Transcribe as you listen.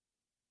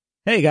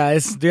Hey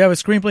guys, do you have a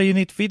screenplay you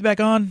need feedback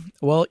on?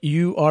 Well,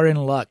 you are in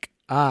luck.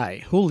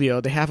 I, Julio,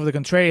 the half of the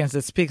Contrarians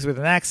that speaks with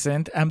an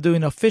accent, I'm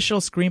doing official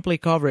screenplay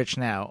coverage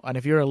now, and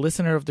if you're a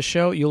listener of the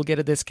show, you'll get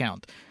a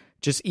discount.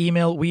 Just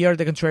email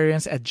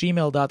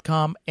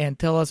wearethecontrarians@gmail.com and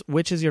tell us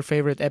which is your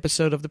favorite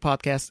episode of the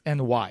podcast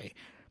and why.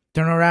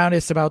 Turnaround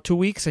is about 2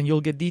 weeks, and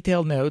you'll get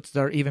detailed notes that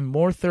are even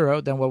more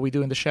thorough than what we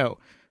do in the show,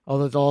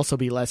 although it'll also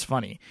be less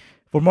funny.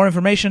 For more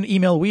information,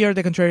 email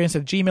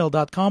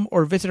wearethecontrarians@gmail.com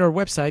or visit our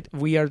website,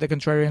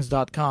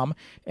 wearethecontrarians.com,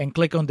 and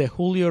click on the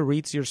Julio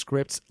Reads Your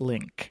Scripts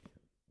link.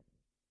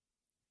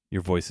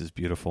 Your voice is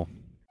beautiful.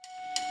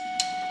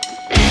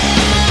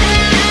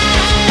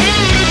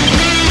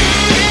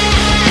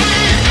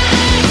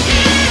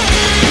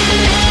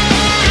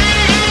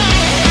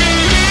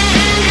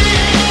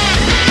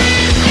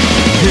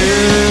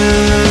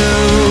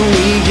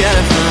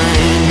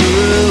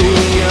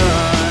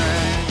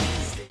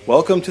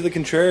 Welcome to The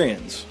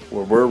Contrarians,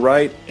 where we're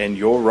right and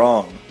you're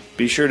wrong.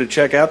 Be sure to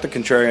check out The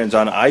Contrarians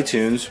on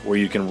iTunes, where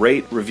you can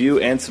rate,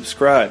 review, and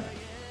subscribe.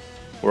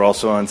 We're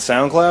also on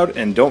SoundCloud,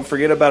 and don't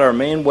forget about our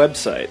main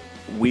website,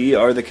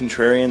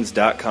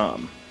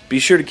 wearethecontrarians.com. Be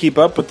sure to keep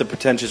up with the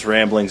pretentious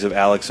ramblings of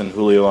Alex and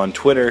Julio on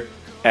Twitter,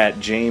 at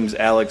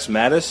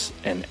JamesAlexMattis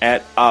and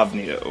at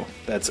Ovnio.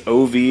 That's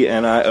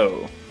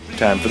OVNIO.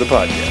 Time for the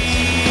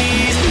podcast.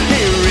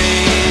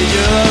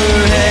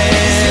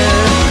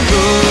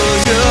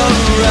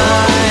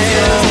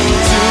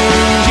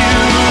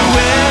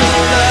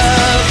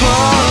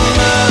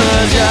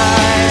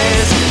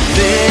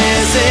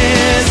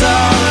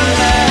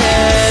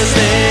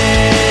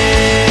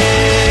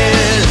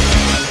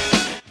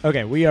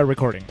 Okay, we are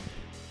recording.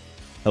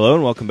 Hello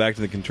and welcome back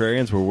to The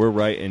Contrarians, where we're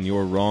right and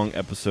you're wrong,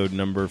 episode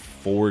number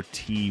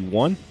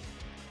 41.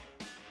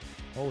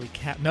 Holy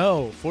cat.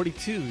 No,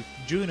 42.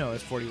 Juno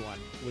is 41,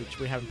 which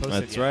we haven't posted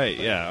yet. That's right,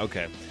 yeah,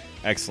 okay.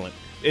 Excellent.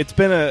 It's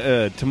been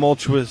a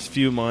tumultuous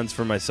few months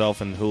for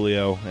myself and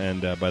Julio.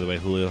 And by the way,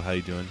 Julio, how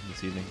you doing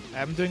this evening?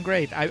 I'm doing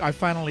great. I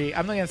finally,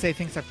 I'm not going to say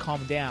things have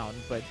calmed down,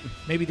 but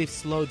maybe they've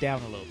slowed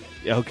down a little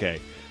bit. Okay.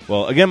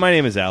 Well, again, my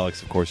name is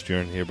Alex, of course,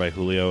 joined here by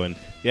Julio. And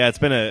yeah, it's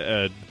been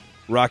a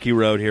rocky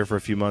road here for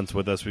a few months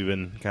with us. We've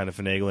been kind of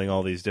finagling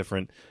all these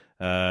different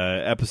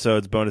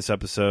episodes, bonus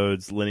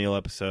episodes, lineal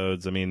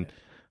episodes. I mean,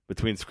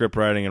 between script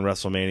writing and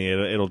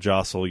WrestleMania, it'll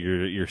jostle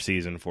your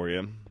season for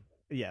you.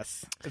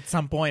 Yes. At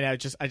some point, I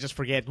just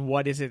forget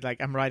what is it,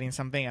 like I'm writing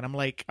something and I'm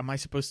like, am I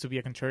supposed to be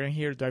a contrarian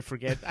here? Do I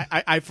forget?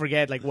 I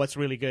forget like what's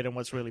really good and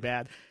what's really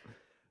bad.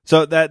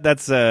 So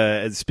that's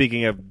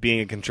speaking of being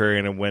a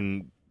contrarian and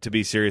when to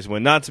be serious,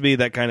 when not to be,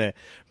 that kind of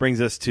brings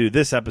us to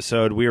this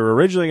episode. We were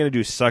originally going to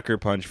do Sucker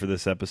Punch for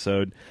this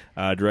episode,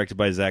 directed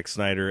by Zack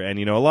Snyder. And,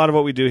 you know, a lot of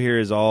what we do here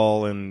is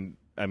all in...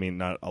 I mean,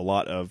 not a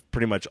lot of,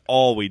 pretty much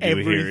all we do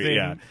Everything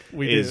here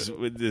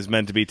is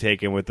meant to be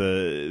taken with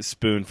a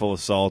spoonful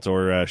of salt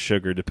or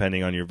sugar,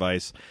 depending on your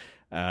vice.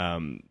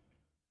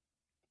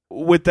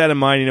 With that in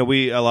mind, you know,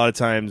 we a lot of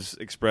times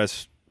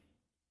express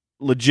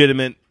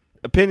legitimate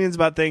opinions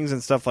about things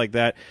and stuff like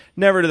that.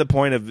 Never to the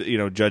point of, you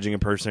know, judging a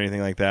person or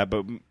anything like that.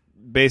 But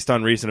based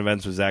on recent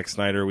events with Zack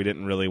Snyder, we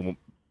didn't really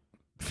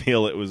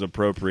feel it was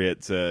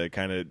appropriate to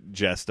kind of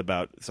jest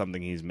about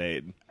something he's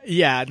made.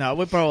 Yeah, no,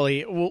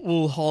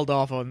 we'll hold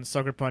off on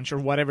Sucker Punch or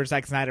whatever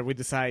Zack Snyder we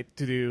decide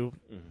to do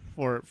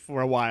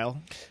for a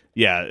while.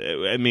 Yeah,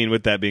 I mean,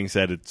 with that being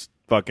said, it's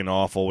fucking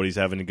awful what he's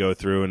having to go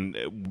through,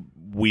 and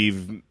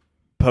we've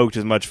poked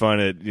as much fun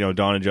at, you know,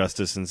 Dawn of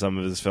Justice and some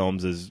of his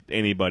films as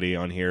anybody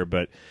on here,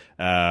 but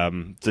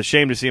it's a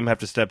shame to see him have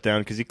to step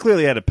down because he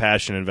clearly had a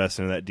passion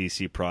invested in that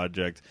DC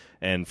project,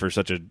 and for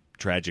such a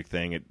tragic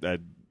thing, I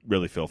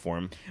really feel for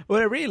him.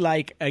 What I really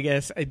like, I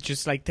guess,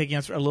 just like taking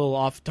us a little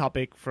off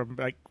topic from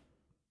like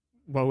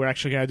what we're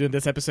actually going to do in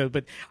this episode,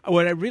 but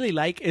what I really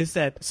like is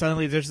that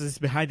suddenly there's this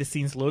behind the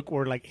scenes look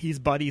where like he's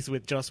buddies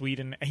with Joss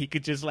Whedon. He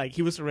could just like,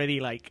 he was already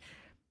like,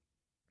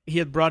 he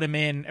had brought him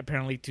in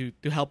apparently to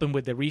help him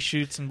with the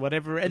reshoots and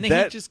whatever, and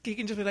then he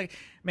can just be like,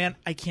 man,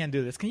 I can't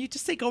do this. Can you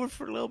just take over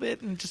for a little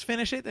bit and just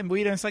finish it? And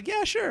Whedon's like,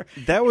 yeah, sure.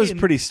 That was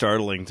pretty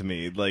startling to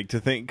me, like to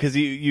think, because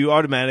you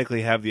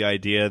automatically have the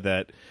idea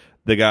that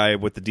the guy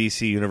with the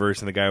DC universe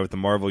and the guy with the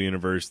Marvel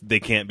universe, they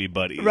can't be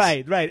buddies.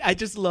 Right. I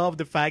just love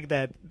the fact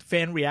that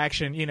fan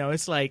reaction, you know,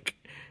 it's like,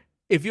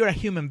 if you're a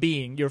human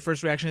being, your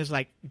first reaction is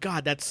like,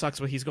 God, that sucks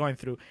what he's going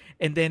through.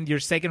 And then your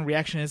second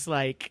reaction is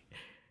like,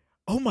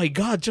 oh my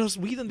God, Joss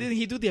Whedon, didn't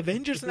he do the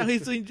Avengers? Now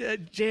he's doing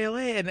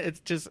JLA. And it's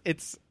just,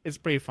 it's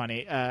pretty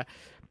funny.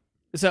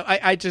 So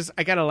I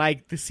gotta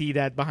like to see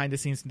that behind the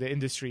scenes in the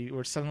industry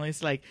where suddenly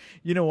it's like,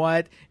 you know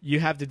what? You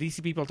have the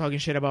DC people talking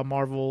shit about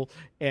Marvel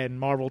and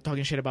Marvel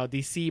talking shit about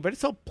DC, but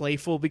it's all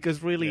playful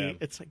because really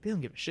it's like they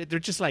don't give a shit. They're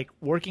just like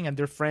working and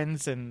they're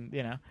friends and,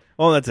 you know.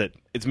 Well, that's it.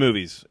 It's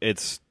movies.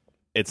 It's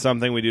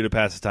something we do to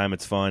pass the time.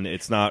 It's fun.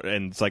 It's not,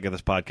 and it's like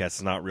this podcast,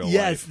 it's not real life.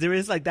 Yes, there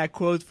is like that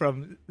quote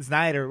from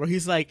Snyder where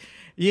he's like,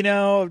 you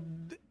know,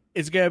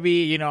 it's going to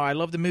be, you know, I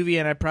love the movie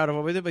and I'm proud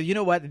of it, but you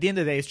know what? At the end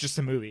of the day, it's just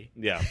a movie.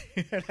 Yeah.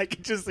 I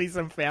can just see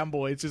some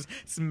fanboys just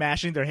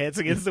smashing their heads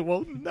against the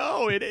wall.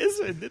 No, it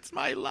isn't. It's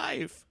my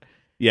life.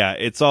 yeah,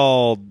 it's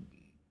all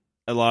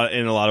in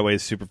a lot of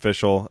ways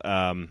superficial.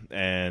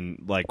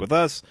 And like with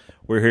us,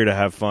 we're here to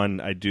have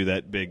fun. I do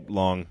that big,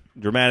 long,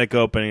 dramatic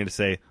opening to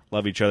say,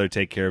 love each other,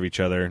 take care of each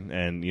other,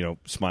 and,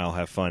 smile,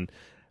 have fun,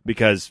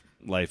 because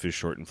life is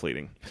short and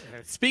fleeting.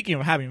 Speaking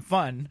of having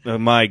fun. Oh,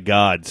 my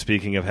God,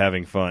 speaking of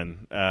having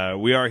fun.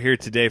 We are here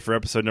today for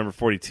episode number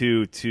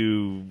 42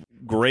 to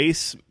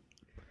grace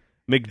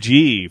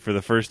McG for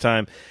the first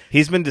time.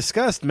 He's been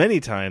discussed many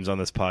times on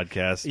this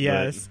podcast.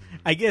 Yes.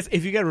 I guess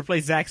if you got to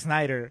replace Zack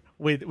Snyder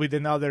with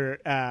another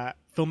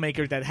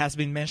filmmaker that has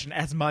been mentioned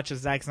as much as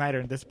Zack Snyder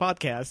in this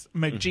podcast,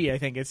 McG, I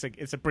think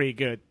it's a pretty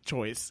good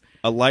choice.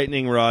 A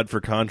lightning rod for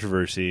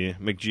controversy,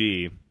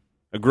 McG,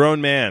 a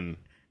grown man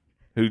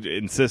who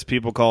insists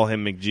people call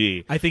him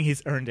McG. I think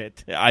he's earned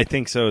it. I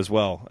think so as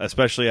well,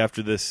 especially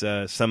after this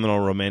seminal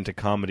romantic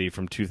comedy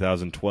from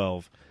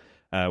 2012.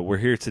 We're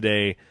here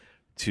today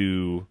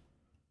to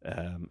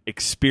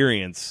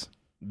experience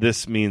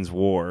This Means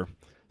War,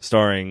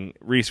 starring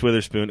Reese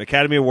Witherspoon,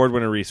 Academy Award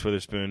winner Reese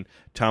Witherspoon,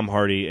 Tom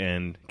Hardy,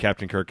 and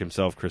Captain Kirk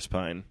himself, Chris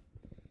Pine.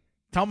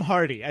 Tom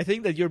Hardy, I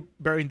think that you're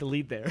burying the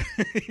lead there.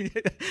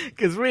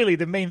 Because really,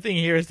 the main thing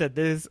here is that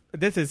this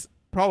is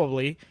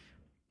probably,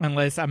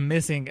 unless I'm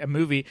missing a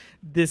movie,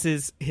 this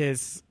is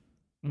his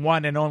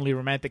one and only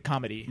romantic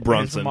comedy.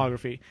 Bronson. In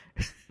his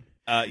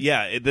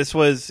filmography. This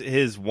was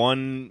his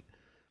one.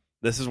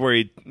 This is where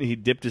he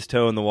dipped his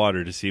toe in the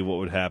water to see what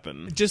would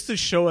happen. Just to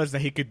show us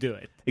that he could do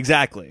it.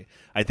 Exactly.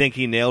 I think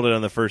he nailed it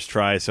on the first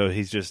try, so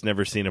he's just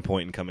never seen a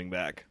point in coming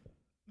back.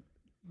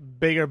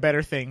 Bigger,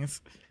 better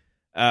things.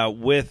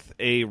 With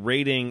a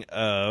rating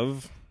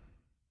of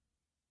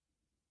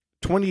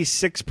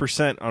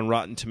 26% on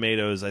Rotten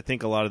Tomatoes, I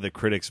think a lot of the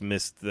critics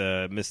missed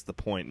the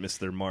point,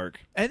 missed their mark.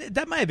 And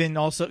that might have been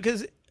also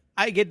because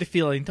I get the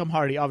feeling Tom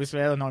Hardy.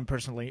 Obviously, I don't know him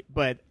personally,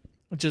 but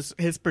just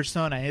his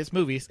persona, his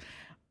movies,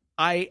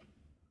 I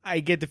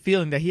get the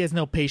feeling that he has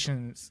no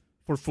patience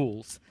for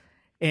fools.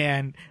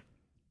 And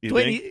he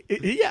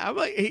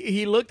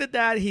looked at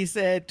that. He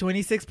said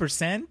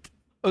 26%.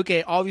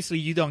 Okay, obviously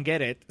you don't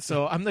get it,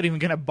 so I'm not even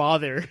going to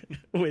bother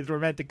with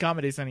romantic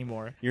comedies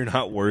anymore. You're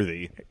not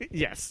worthy.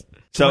 Yes.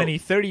 So, 20,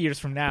 30 years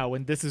from now,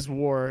 when This Is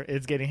War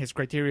is getting its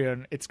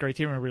Criterion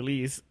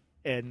release,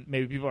 and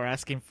maybe people are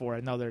asking for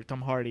another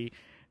Tom Hardy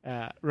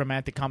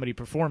romantic comedy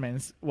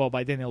performance, well,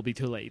 by then it'll be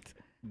too late.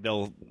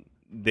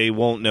 They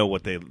won't know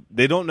what they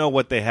don't know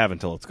what they have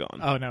until it's gone.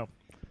 Oh, no.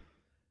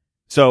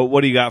 So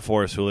what do you got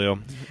for us, Julio?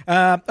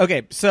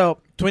 Okay, so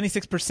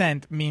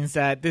 26% means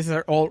that these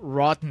are all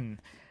rotten.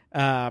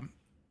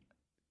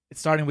 It's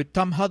starting with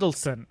Tom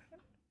Huddleston,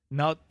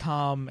 not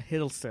Tom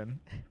Hiddleston,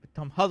 but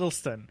Tom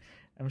Huddleston.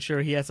 I'm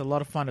sure he has a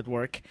lot of fun at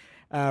work.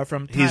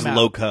 He's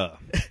low-key.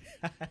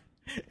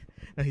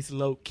 No, he's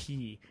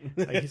low-key.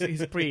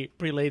 He's pretty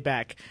laid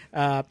back.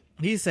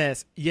 He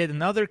says, yet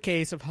another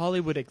case of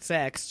Hollywood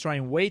execs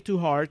trying way too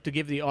hard to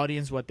give the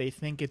audience what they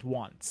think it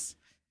wants.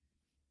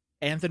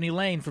 Anthony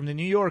Lane from The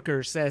New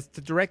Yorker says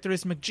the director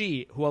is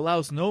McG, who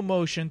allows no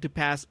motion to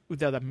pass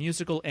without a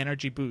musical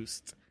energy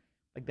boost.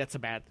 Like, that's a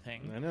bad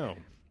thing. I know.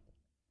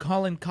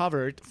 Colin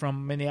Covert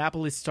from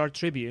Minneapolis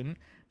Star-Tribune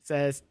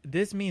says,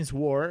 This Means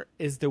War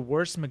is the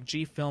worst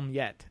McG film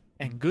yet.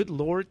 And good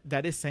Lord,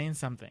 that is saying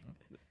something.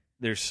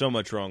 There's so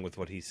much wrong with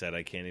what he said,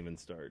 I can't even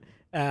start.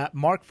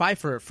 Mark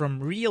Pfeiffer from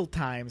Real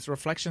Times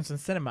Reflections on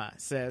Cinema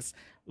says,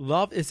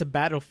 Love is a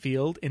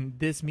battlefield in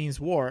This Means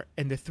War,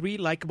 and the three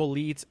likable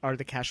leads are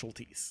the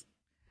casualties.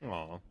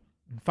 Aww.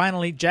 And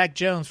finally, Jack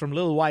Jones from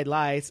Little White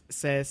Lies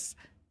says,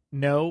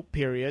 no,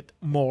 period,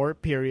 more,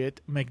 period,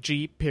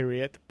 McG,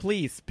 period,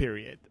 please,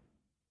 period.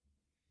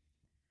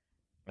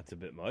 That's a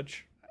bit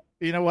much.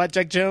 You know what,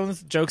 Jack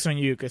Jones? Joke's on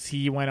you, because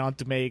he went on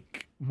to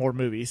make more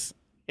movies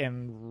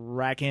and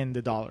rack in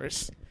the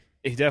dollars.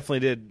 He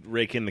definitely did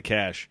rake in the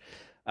cash.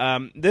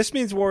 This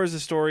Means War is a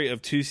story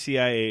of two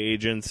CIA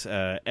agents,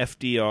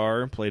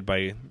 FDR, played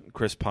by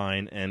Chris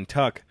Pine, and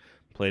Tuck,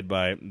 played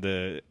by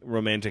the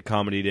romantic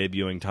comedy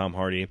debuting Tom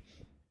Hardy.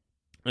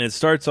 And it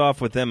starts off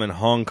with them in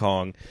Hong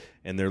Kong,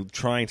 and they're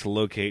trying to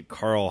locate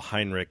Karl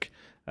Heinrich,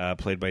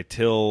 played by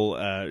Till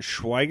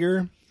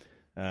Schweiger.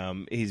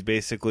 He's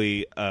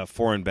basically a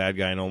foreign bad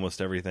guy in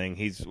almost everything.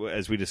 He's,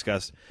 as we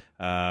discussed,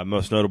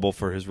 most notable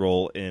for his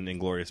role in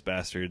Inglourious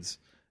Bastards,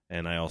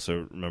 and I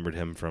also remembered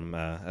him from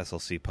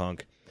SLC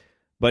Punk.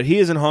 But he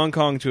is in Hong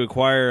Kong to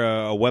acquire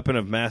a weapon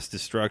of mass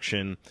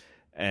destruction,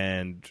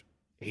 and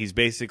he's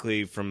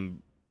basically,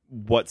 from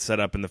what's set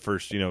up in the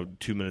first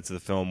 2 minutes of the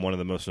film, one of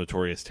the most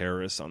notorious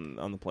terrorists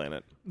on the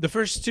planet. The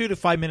first 2 to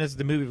 5 minutes of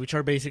the movie, which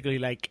are basically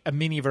like a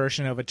mini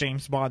version of a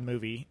James Bond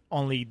movie,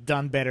 only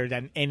done better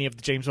than any of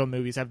the James Bond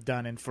movies have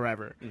done in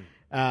forever.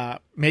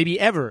 Maybe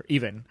ever,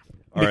 even.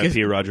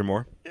 R.I.P. Roger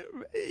Moore.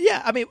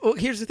 Yeah, I mean, well,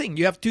 here's the thing.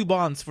 You have 2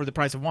 Bonds for the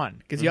price of 1,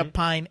 because you have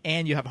Pine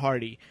and you have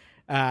Hardy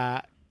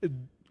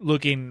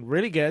looking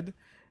really good.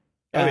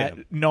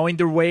 Knowing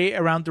their way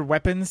around their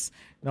weapons,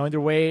 knowing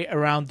their way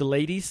around the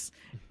ladies,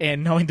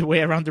 and knowing the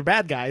way around their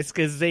bad guys,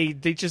 because they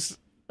just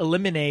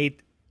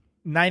eliminate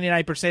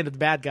 99% of the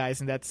bad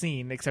guys in that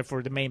scene, except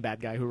for the main bad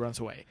guy who runs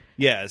away.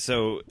 Yeah,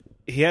 so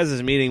he has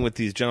his meeting with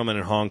these gentlemen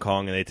in Hong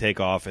Kong, and they take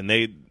off, and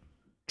they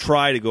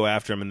try to go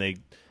after him, and they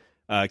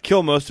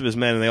kill most of his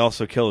men, and they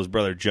also kill his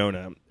brother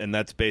Jonah, and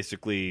that's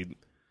basically,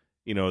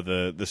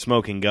 the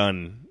smoking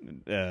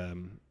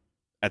gun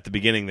at the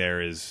beginning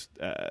there is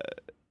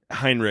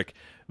Heinrich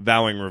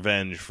vowing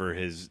revenge for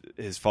his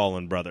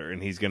fallen brother,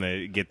 and he's going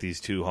to get these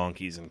two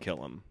honkies and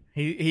kill him.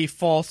 He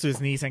falls to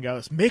his knees and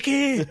goes,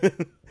 Mickey,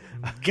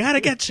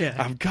 gotta get you.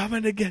 I'm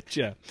coming to get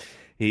you.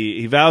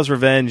 He vows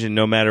revenge, and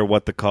no matter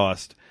what the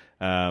cost.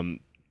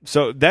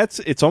 So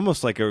it's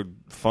almost like a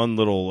fun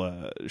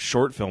little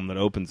short film that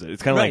opens it.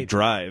 It's kind of like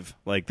Drive.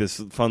 Like this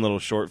fun little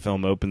short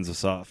film opens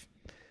us off.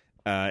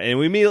 And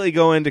we immediately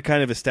go into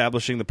kind of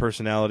establishing the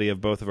personality of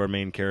both of our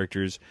main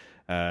characters.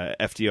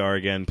 FDR,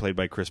 again, played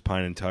by Chris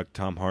Pine, and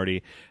Tom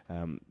Hardy.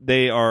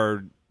 They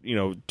are,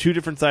 two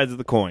different sides of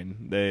the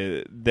coin.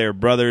 They're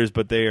brothers,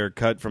 but they are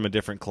cut from a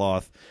different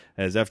cloth.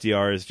 As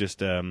FDR is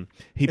just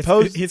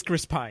he's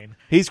Chris Pine.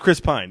 He's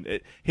Chris Pine.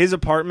 His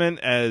apartment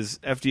as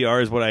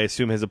FDR is what I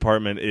assume his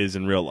apartment is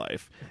in real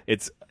life.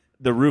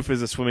 The roof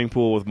is a swimming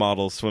pool with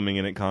models swimming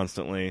in it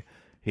constantly.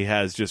 He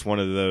has just one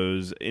of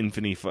those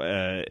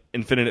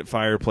infinite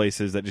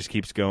fireplaces that just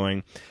keeps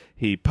going.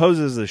 He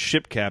poses as a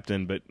ship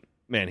captain, but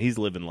man, he's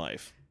living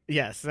life.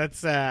 Yes,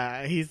 that's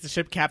he's the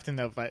ship captain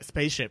of a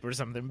spaceship or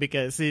something,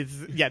 because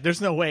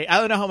there's no way. I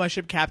don't know how much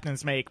ship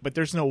captains make, but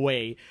there's no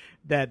way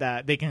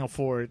that they can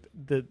afford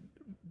the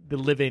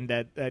living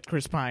that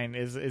Chris Pine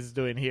is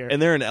doing here.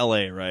 And they're in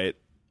LA, right?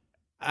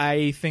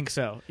 I think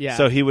so. Yeah.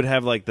 So he would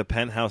have like the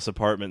penthouse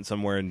apartment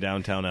somewhere in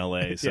downtown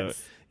LA. So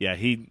yes. Yeah,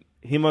 he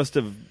must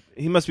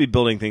be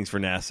building things for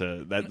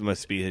NASA. That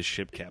must be his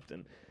ship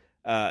captain.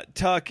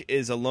 Tuck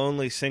is a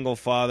lonely single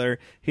father.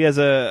 He has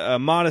a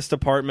modest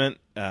apartment.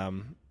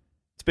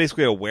 It's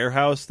basically a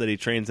warehouse that he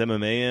trains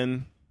MMA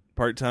in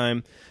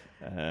part-time.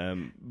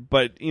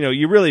 But,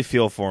 you really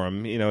feel for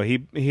him.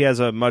 He has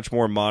a much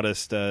more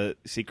modest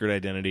secret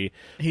identity.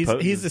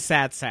 He's the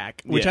sad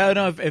sack, which I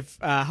don't know if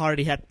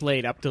Hardy had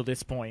played up till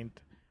this point.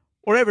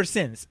 Or ever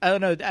since. I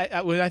don't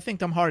know. When I think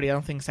Tom Hardy, I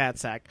don't think sad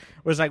sack.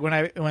 Whereas like when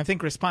I think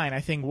Chris Pine,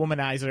 I think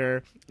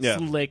womanizer,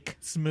 slick,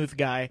 smooth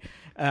guy.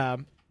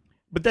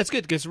 But that's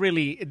good, because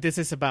really this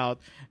is about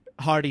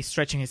Hardy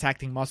stretching his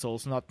acting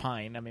muscles, not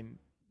Pine. I mean,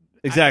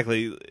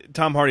 exactly.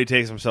 Tom Hardy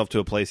takes himself to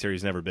a place where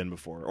he's never been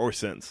before or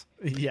since.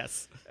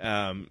 Yes.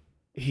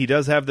 He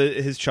does have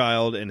his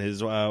child, and his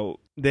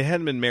they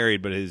hadn't been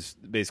married, but his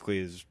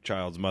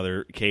child's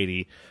mother,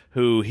 Katie,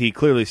 who he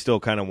clearly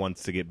still kind of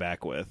wants to get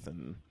back with,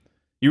 and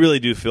you really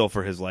do feel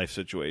for his life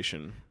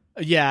situation.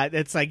 Yeah,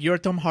 it's like you're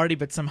Tom Hardy,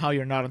 but somehow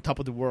you're not on top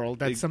of the world.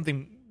 That's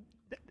something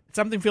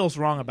feels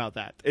wrong about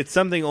that. It's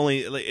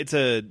it's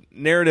a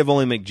narrative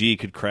only McG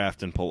could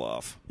craft and pull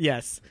off.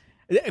 Yes.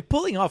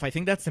 Pulling off, I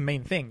think that's the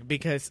main thing,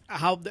 because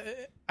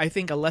I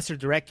think a lesser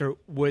director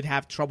would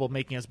have trouble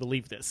making us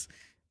believe this.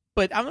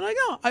 But I'm like,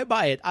 no, I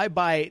buy it. I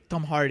buy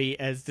Tom Hardy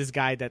as this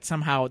guy that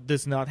somehow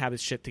does not have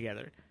his shit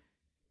together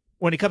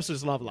when it comes to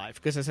his love life,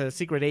 because as a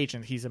secret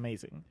agent, he's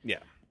amazing. Yeah.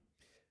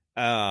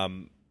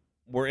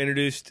 We're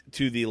introduced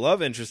to the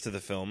love interest of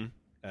the film,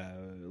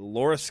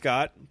 Laura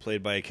Scott,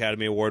 played by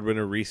Academy Award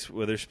winner Reese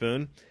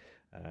Witherspoon.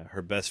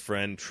 Her best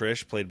friend,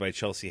 Trish, played by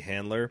Chelsea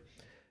Handler.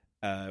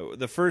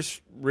 The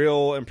first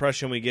real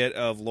impression we get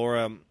of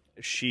Laura,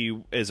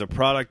 she is a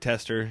product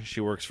tester.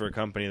 She works for a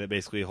company that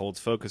basically holds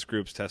focus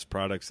groups, tests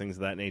products, things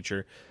of that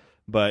nature.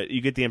 But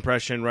you get the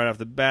impression right off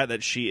the bat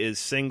that she is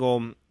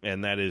single,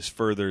 and that is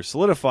further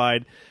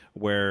solidified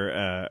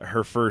where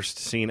her first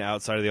scene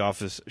outside of the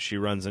office, she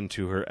runs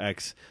into her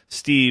ex,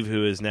 Steve,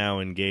 who is now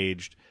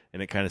engaged,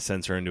 and it kind of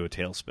sends her into a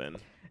tailspin.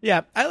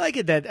 Yeah, I like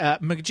it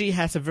that McG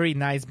has a very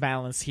nice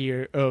balance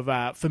here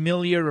of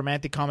familiar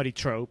romantic comedy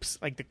tropes,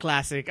 like the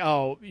classic,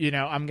 I'm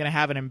going to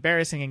have an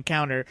embarrassing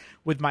encounter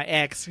with my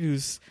ex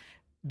who's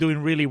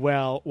doing really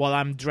well while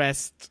I'm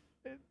dressed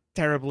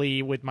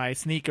terribly with my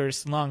sneakers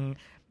slung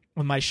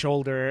on my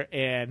shoulder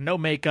and no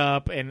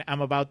makeup, and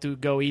I'm about to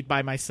go eat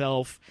by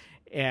myself,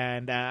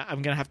 and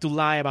I'm going to have to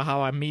lie about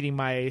how I'm meeting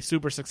my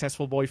super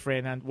successful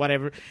boyfriend and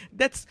whatever.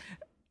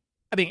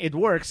 It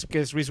works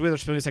because Reese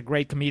Witherspoon is a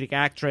great comedic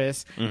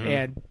actress,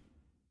 and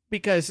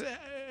because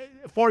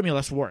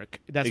formulas work.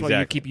 That's why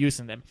you keep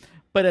using them.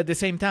 But at the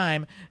same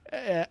time,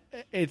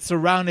 it's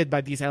surrounded by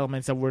these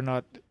elements that we're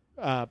not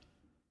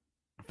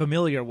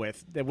familiar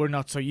with, that we're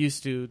not so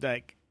used to,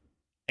 like,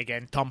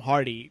 again, Tom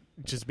Hardy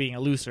just being a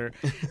loser.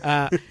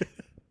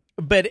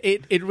 But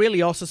it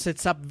really also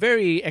sets up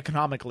very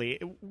economically.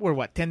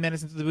 We're, 10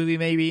 minutes into the movie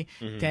maybe?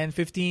 10,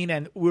 15,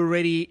 and we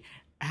already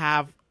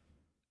have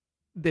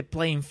the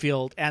playing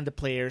field and the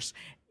players,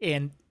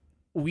 and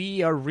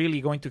we are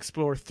really going to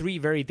explore 3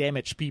 very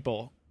damaged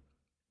people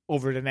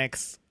over the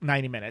next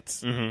 90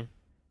 minutes.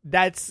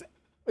 That's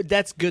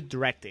good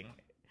directing.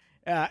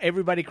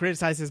 Everybody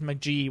criticizes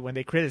McG when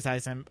they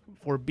criticize him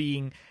for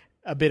being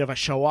a bit of a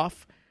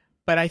show-off,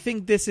 but I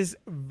think this is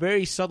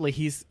very subtly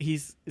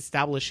he's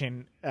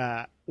establishing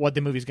what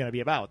the movie is going to be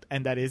about,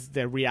 and that is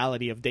the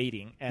reality of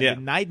dating and the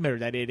nightmare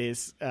that it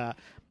is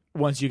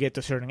once you get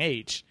to a certain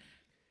age.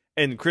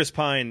 And Chris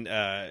Pine,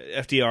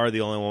 FDR,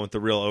 the only one with the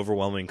real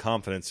overwhelming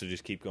confidence to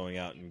just keep going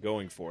out and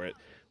going for it.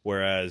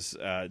 Whereas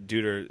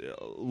due to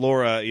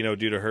Laura,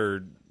 due to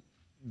her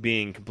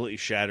being completely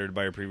shattered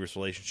by her previous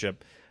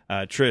relationship,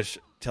 Trish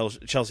tells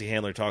Chelsea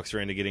Handler talks her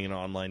into getting into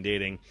online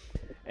dating.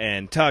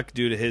 And Tuck,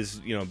 due to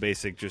his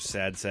basic just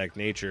sad sack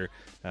nature,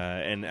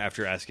 and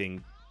after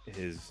asking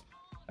his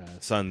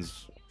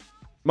son's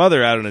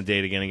mother out on a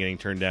date again and getting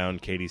turned down,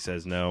 Katie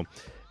says no.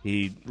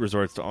 He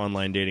resorts to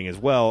online dating as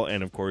well,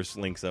 and of course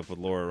links up with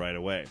Laura right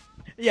away.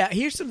 Yeah,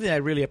 here's something I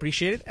really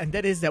appreciated, and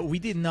that is that we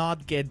did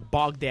not get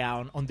bogged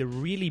down on the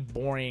really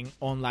boring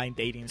online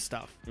dating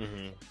stuff.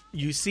 Mm-hmm.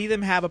 You see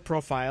them have a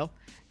profile.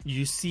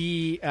 You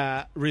see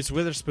Reese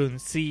Witherspoon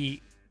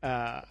see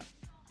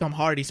Tom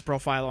Hardy's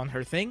profile on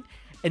her thing,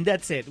 and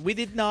that's it. We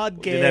did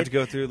not get... Didn't have to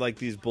go through like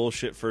these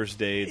bullshit first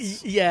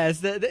dates. Yes,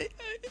 the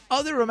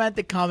other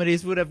romantic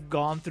comedies would have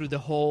gone through the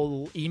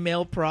whole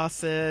email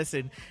process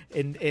and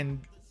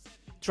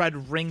try to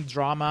wring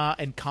drama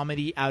and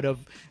comedy out of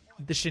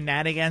the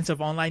shenanigans of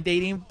online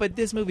dating, but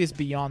this movie is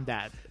beyond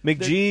that.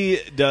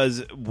 McGee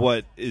does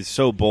what is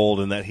so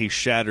bold in that he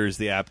shatters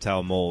the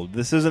Apatow mold.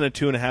 This isn't a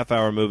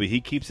 2.5-hour movie.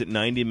 He keeps it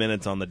 90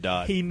 minutes on the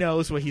dot. He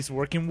knows what he's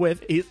working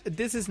with.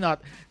 This is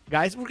not...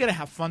 Guys, we're going to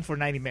have fun for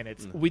 90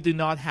 minutes. We do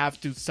not have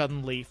to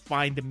suddenly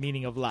find the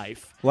meaning of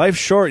life. Life's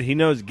short. He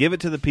knows. Give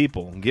it to the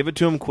people. Give it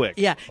to them quick.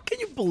 Yeah. Can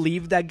you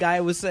believe that guy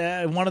was...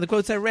 one of the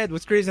quotes I read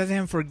was criticizing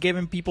him for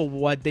giving people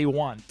what they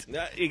want.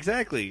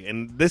 Exactly.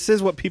 And this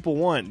is what people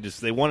want.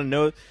 Just they want to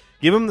know...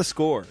 Give them the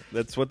score.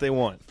 That's what they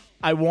want.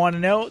 I want to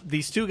know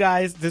these two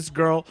guys, this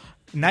girl,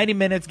 90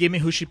 minutes, give me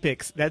who she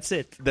picks. That's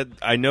it. That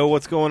I know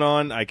what's going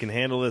on. I can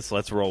handle this.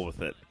 Let's roll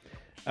with it.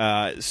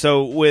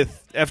 So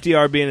with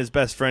FDR being his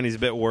best friend, he's a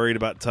bit worried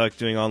about Tuck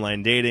doing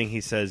online dating. He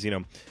says,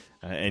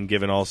 and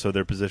given also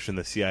their position in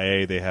the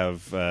CIA, they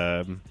have,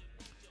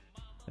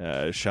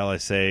 shall I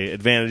say,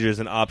 advantages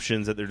and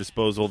options at their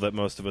disposal that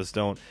most of us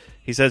don't.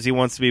 He says he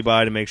wants to be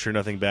by to make sure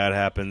nothing bad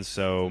happens.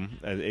 So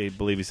I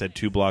believe he said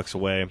 2 blocks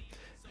away.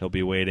 He'll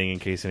be waiting in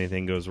case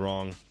anything goes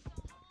wrong.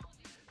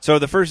 So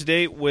the first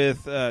date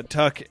with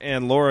Tuck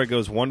and Laura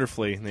goes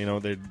wonderfully.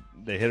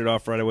 They hit it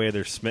off right away.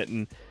 They're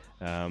smitten,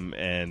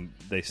 and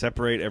they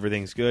separate.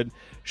 Everything's good.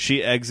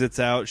 She exits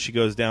out. She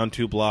goes down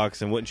 2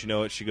 blocks, and wouldn't you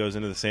know it, she goes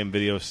into the same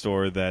video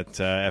store that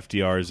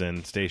FDR's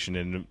in, stationed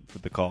in for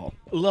the call.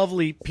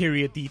 Lovely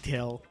period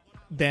detail.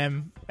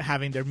 Them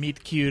having their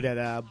meet cute at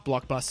a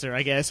Blockbuster,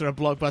 I guess, or a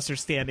Blockbuster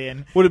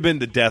stand-in. Would have been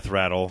the death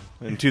rattle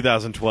in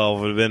 2012.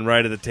 Would have been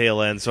right at the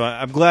tail end. So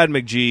I'm glad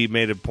McGee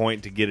made a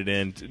point to get it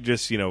in,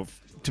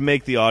 to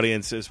make the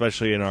audience,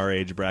 especially in our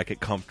age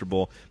bracket,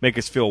 comfortable, make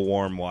us feel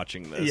warm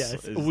watching this.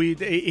 Yes,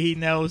 he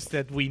knows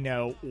that we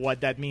know what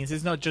that means.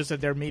 It's not just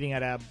that they're meeting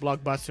at a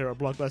Blockbuster or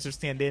Blockbuster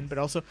stand-in, but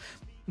also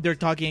they're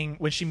talking,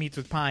 when she meets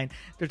with Pine,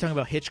 they're talking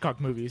about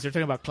Hitchcock movies. They're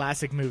talking about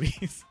classic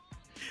movies.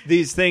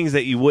 These things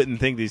that you wouldn't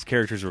think these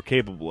characters were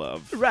capable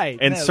of. Right.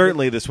 And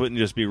certainly this wouldn't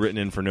just be written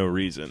in for no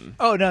reason.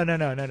 Oh,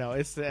 no.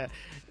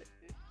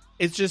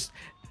 It's just,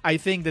 I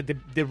think that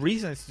the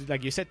reason is,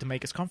 like you said, to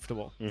make us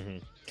comfortable. Mm-hmm.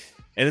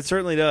 And it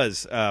certainly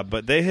does.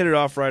 But they hit it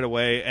off right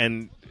away.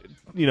 And,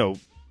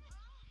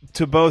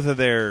 to both of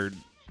their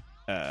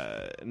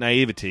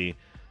naivety,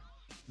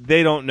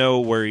 they don't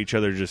know where each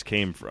other just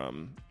came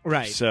from.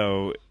 Right.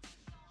 So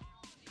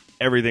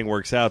everything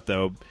works out,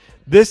 though.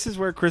 This is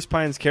where Chris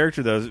Pine's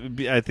character, though,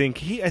 I think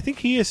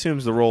he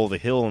assumes the role of the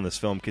Hill in this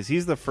film because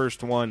he's the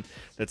first one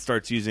that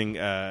starts using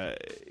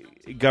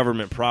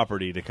government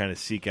property to kind of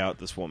seek out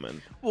this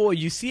woman. Well,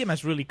 you see him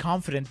as really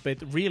confident, but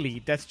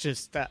really that's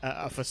just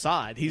a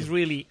facade. He's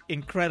really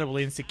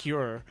incredibly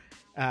insecure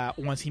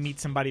once he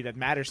meets somebody that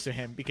matters to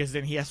him, because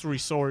then he has to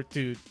resort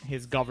to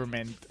his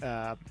government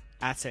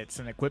assets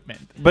and equipment.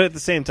 But at the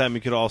same time,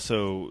 you could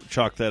also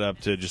chalk that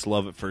up to just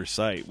love at first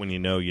sight. When you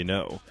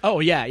know. Oh,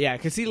 yeah,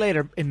 because he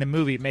later in the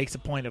movie makes a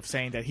point of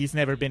saying that he's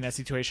never been in a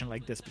situation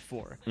like this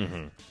before.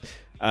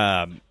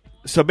 Mm-hmm.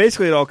 So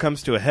basically it all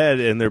comes to a head,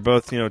 and they're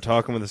both,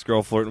 talking with this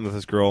girl, flirting with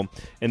this girl,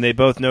 and they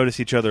both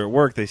notice each other at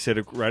work. They sit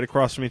right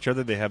across from each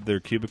other. They have their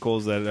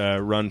cubicles that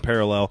run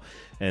parallel,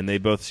 and they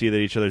both see that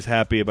each other's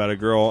happy about a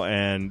girl,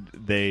 and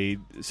they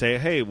say,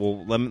 hey,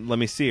 well, let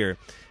me see her.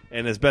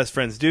 And as best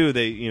friends do,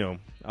 they,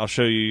 I'll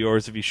show you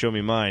yours if you show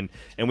me mine.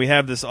 And we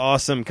have this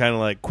awesome kind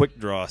of like quick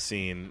draw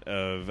scene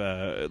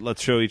of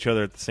let's show each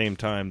other at the same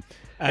time.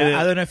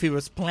 I don't know if it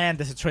was planned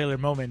as a trailer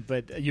moment,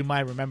 but you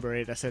might remember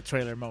it as a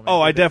trailer moment.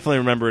 Oh, I definitely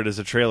remember it as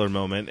a trailer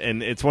moment.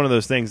 And it's one of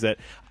those things that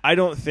I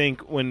don't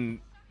think when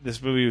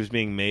this movie was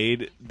being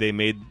made, they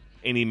made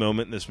any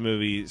moment in this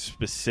movie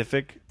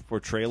specific for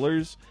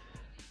trailers.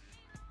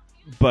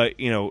 But,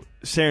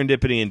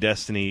 serendipity and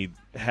destiny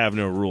have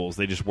no rules.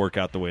 They just work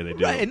out the way they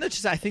do. Right, and not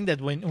just, I think that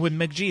when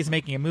McGee is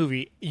making a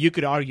movie, you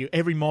could argue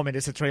every moment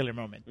is a trailer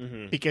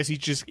moment, because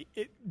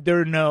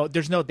there's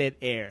no dead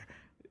air.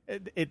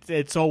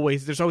 There's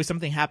always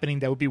something happening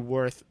that would be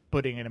worth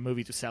putting in a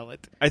movie to sell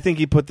it. I think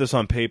he put this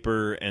on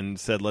paper and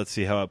said, let's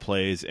see how it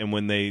plays. And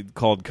when they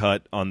called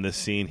cut on this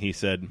scene, he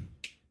said,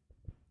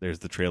 There's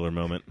the trailer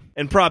moment.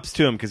 And props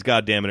to him, because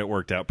goddamn it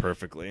worked out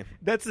perfectly.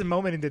 That's the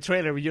moment in the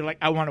trailer where you're like,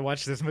 I want to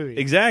watch this movie.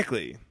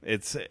 Exactly.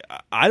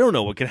 I don't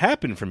know what could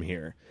happen from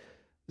here.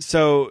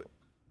 So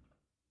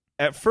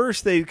at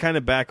first they kind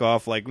of back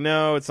off, like,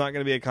 no, it's not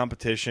going to be a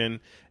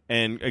competition.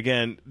 And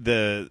again,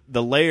 the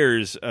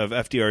layers of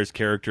FDR's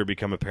character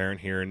become apparent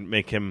here and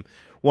make him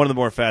one of the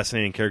more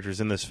fascinating characters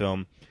in this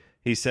film.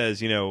 He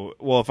says,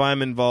 well, if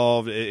I'm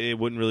involved, it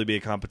wouldn't really be a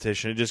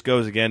competition. It just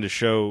goes again to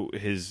show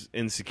his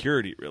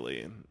insecurity,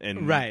 really.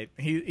 And right.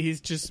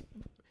 He's just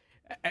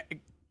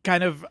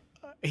kind of,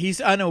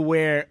 he's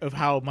unaware of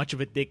how much of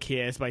a dick he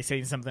is by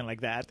saying something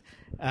like that.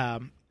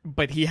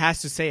 But he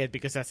has to say it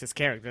because that's his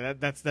character.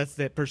 That's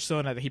the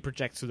persona that he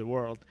projects to the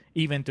world,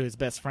 even to his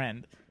best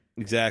friend.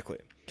 Exactly.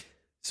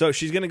 So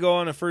she's going to go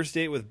on a first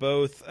date with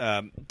both.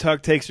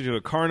 Tuck takes her to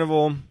a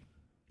carnival.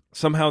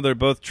 Somehow they're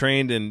both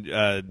trained in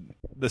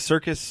the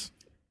circus.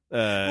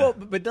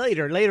 But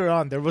later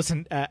on, there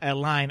wasn't a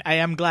line.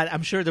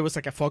 I'm sure there was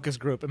like a focus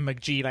group, and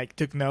McGee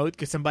took note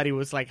because somebody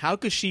was like, "How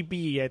could she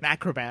be an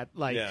acrobat?"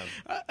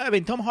 I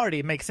mean, Tom Hardy,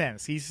 it makes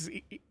sense.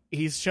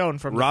 He's shown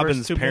from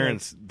Robin's the first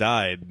parents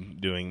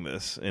died doing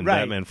this in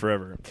Batman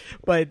Forever.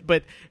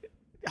 But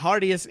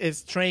Hardy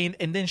is trained,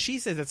 and then she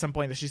says at some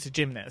point that she's a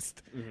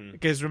gymnast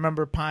because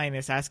remember Pine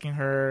is asking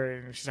her,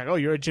 and she's like, "Oh,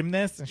 you're a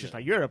gymnast," and she's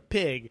like, "You're a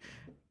pig."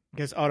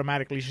 Because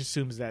automatically she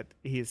assumes that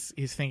he's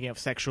thinking of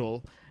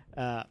sexual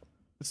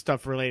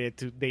stuff related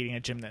to dating a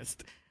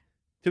gymnast.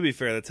 To be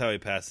fair, that's how he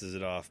passes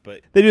it off.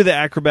 But they do the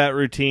acrobat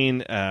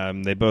routine.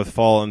 They both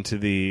fall into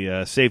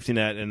the safety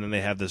net, and then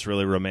they have this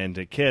really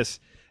romantic kiss.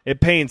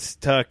 It paints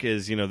Tuck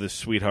as, this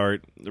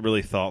sweetheart,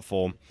 really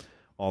thoughtful,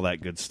 all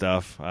that good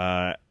stuff.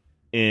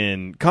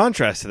 In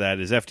contrast to that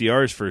is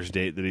FDR's first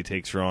date that he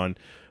takes her on,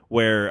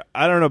 where,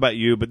 I don't know about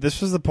you, but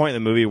this was the point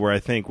in the movie where I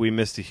think we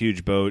missed a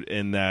huge boat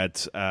in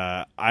that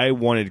I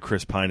wanted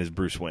Chris Pine as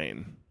Bruce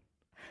Wayne.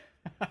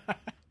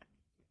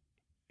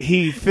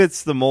 He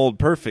fits the mold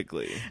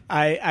perfectly.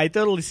 I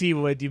totally see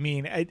what you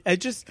mean.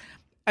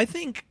 I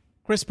think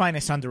Chris Pine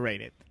is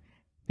underrated.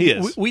 He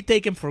is. We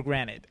take him for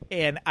granted.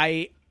 And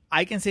I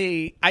can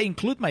say I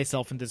include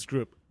myself in this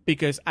group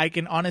because I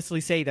can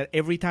honestly say that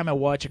every time I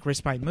watch a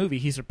Chris Pine movie,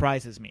 he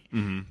surprises me.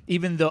 Mm-hmm.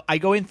 Even though I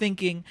go in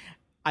thinking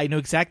I know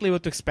exactly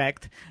what to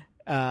expect.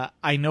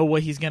 I know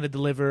what he's going to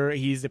deliver.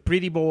 He's a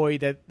pretty boy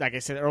that, like I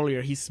said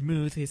earlier, he's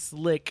smooth, he's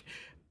slick.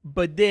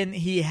 But then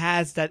he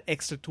has that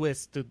extra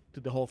twist to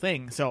the whole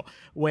thing. So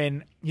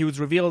when he was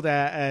revealed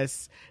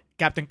as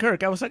Captain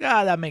Kirk, I was like,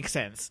 that makes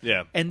sense.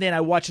 Yeah. And then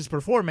I watched his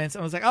performance,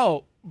 and I was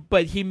like,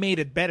 but he made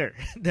it better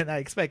than I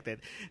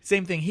expected.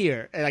 Same thing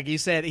here. Like you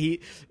said, you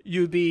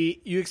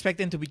expect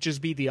him to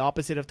just be the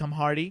opposite of Tom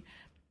Hardy.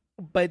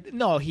 But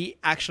no, he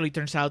actually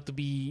turns out to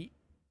be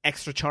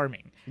extra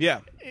charming. Yeah.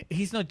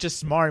 He's not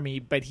just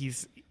smarmy, but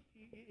he's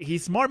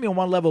smarmy on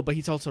one level, but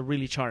he's also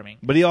really charming.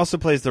 But he also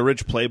plays the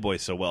rich playboy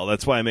so well.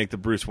 That's why I make the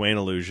Bruce Wayne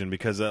illusion,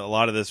 because a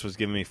lot of this was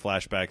giving me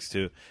flashbacks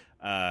to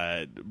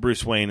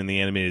Bruce Wayne in the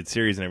animated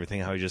series and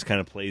everything, how he just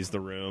kind of plays the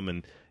room,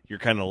 and you're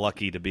kind of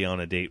lucky to be on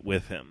a date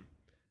with him.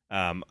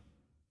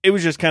 It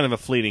was just kind of a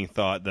fleeting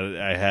thought that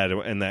I had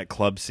in that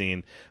club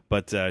scene.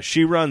 But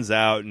she runs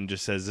out and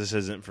just says, "This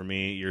isn't for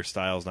me. Your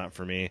style's not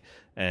for me."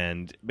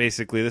 And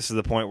basically, this is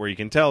the point where you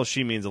can tell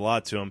she means a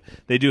lot to him.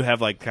 They do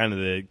have kind of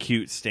the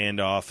cute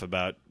standoff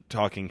about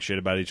talking shit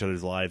about each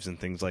other's lives and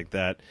things like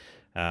that.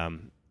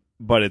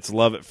 But it's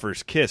love at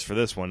first kiss for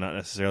this one, not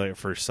necessarily at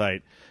first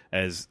sight,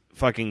 as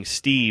fucking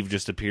Steve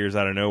just appears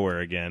out of nowhere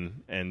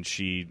again, and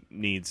she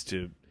needs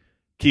to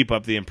keep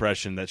up the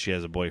impression that she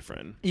has a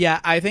boyfriend. Yeah,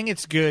 I think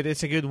it's good.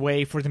 It's a good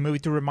way for the movie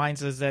to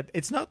remind us that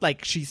it's not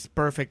like she's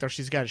perfect or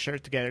she's got a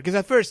shirt together. Because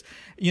at first,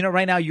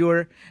 right now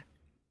you're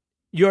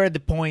at the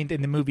point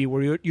in the movie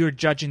where you're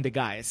judging the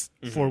guys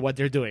for what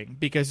they're doing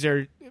because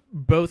they're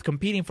both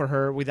competing for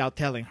her without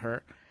telling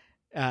her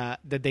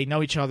that they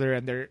know each other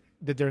and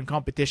that they're in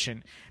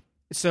competition.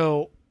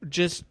 So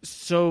just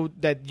so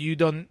that you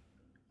don't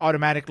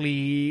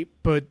automatically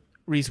put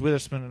Reese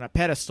Witherspoon on a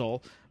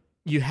pedestal,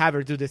 you have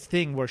her do this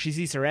thing where she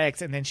sees her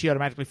ex and then she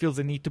automatically feels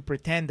the need to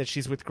pretend that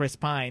she's with Chris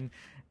Pine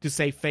to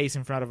save face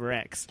in front of her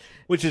ex.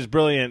 Which is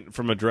brilliant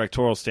from a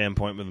directorial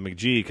standpoint with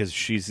McGee, because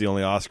she's the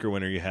only Oscar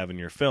winner you have in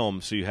your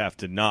film, so you have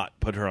to not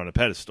put her on a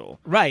pedestal.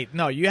 Right.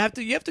 No, you have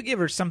to give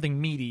her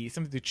something meaty,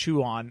 something to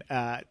chew on,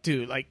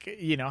 too.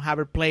 Have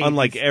her play.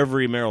 Unlike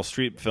every Meryl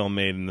Streep film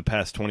made in the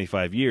past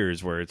 25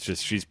 years, where it's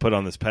just she's put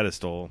on this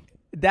pedestal.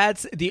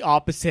 That's the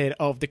opposite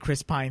of the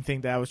Chris Pine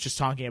thing that I was just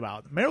talking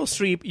about. Meryl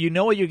Streep, you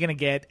know what you're going to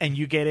get, and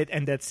you get it,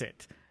 and that's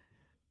it.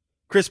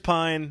 Chris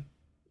Pine,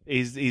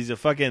 he's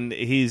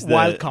the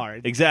wild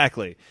card.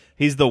 Exactly.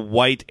 He's the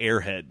white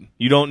airhead.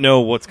 You don't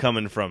know what's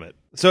coming from it.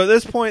 So at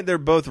this point, they're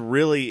both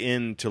really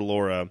into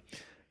Laura,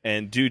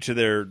 and due to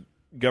their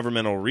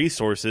governmental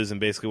resources and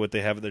basically what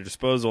they have at their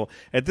disposal,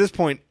 at this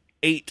point,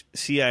 8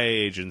 CIA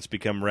agents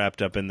become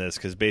wrapped up in this,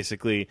 because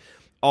basically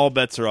all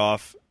bets are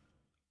off.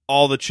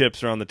 All the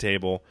chips are on the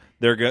table.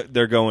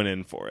 They're going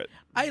in for it.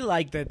 I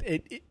like that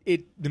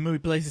the movie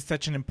places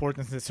such an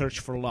importance in the search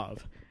for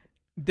love.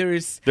 there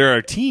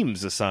are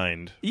teams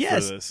assigned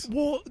yes, for this.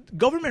 well,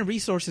 government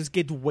resources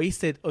get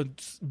wasted on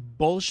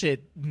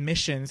bullshit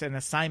missions and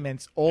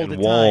assignments all And the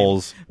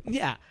walls. time.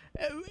 Yeah,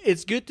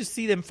 it's good to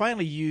see them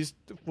finally used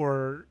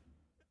for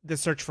the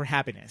search for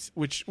happiness,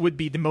 which would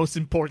be the most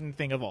important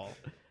thing of all.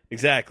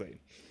 Exactly.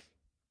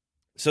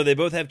 So they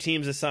both have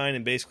teams assigned,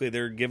 and basically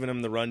they're giving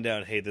them the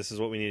rundown. Hey, this is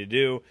what we need to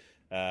do.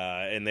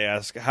 And they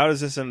ask, how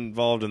does this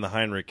involved in the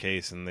Heinrich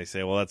case? And they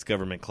say, well, that's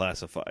government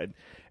classified.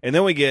 And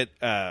then we get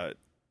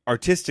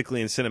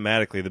artistically and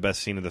cinematically the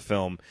best scene of the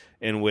film,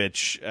 in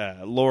which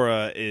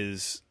Laura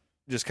is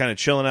just kind of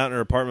chilling out in her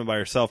apartment by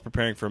herself,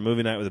 preparing for a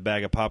movie night with a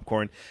bag of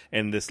popcorn,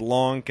 and this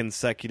long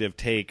consecutive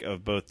take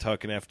of both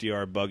Tuck and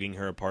FDR bugging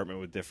her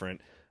apartment with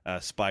different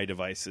spy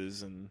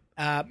devices. And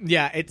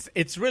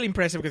it's really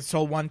impressive because it's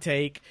all one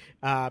take.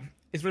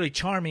 It's really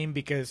charming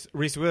because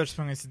Reese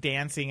Witherspoon is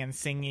dancing and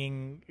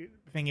singing,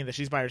 thinking that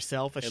she's by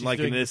herself. And like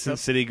an innocent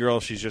city girl,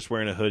 she's just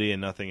wearing a hoodie and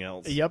nothing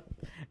else. Yep.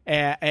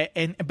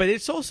 But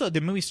it's also,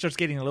 the movie starts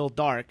getting a little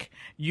dark.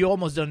 You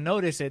almost don't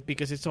notice it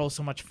because it's all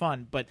so much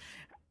fun. But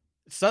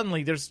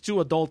suddenly there's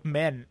two adult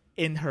men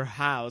in her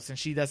house and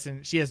she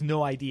has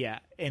no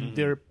idea. And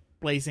they're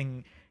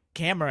placing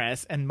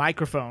cameras and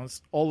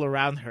microphones all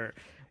around her.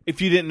 If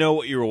you didn't know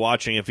what you were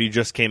watching, if you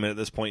just came in at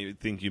this point,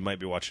 you'd think you might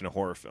be watching a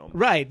horror film.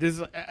 Right.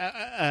 There's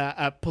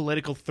a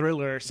political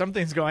thriller.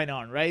 Something's going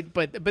on, right?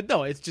 But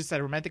no, it's just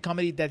a romantic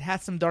comedy that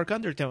has some dark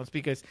undertones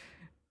because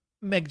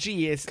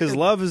McG is... Because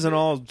love isn't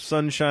all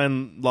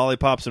sunshine,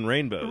 lollipops, and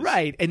rainbows.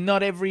 Right. And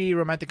not every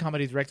romantic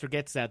comedy director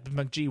gets that, but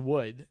McG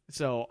would.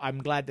 So I'm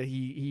glad that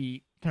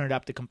he turned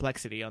up the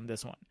complexity on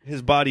this one.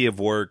 His body of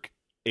work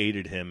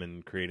aided him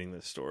in creating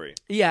this story.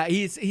 Yeah,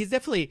 he's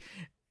definitely...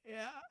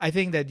 I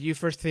think that you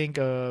first think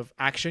of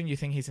action, you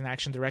think he's an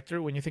action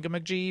director when you think of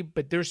McG,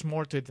 but there's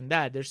more to it than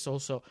that. There's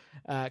also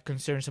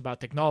concerns about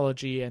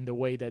technology and the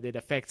way that it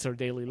affects our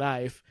daily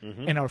life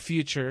and our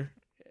future.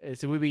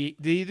 So did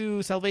he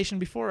do Salvation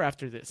before or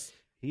after this?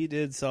 He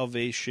did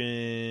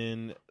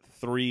Salvation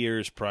 3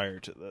 years prior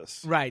to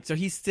this. Right, so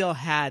he still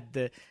had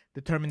the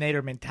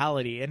Terminator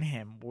mentality in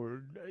him,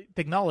 where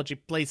technology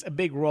plays a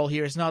big role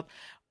here. It's not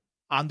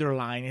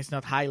underlined, it's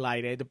not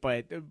highlighted,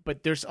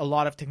 but there's a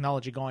lot of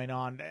technology going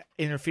on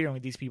interfering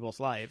with these people's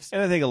lives.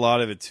 And I think a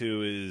lot of it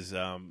too is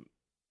I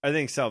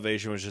think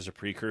Salvation was just a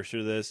precursor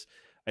to this.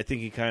 I think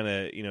he kind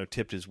of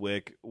tipped his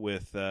wick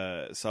with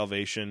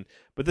Salvation,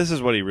 but this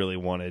is what he really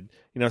wanted.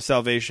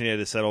 Salvation, he had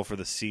to settle for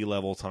the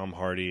C-level Tom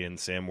Hardy and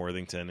Sam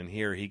Worthington, and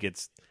here he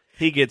gets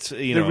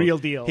the real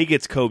deal. He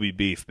gets Kobe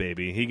beef,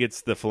 baby. He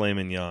gets the filet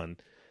mignon.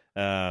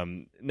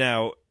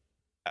 Now,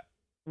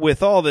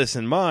 with all this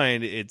in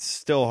mind,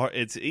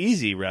 it's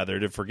easy rather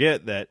to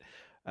forget that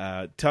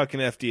Tuck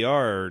and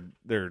FDR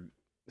they're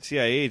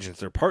CIA agents,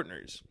 they're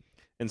partners,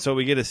 and so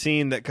we get a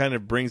scene that kind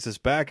of brings us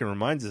back and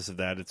reminds us of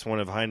that. It's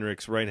one of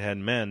Heinrich's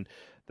right-hand men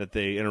that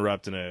they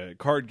interrupt in a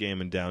card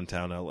game in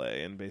downtown LA,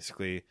 and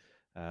basically,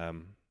 not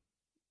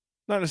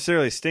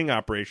necessarily a sting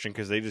operation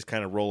because they just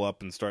kind of roll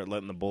up and start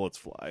letting the bullets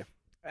fly,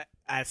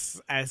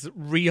 as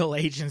real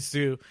agents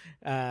do.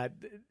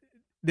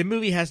 The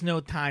movie has no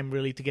time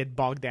really to get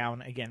bogged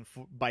down again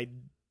by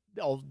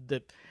all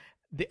the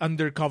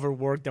undercover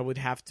work that would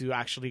have to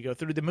actually go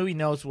through. The movie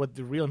knows what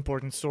the real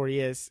important story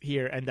is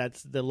here, and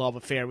that's the love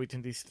affair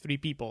between these three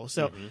people.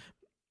 So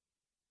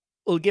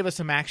it'll give us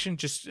some action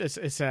just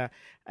as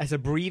a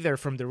breather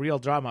from the real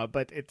drama,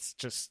 but it's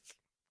just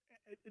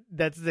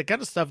that's the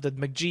kind of stuff that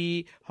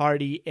McG,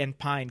 Hardy, and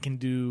Pine can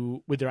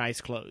do with their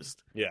eyes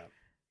closed. Yeah.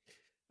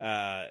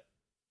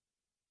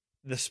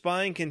 The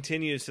spying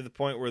continues to the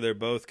point where they're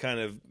both kind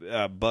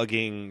of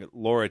bugging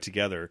Laura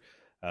together.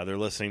 They're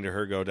listening to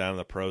her go down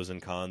the pros and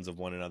cons of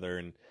one another,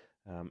 and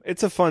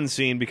it's a fun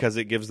scene because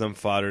it gives them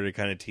fodder to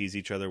kind of tease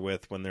each other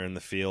with when they're in the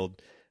field,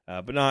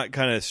 but not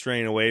kind of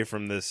straying away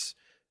from this.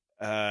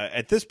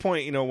 At this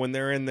point, when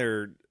they're in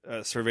their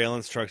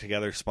surveillance truck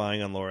together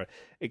spying on Laura,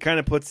 it kind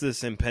of puts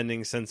this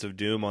impending sense of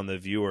doom on the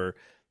viewer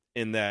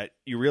in that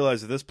you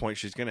realize at this point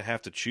she's going to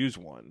have to choose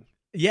one.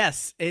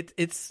 Yes,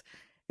 it's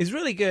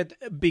really good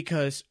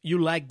because you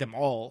like them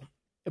all,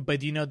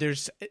 but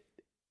there's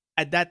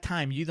at that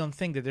time you don't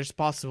think that there's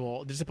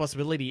a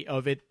possibility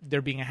of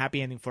there being a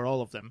happy ending for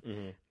all of them.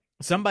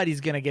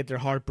 Somebody's gonna get their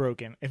heart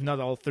broken, if not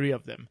all three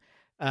of them,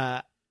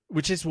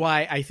 which is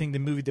why I think the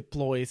movie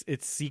deploys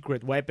its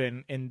secret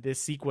weapon in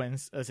this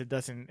sequence as it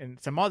does in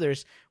some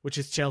others, which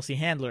is Chelsea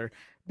Handler.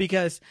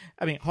 Because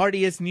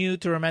Hardy is new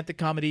to romantic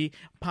comedy,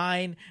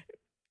 Pine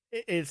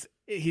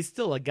he's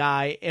still a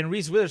guy, and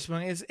Reese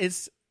Witherspoon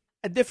is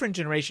a different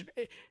generation.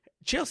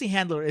 Chelsea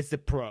Handler is the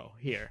pro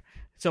here.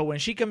 So when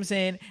she comes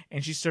in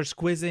and she starts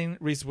quizzing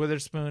Reese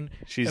Witherspoon,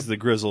 she's the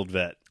grizzled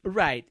vet.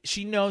 Right.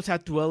 She knows how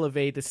to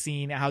elevate the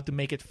scene, how to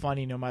make it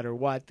funny no matter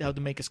what, how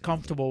to make us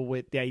comfortable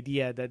with the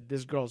idea that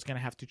this girl is going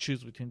to have to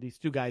choose between these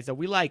two guys that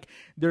we like.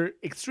 They're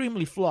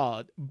extremely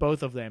flawed,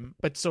 both of them,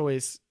 but so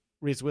is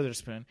Reese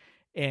Witherspoon.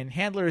 And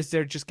Handler is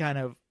there just kind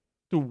of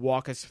to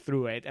walk us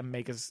through it and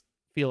make us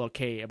feel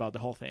okay about the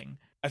whole thing.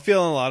 I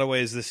feel in a lot of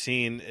ways this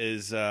scene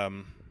is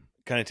kind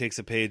kind of takes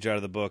a page out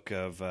of the book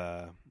of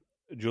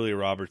Julia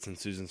Roberts and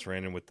Susan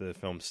Sarandon with the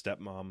film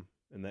Stepmom,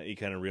 and that you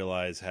kind of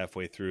realize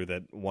halfway through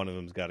that one of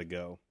them's got to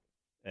go.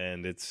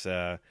 And it's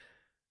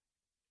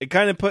it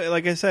kind of put,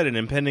 like I said, an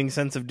impending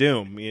sense of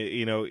doom.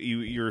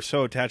 You're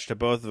so attached to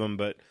both of them,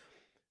 but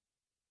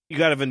you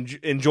got to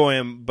enjoy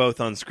them both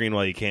on screen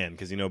while you can,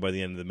 because by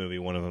the end of the movie,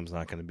 one of them's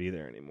not going to be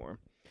there anymore.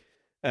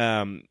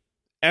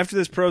 After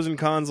this pros and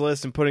cons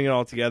list and putting it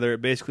all together,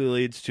 it basically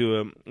leads to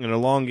an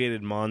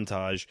elongated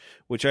montage,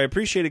 which I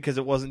appreciated because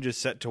it wasn't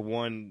just set to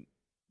one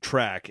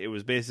track. It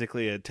was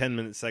basically a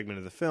 10-minute segment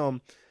of the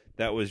film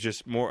that was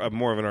just more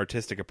of an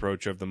artistic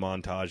approach of the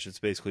montage. It's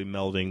basically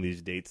melding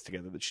these dates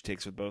together that she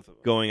takes with both of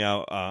them. Going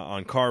out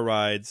on car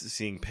rides,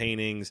 seeing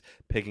paintings,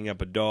 picking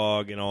up a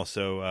dog, and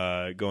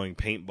also going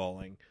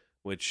paintballing,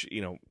 which,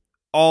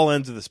 all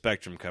ends of the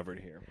spectrum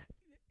covered here.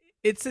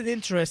 It's an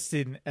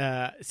interesting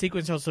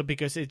sequence also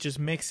because it just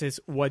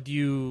mixes what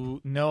you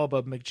know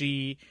about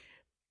McG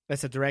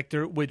as a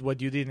director with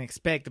what you didn't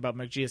expect about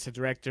McG as a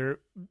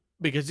director,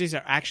 because these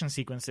are action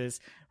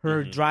sequences.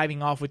 Her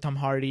driving off with Tom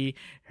Hardy,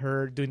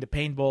 her doing the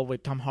paintball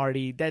with Tom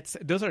Hardy.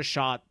 Those are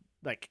shot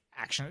like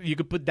action. You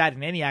could put that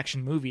in any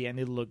action movie and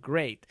it'll look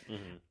great.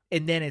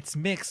 And then it's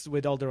mixed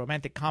with all the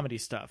romantic comedy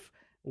stuff,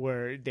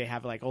 where they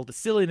have like all the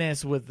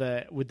silliness with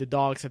the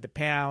dogs at the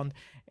pound,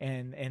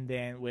 and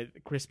then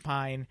with Chris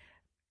Pine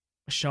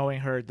showing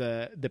her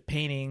the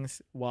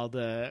paintings while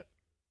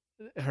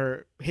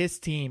his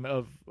team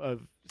of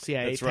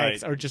CIA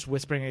techs are just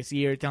whispering in his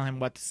ear, telling him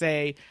what to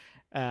say.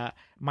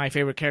 My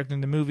favorite character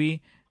in the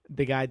movie,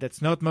 the guy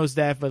that's not Mos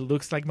Def but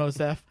looks like Mos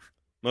Def.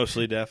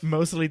 Mostly deaf.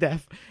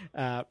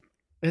 That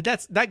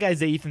guy's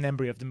the Ethan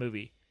Embry of the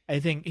movie. I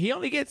think he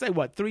only gets like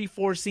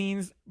 3-4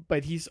 scenes,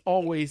 but he's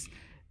always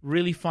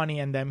really funny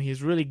in them.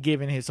 He's really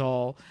giving his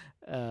all.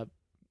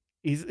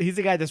 He's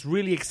the guy that's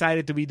really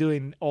excited to be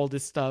doing all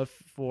this stuff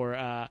for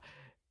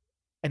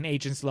an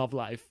agent's love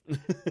life.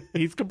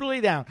 He's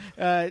completely down.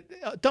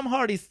 Tom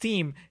Hardy's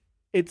team,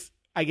 it's,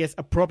 I guess,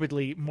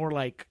 appropriately more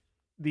like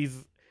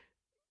these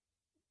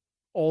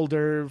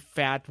older,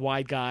 fat,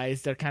 white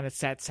guys that are kind of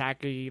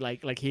sad-sacky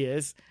like he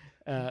is.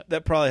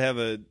 That probably have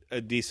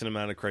a decent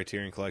amount of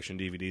Criterion Collection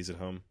DVDs at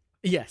home.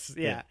 Yes,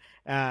 yeah.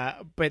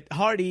 But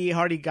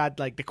Hardy got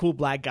like the cool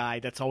black guy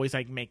that's always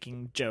like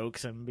making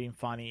jokes and being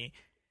funny.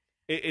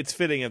 It's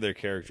fitting of their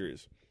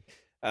characters.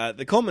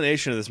 The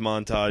culmination of this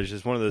montage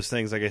is one of those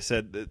things, like I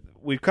said, that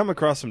we've come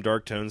across some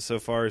dark tones so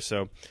far,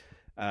 so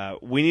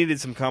we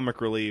needed some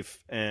comic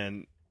relief,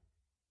 and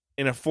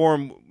in a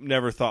form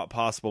never thought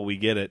possible, we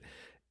get it.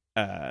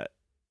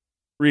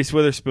 Reese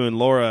Witherspoon,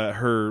 Laura,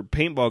 her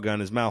paintball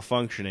gun is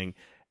malfunctioning,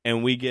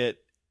 and we get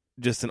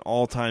just an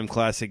all-time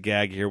classic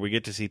gag here. We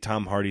get to see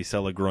Tom Hardy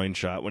sell a groin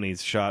shot when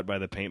he's shot by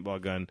the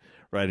paintball gun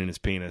right in his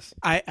penis.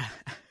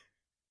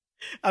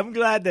 I'm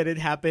glad that it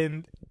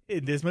happened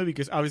in this movie,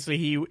 because obviously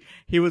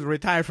he would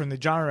retire from the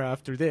genre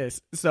after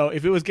this. So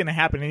if it was going to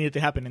happen, it needed to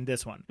happen in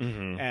this one.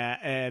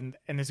 And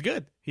it's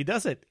good. He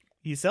does it.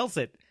 He sells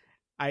it.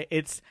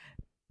 It's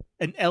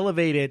an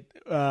elevated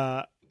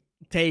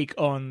take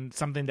on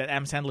something that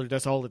Adam Sandler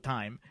does all the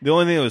time. The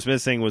only thing that was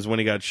missing was when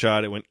he got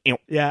shot, it went... Ew.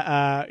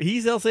 Yeah,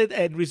 he sells it,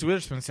 and Reese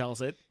Witherspoon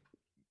sells it,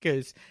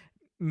 because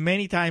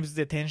many times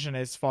the attention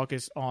is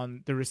focused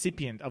on the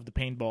recipient of the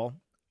paintball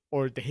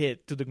or the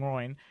hit to the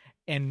groin,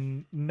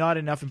 and not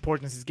enough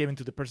importance is given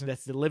to the person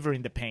that's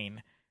delivering the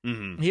pain.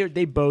 Here,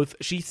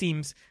 she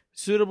seems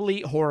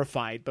suitably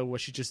horrified by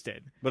what she just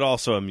did, but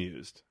also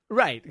amused.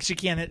 Right, she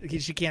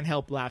can't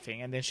help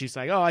laughing, and then she's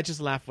like, "Oh, I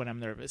just laugh when I'm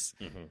nervous."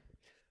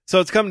 So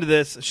it's come to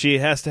this. She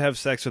has to have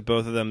sex with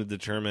both of them to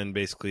determine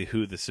basically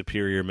who the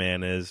superior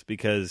man is,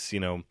 because,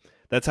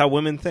 that's how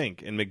women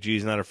think, and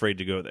McGee's not afraid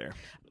to go there.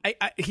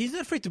 He's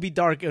not afraid to be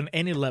dark on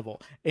any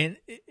level. And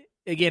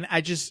again,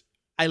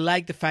 I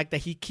like the fact that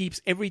he keeps,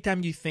 every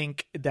time you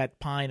think that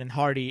Pine and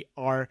Hardy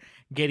are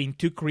getting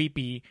too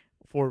creepy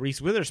for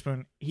Reese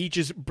Witherspoon, he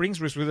just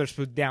brings Reese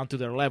Witherspoon down to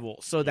their level,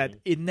 so that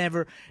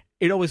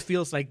it always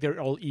feels like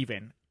they're all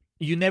even.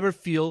 You never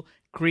feel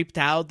creeped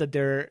out that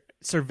they're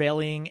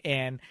surveilling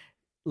and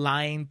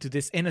lying to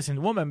this innocent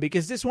woman,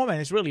 because this woman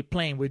is really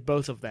playing with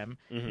both of them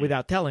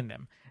without telling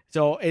them.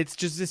 So it's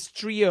just this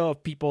trio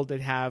of people that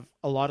have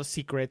a lot of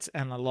secrets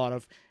and a lot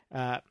of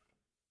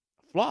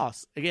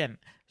flaws again.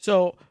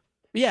 So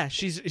yeah,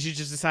 she's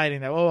just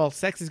deciding that,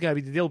 sex is gonna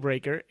be the deal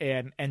breaker,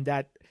 and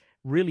that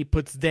really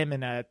puts them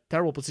in a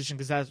terrible position,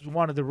 because that's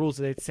one of the rules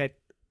that they set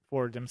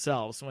for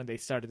themselves when they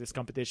started this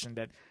competition,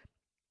 that,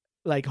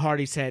 like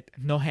Hardy said,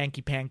 no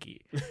hanky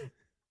panky.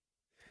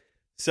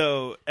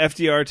 So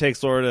FDR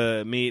takes Laura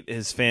to meet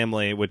his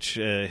family, which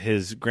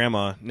his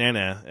grandma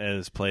Nana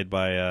is played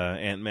by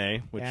Aunt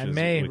May,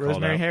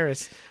 Rosemary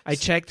Harris. I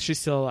checked; she's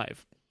still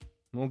alive.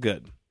 Well,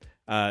 good.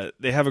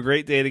 They have a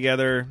great day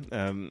together.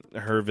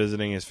 Her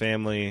visiting his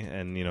family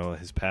and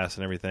his past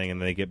and everything,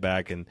 and they get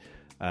back and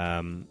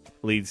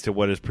leads to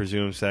what is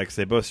presumed sex.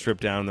 They both strip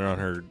down. They're on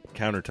her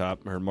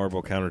countertop, her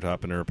marble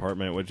countertop in her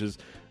apartment, which is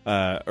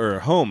or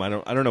home. I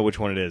don't know which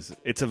one it is.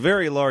 It's a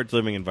very large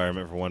living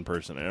environment for one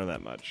person. I know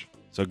that much.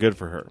 So good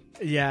for her.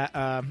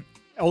 Yeah,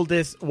 all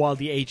this while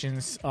the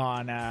agents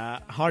on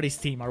Hardy's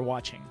team are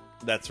watching.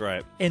 That's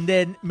right. And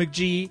then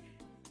McGee,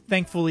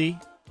 thankfully,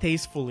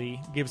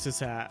 tastefully, gives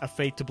us a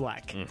fade to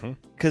black.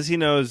 Because he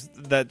knows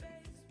that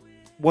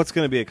what's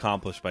going to be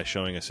accomplished by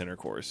showing us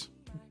intercourse.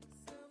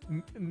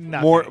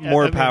 Nothing. More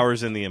I mean,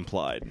 powers in the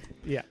implied.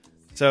 Yeah.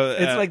 So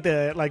It's like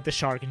the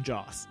shark in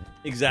Jaws.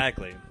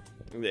 Exactly.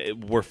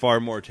 We're far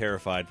more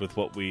terrified with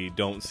what we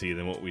don't see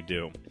than what we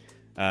do.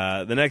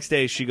 The next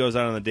day, she goes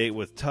out on a date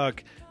with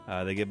Tuck.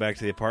 They get back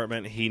to the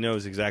apartment. He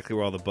knows exactly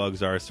where all the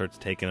bugs are, starts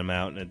taking them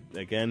out, and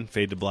again,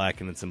 fade to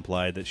black, and it's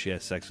implied that she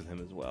has sex with him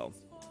as well.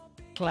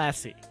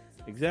 Classy.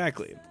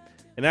 Exactly.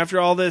 And after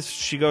all this,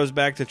 she goes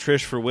back to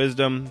Trish for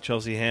wisdom.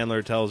 Chelsea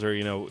Handler tells her,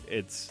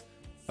 it's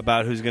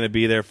about who's going to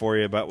be there for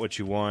you, about what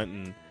you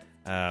want,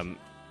 and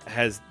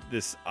has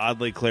this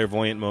oddly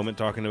clairvoyant moment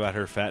talking about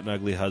her fat and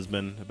ugly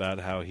husband, about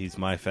how he's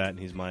my fat and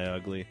he's my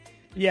ugly.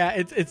 Yeah,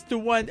 it's the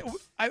one.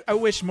 I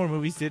wish more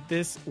movies did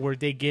this, where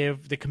they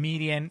give the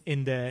comedian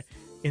in the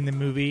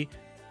movie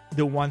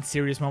the one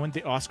serious moment,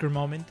 the Oscar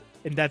moment,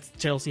 and that's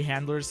Chelsea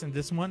Handler's in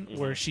this one,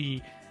 where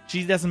she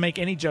doesn't make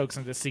any jokes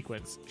in this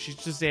sequence. She's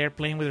just there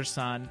playing with her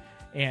son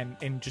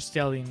and just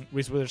telling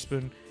Reese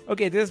Witherspoon,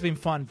 "Okay, this has been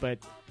fun, but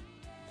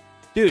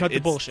dude, cut the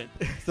bullshit."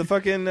 It's the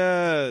fucking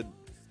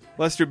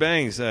Lester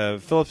Bangs,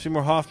 Philip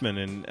Seymour Hoffman,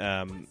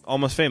 and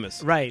Almost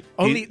Famous. Right.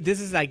 Only this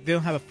is like they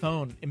don't have a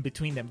phone in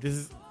between them. This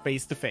is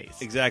face to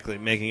face. Exactly,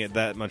 making it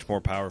that much more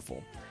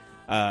powerful.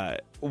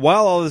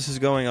 While all this is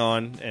going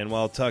on, and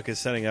while Tuck is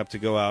setting up to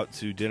go out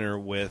to dinner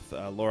with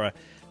Laura,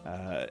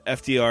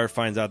 FDR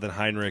finds out that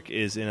Heinrich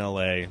is in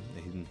L.A.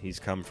 He's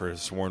come for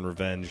his sworn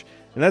revenge.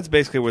 And that's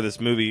basically where this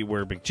movie,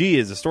 where McGee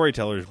is a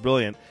storyteller, is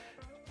brilliant.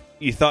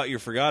 You thought you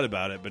forgot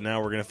about it, but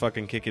now we're going to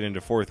fucking kick it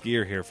into fourth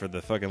gear here for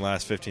the fucking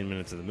last 15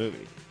 minutes of the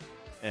movie.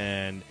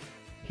 And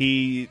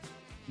he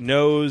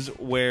knows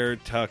where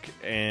Tuck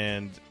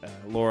and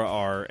Laura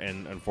are,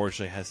 and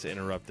unfortunately has to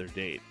interrupt their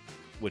date,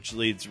 which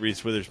leads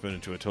Reese Witherspoon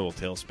into a total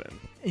tailspin.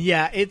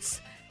 Yeah, it's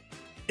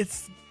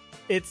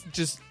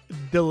just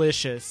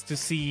delicious to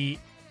see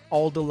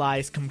all the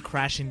lies come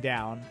crashing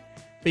down,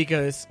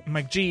 because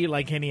McGee,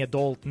 like any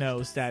adult,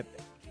 knows that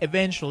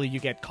eventually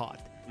you get caught.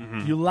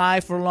 You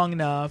lie for long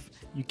enough,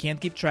 you can't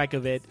keep track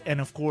of it,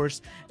 and of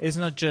course, it's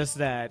not just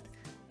that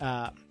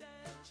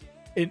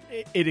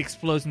it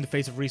explodes in the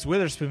face of Reese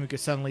Witherspoon,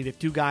 because suddenly the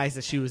two guys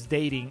that she was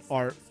dating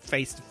are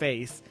face to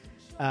face.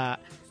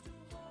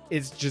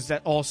 It's just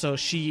that also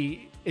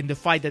she, in the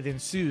fight that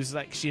ensues,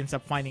 like she ends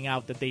up finding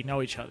out that they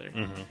know each other.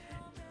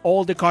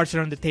 All the cards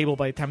are on the table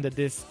by the time that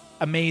this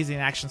amazing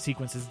action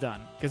sequence is done,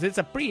 because it's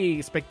a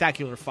pretty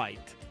spectacular fight.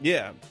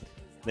 Yeah.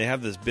 They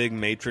have this big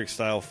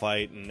Matrix-style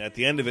fight, and at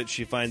the end of it,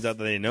 she finds out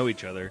that they know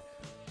each other,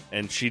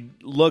 and she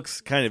looks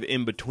kind of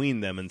in between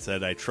them and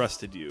said, "I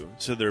trusted you."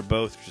 So they're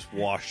both just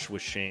washed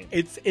with shame.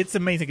 It's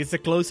amazing. It's a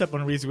close-up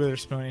on Reese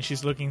Witherspoon, and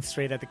she's looking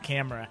straight at the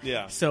camera.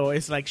 Yeah. So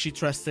it's like she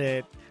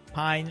trusted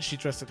Pine, she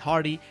trusted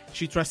Hardy,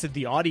 she trusted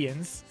the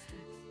audience.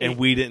 And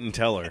we didn't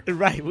tell her.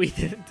 Right, we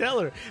didn't tell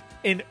her.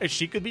 And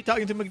she could be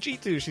talking to McGee,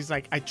 too. She's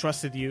like, "I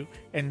trusted you."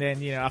 And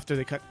then, after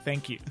the cut,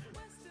 "Thank you."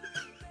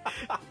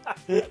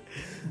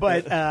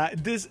 But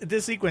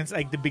this sequence,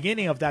 like the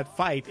beginning of that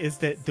fight, is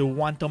the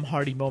one Tom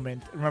Hardy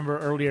moment. Remember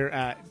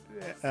earlier,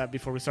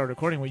 before we started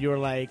recording, when you were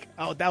like,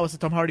 "Oh, that was a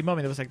Tom Hardy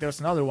moment." It was like, there's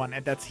another one,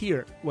 and that's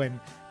here, when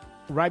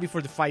right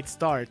before the fight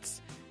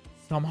starts,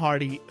 Tom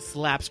Hardy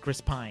slaps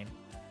Chris Pine,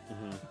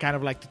 kind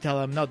of like to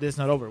tell him, "No, this is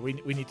not over. We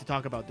need to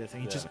talk about this."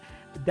 And he just,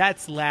 that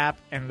slap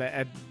and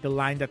the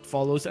line that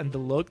follows and the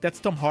look, that's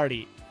Tom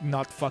Hardy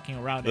not fucking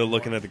around. They're anymore.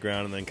 looking at the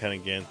ground and then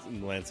kind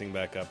of glancing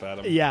back up at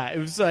him. Yeah, it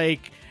was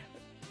like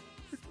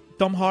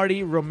Tom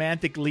Hardy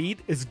romantic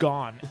lead is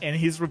gone, and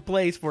he's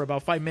replaced for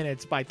about 5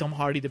 minutes by Tom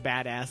Hardy, the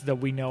badass that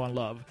we know and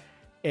love,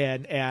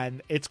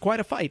 and it's quite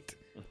a fight.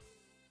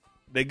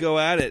 They go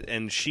at it,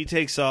 and she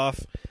takes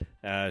off.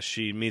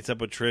 She meets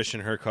up with Trish in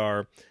her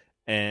car,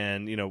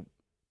 and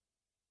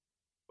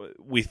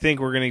we think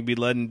we're going to be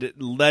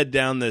led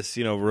down this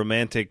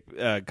romantic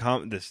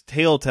this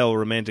telltale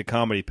romantic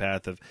comedy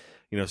path of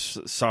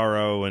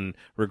sorrow and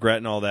regret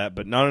and all that,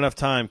 but not enough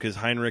time, because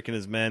Heinrich and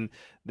his men,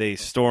 they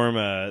storm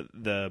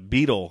the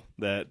Beetle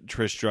that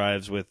Trish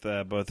drives with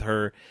both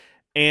her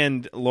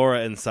and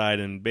Laura inside,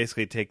 and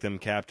basically take them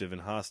captive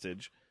and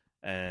hostage.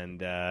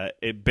 And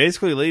it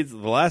basically leads, the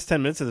last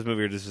 10 minutes of this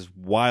movie are just this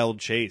wild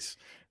chase.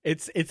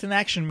 It's an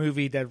action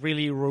movie that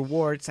really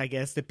rewards, I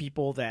guess, the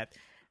people that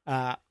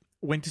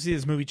went to see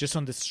this movie just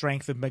on the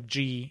strength of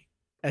McGee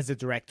as a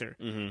director.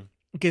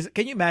 Because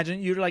can you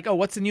imagine, you're like, "Oh,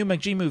 what's the new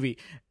McGee movie?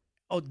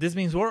 Oh, this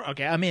means war?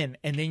 Okay, I'm in."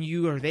 And then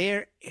you are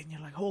there, and you're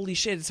like, "Holy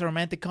shit, it's a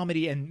romantic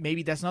comedy," and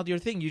maybe that's not your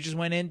thing. You just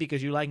went in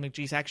because you like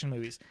McGee's action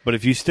movies. But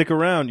if you stick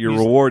around, you're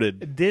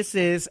rewarded. This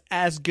is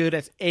as good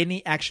as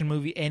any action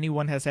movie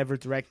anyone has ever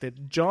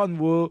directed. John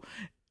Woo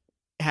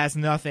has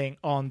nothing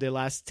on the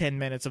last 10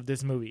 minutes of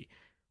this movie.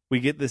 We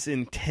get this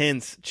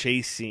intense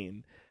chase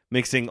scene,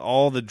 mixing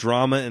all the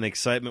drama and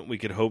excitement we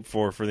could hope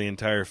for the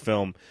entire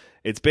film.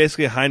 It's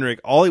basically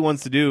Heinrich. All he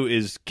wants to do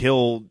is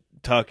kill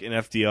Tuck and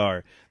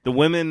FDR. The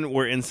women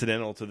were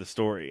incidental to the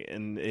story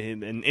and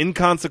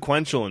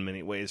inconsequential in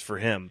many ways for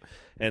him.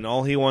 And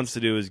all he wants to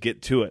do is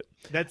get to it.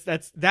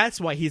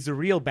 That's why he's a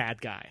real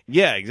bad guy.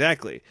 Yeah,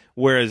 exactly.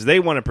 Whereas they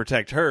want to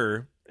protect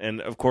her. And,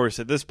 of course,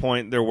 at this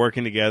point, they're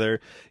working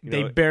together.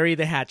 They bury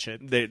the hatchet.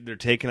 They're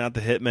taking out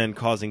the hitmen,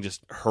 causing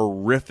just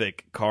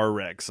horrific car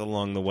wrecks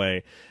along the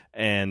way.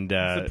 And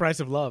it's the price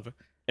of love.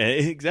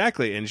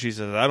 Exactly. And she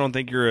says, I don't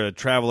think you're a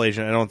travel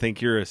agent. I don't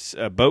think you're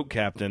a boat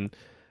captain.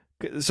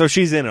 So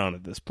she's in on it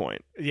at this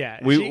point. Yeah.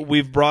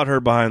 We've brought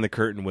her behind the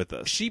curtain with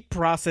us. She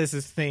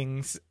processes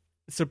things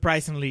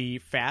surprisingly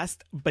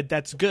fast, but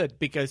that's good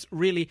because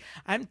really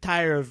I'm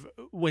tired of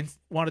when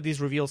one of these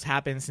reveals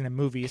happens in a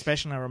movie,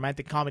 especially in a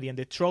romantic comedy, and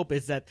the trope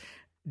is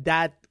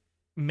that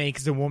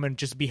makes the woman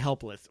just be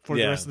helpless for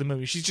the rest of the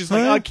movie. She's just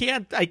like,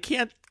 I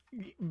can't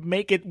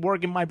make it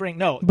work in my brain.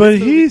 No. But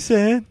he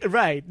said.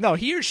 Right. No,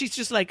 here she's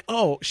just like,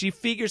 she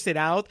figures it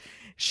out.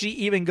 She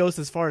even goes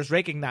as far as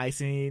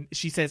recognizing,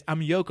 she says,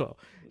 I'm Yoko.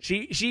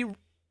 She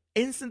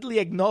instantly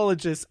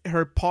acknowledges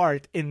her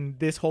part in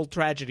this whole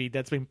tragedy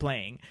that's been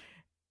playing.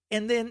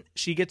 And then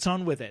she gets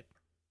on with it.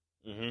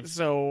 Mm-hmm.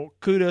 So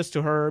kudos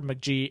to her,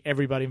 McGee,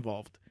 everybody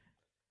involved.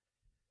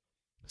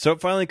 So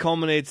it finally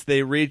culminates.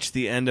 They reach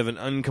the end of an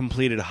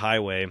incompleted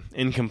highway,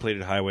 and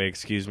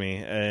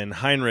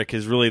Heinrich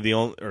is really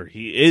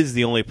he is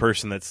the only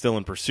person that's still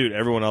in pursuit.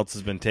 Everyone else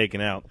has been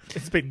taken out.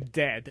 It's been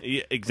dead.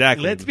 Yeah,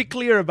 exactly. Let's be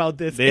clear about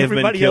this.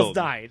 Everybody else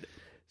died.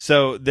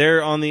 So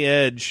they're on the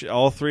edge,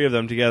 all three of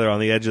them together on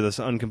the edge of this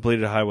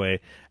uncompleted highway,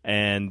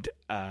 and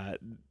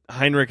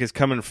Heinrich is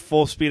coming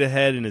full speed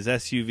ahead in his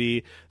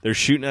SUV. They're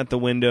shooting at the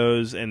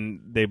windows, and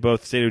they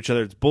both say to each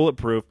other, it's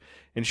bulletproof.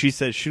 And she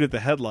says, shoot at the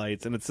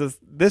headlights. And it's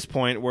this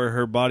point where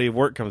her body of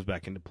work comes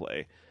back into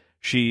play.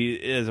 She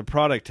is a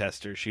product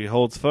tester. She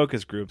holds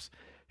focus groups.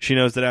 She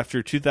knows that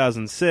after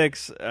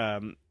 2006,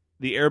 the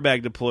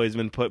airbag deploy has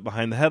been put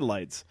behind the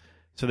headlights.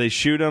 So they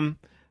shoot him,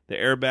 the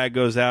airbag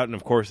goes out, and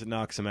of course it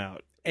knocks him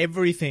out.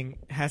 Everything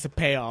has a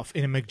payoff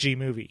in a McGee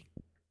movie.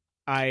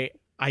 I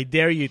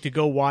dare you to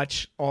go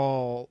watch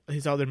all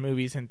his other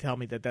movies and tell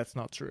me that that's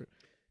not true.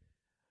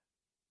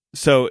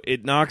 So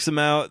it knocks him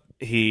out.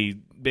 He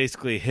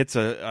basically hits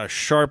a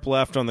sharp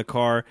left on the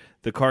car.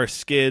 The car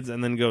skids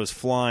and then goes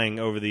flying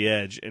over the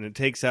edge, and it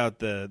takes out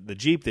the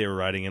Jeep they were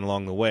riding in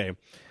along the way.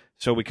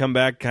 So we come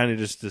back kind of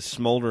just a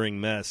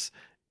smoldering mess,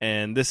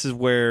 and this is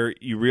where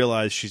you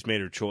realize she's made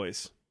her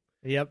choice.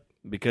 Yep.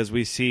 Because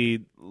we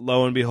see,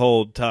 lo and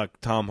behold,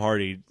 Tom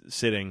Hardy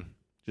sitting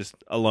just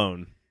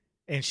alone.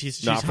 And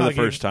she's not for the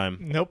first time.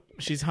 Nope.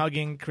 She's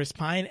hugging Chris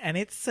Pine, and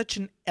it's such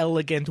an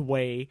elegant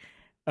way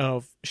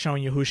of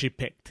showing you who she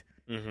picked.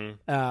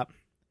 Mm-hmm.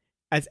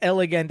 As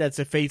elegant as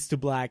a fades to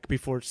black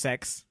before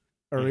sex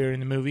earlier in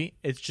the movie,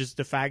 it's just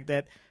the fact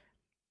that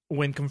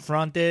when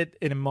confronted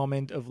in a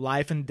moment of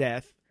life and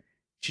death,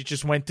 she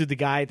just went to the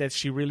guy that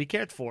she really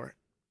cared for.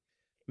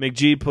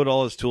 McGee put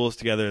all his tools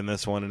together in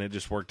this one, and it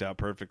just worked out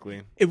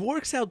perfectly. It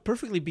works out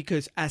perfectly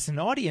because as an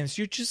audience,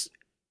 you're just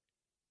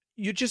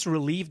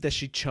relieved that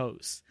she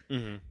chose.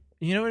 Mm-hmm.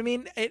 You know what I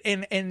mean?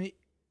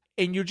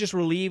 And you're just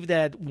relieved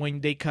that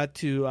when they cut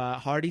to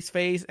Hardy's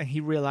face and he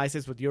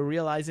realizes what you're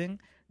realizing,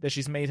 that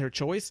she's made her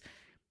choice,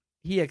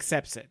 he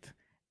accepts it.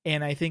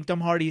 And I think Tom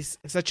Hardy's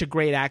such a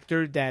great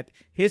actor that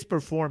his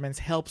performance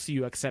helps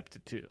you accept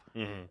it too.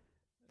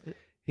 Mm-hmm.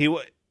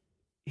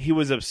 He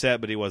was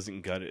upset, but he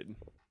wasn't gutted.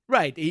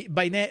 Right.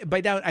 By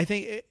now, I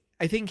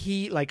think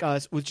he, like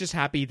us, was just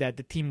happy that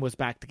the team was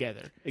back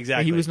together.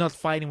 Exactly. And he was not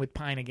fighting with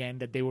Pine again,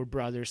 that they were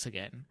brothers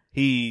again.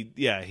 He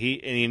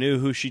knew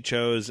who she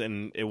chose,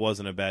 and it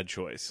wasn't a bad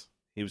choice.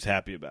 He was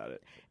happy about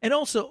it. And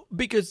also,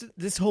 because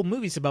this whole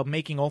movie is about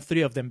making all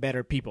three of them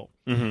better people.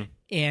 Mm-hmm.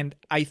 And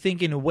I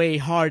think, in a way,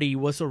 Hardy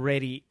was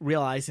already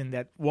realizing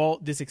that, well,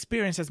 this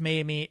experience has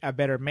made me a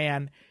better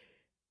man.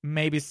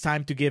 Maybe it's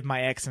time to give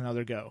my ex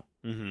another go.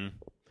 Mm-hmm.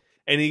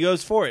 And he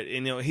goes for it.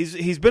 And,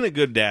 he's been a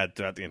good dad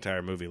throughout the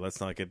entire movie. Let's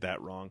not get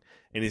that wrong.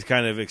 And he's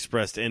kind of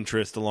expressed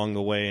interest along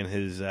the way in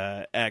his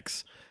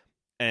ex.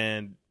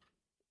 And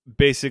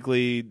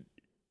basically,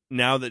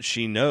 now that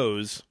she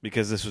knows,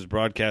 because this was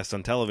broadcast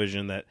on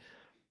television, that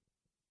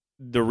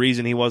the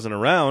reason he wasn't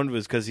around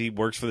was because he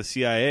works for the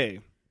CIA,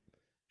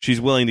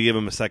 she's willing to give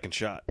him a second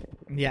shot.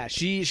 Yeah,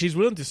 she's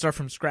willing to start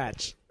from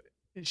scratch.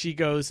 She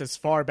goes as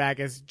far back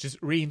as just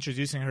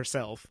reintroducing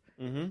herself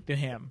to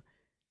him.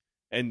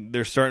 And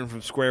they're starting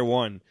from square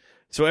one.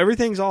 So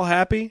everything's all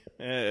happy,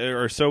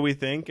 or so we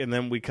think, and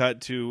then we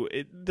cut to,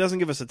 it doesn't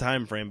give us a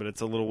time frame, but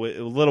it's a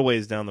little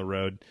ways down the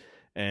road,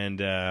 and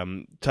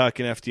Tuck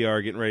and FDR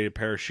are getting ready to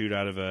parachute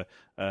out of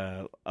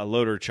a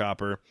loader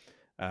chopper,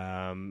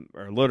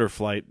 or loader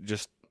flight.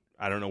 Just,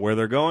 I don't know where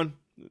they're going.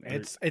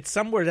 It's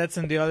somewhere that's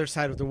on the other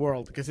side of the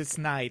world, because it's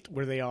night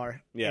where they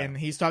are. Yeah. And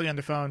he's talking on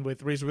the phone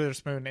with Reese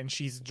Witherspoon, and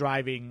she's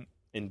driving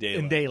in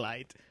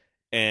daylight.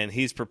 And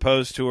he's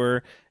proposed to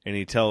her, and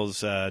he tells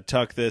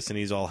Tuck this, and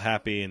he's all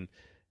happy, and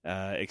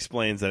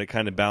explains that it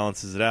kind of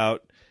balances it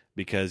out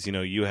because,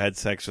 you had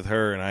sex with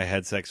her, and I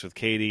had sex with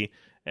Katie,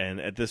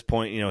 And at this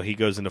point, he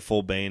goes into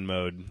full Bane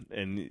mode,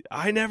 and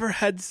I never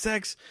had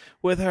sex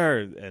with her.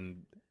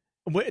 And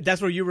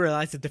that's where you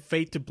realize that the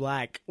Fade to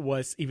Black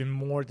was even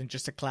more than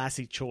just a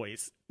classy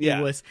choice. Yeah.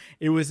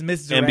 It was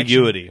misdirection.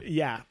 Ambiguity.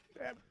 Yeah.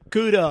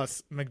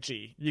 Kudos,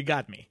 McG. You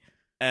got me.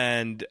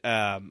 And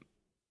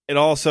it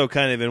also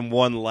kind of in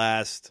one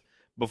last,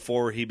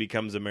 before he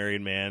becomes a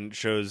married man,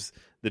 shows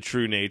the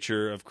true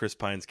nature of Chris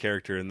Pine's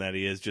character, in that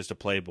he is just a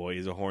playboy.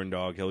 He's a horn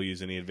dog. He'll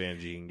use any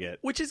advantage he can get.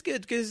 Which is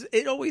good, because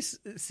it always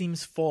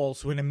seems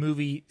false when a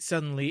movie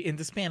suddenly, in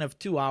the span of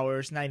 2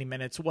 hours, 90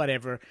 minutes,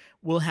 whatever,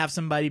 will have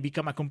somebody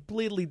become a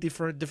completely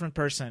different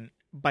person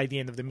by the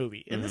end of the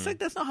movie. And it's like,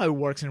 that's not how it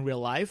works in real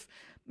life.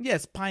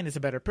 Yes, Pine is a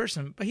better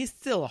person, but he's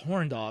still a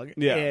horn dog.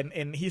 Yeah.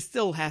 And he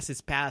still has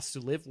his past to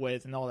live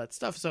with and all that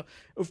stuff. So,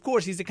 of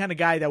course, he's the kind of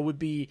guy that would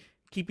be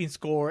keeping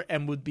score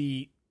and would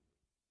be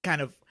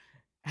kind of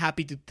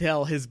happy to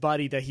tell his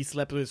buddy that he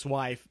slept with his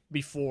wife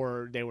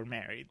before they were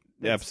married.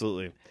 Yeah,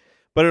 absolutely.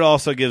 But it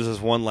also gives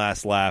us one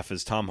last laugh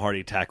as Tom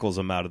Hardy tackles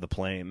him out of the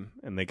plane,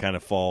 and they kind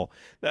of fall.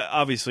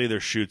 Obviously, their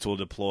chutes will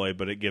deploy,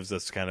 but it gives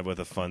us kind of with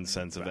a fun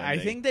sense of ending. I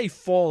think they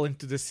fall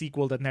into the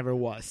sequel that never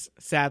was,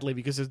 sadly,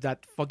 because of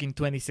that fucking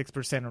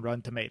 26% on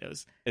Rotten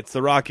Tomatoes. It's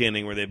the Rock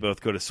ending where they both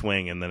go to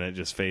swing, and then it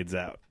just fades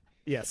out.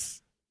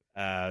 Yes.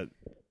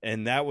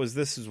 And that was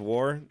This Is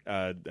War.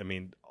 I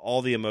mean,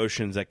 all the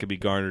emotions that could be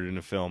garnered in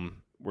a film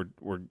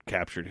were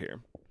captured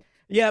here.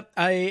 Yeah,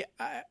 I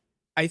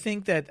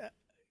think that,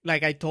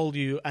 like I told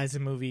you, as the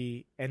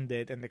movie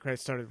ended and the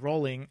credits started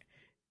rolling,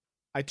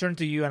 I turned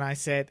to you and I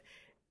said,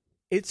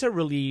 it's a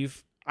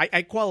relief.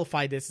 I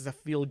qualify this as a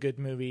feel-good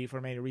movie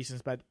for many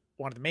reasons, but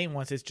one of the main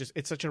ones is just,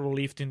 it's such a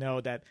relief to know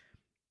that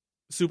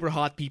super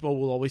hot people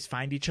will always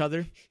find each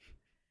other.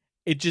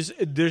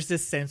 There's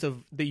this sense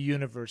of the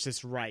universe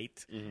is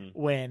right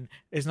when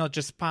it's not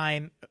just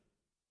Pine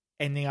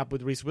ending up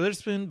with Reese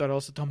Witherspoon, but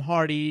also Tom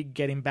Hardy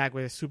getting back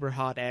with a super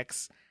hot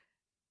ex.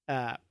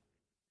 That's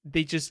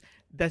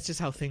just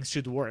how things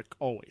should work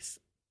always.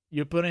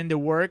 You put in the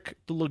work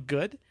to look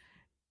good,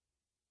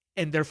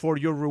 and therefore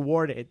you're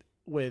rewarded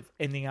with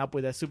ending up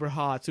with a super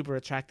hot, super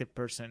attractive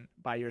person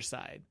by your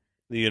side.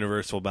 The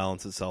universe will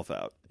balance itself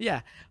out.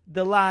 Yeah,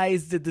 the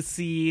lies, the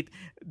deceit,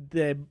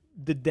 the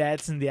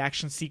deaths and the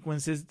action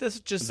sequences. That's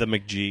just the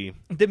McG.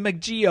 The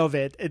McG of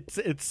it.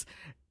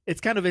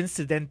 It's kind of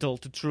incidental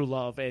to true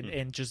love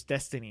and just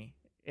destiny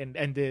and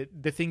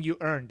the thing you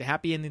earn, the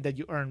happy ending that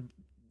you earn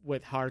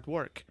with hard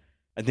work.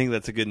 I think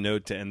that's a good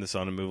note to end this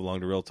on and move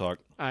along to real talk.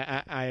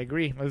 I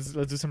agree. Let's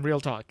do some real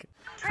talk.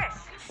 Trish,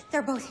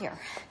 they're both here.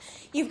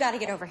 You've got to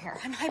get over here.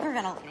 I'm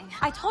hyperventilating.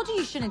 I told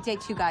you shouldn't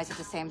date two guys at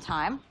the same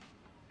time.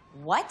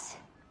 What?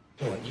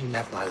 Well, you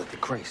never neither the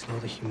grace nor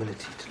the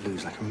humility to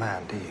lose like a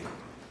man, do you?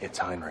 It's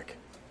Heinrich.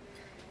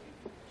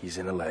 He's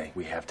in LA.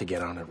 We have to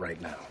get on it right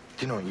now.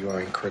 Do you know what? You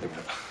are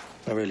incredible.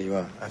 I really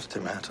are. I have to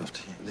take my hat off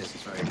to you. This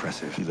is very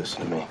impressive. You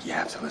listen to me. You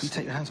have to listen. You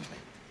take your hands off me.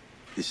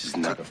 This is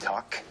not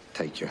talk.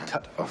 Take your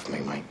hat off me,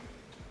 mate.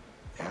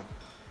 Yeah?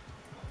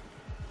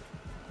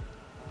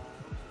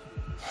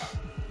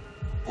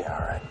 Yeah,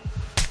 all right.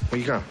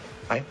 Where you going?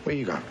 Hey, where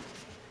you going?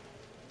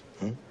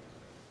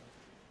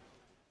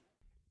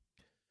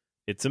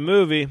 It's a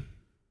movie.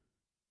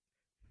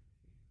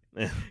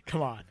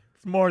 Come on.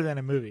 It's more than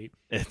a movie.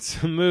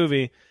 It's a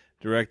movie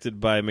directed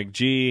by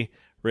McG,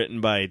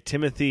 written by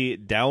Timothy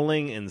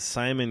Dowling and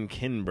Simon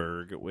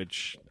Kinberg,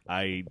 which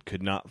I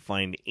could not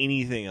find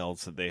anything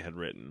else that they had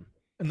written.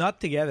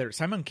 Not together.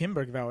 Simon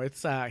Kinberg,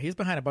 though, he's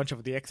behind a bunch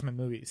of the X-Men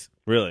movies.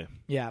 Really?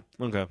 Yeah.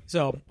 Okay.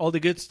 So all the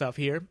good stuff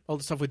here, all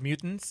the stuff with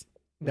mutants,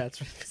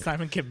 that's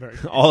Simon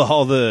Kinberg.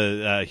 all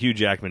the Hugh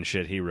Jackman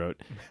shit he wrote.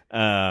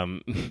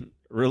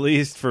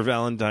 Released for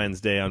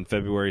Valentine's Day on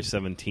February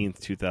 17th,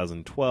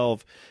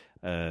 2012.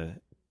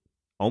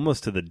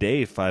 Almost to the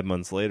day, 5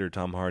 months later,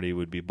 Tom Hardy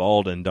would be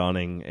bald and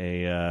donning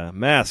a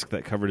mask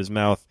that covered his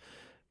mouth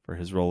for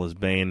his role as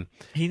Bane.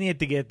 He needed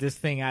to get this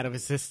thing out of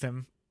his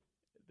system.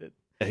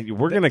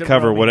 We're going to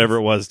cover whatever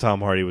it was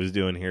Tom Hardy was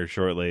doing here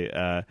shortly.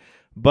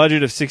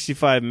 Budget of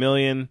 $65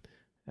 million.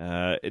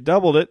 It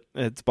doubled it.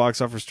 Its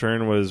box office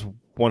return was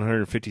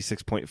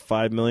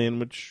 $156.5 million,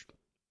 which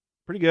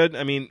pretty good.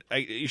 I mean,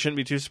 you shouldn't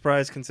be too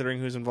surprised considering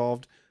who's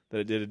involved that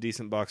it did a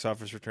decent box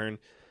office return.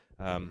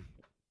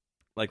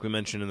 Like we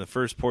mentioned in the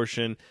first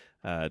portion,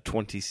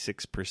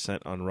 26%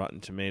 on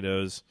Rotten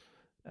Tomatoes.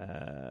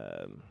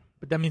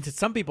 But that means that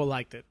some people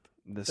liked it.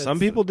 Some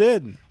people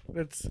did.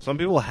 Some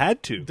people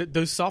had to.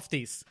 Those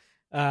softies.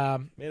 Made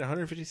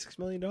 $156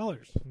 million.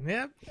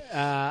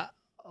 Yeah.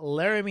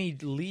 Laramie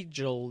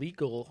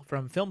Legal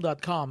from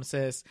Film.com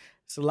says,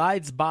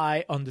 slides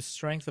by on the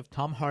strength of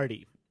Tom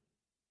Hardy.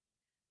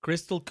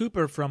 Crystal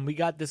Cooper from We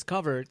Got This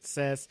Covered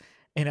says,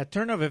 in a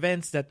turn of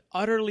events that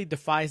utterly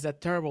defies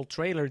that terrible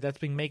trailer that's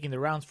been making the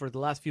rounds for the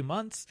last few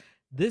months,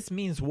 this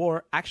means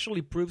War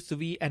actually proves to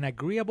be an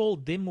agreeable,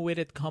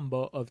 dim-witted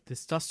combo of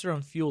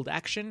testosterone-fueled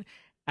action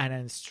and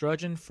an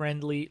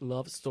estrogen-friendly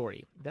love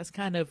story. That's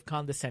kind of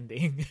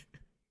condescending.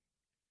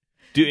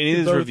 Do any of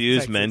these Both reviews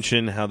sexes.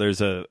 mention how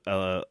there's a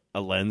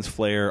lens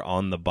flare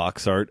on the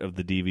box art of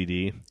the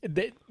DVD?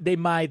 They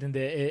might in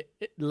the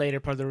later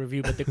part of the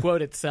review, but the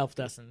quote itself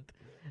doesn't.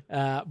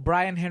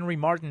 Brian Henry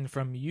Martin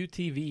from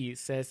UTV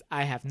says,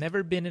 I have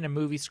never been in a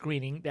movie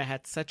screening that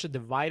had such a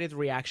divided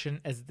reaction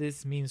as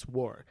This Means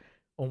War.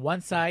 On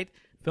one side,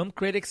 film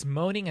critics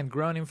moaning and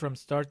groaning from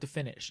start to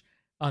finish.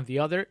 On the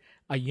other,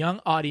 a young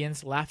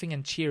audience laughing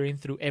and cheering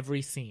through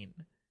every scene.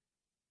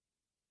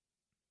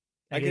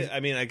 I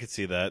could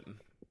see that.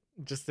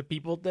 Just the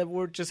people that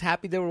were just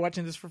happy they were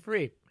watching this for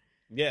free.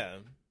 Yeah.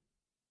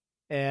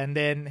 And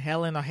then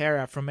Helen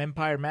O'Hara from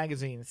Empire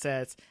Magazine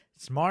says,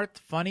 smart,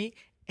 funny,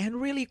 and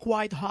really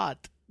quite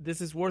hot. This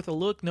is worth a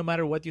look no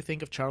matter what you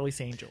think of Charlie's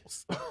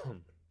Angels.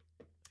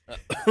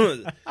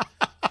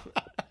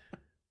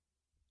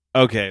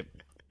 Okay.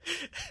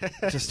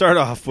 To start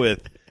off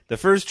with, the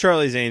first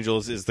Charlie's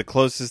Angels is the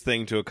closest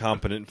thing to a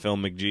competent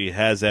film McGee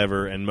has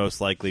ever and most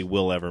likely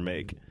will ever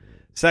make.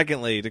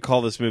 Secondly, to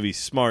call this movie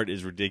smart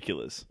is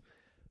ridiculous.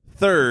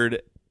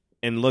 Third,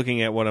 and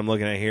looking at what I'm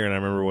looking at here, and I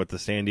remember what the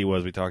standee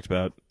was we talked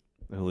about,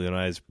 Julio and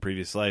I's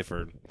previous life,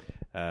 or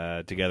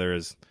together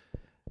as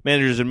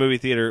managers in movie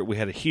theater, we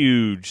had a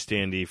huge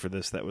standee for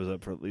this that was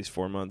up for at least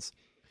 4 months.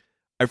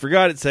 I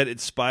forgot it said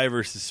it's spy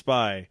versus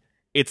spy.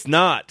 It's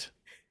not.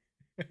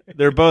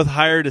 They're both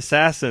hired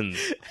assassins.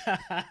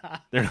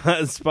 They're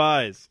not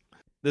spies.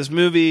 This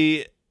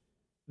movie,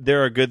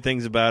 there are good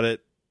things about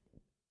it.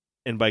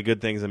 And by good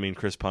things, I mean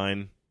Chris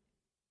Pine.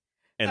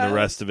 And the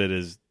rest of it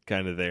is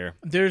kind of there.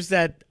 There's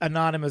that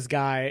anonymous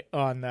guy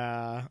on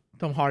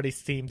Tom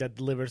Hardy's team that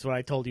delivers what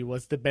I told you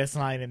was the best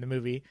line in the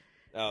movie.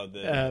 Oh,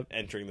 the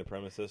entering the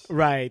premises.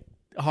 Right.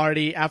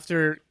 Hardy,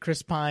 after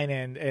Chris Pine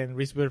and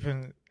Reese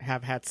Witherspoon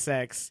have had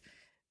sex,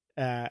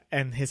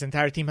 and his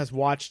entire team has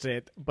watched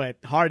it, but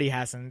Hardy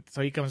hasn't.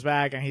 So he comes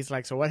back and he's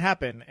like, so what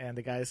happened? And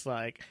the guy's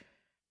like,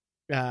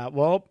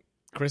 well,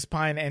 Chris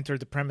Pine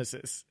entered the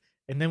premises.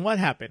 And then what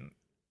happened?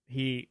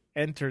 He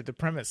entered the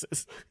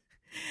premises.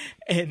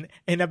 And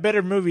in a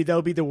better movie,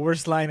 that'll be the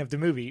worst line of the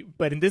movie.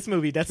 But in this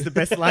movie, that's the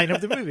best line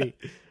of the movie.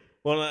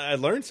 Well, I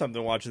learned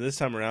something watching this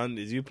time around.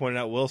 As you pointed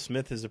out, Will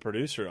Smith is a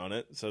producer on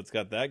it, so it's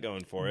got that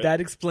going for it.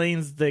 That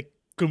explains the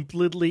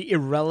completely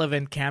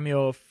irrelevant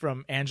cameo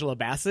from Angela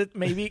Bassett,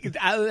 maybe.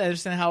 I don't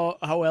understand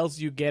how else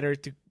you get her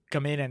to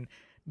come in and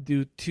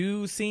do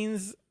 2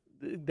 scenes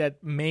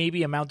that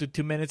maybe amount to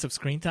 2 minutes of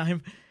screen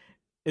time.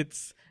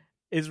 It's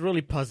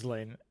really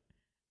puzzling.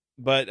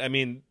 But, I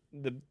mean,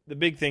 the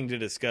big thing to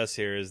discuss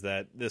here is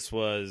that this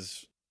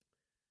was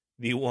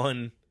the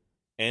one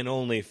and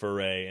only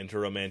foray into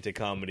romantic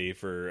comedy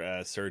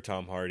for Sir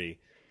Tom Hardy.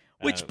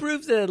 Which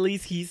proves that at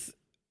least he's,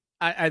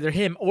 either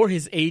him or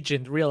his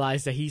agent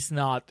realized that he's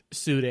not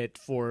suited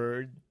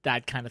for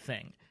that kind of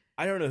thing.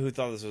 I don't know who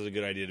thought this was a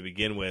good idea to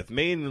begin with,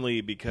 mainly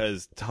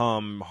because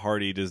Tom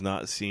Hardy does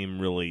not seem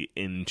really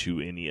into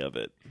any of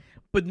it.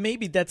 But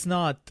maybe that's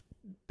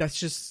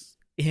just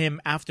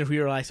him after he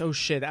realized, oh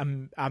shit,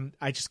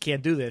 I just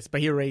can't do this.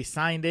 But he already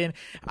signed in.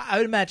 I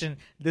would imagine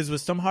this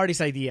was Tom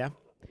Hardy's idea,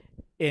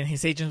 and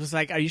his agent was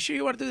like, are you sure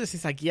you want to do this?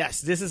 He's like,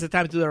 yes, this is the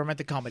time to do the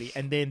romantic comedy.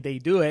 And then they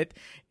do it,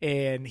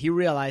 and he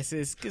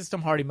realizes, because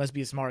Tom Hardy must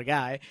be a smart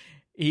guy,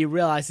 he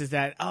realizes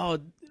that, oh,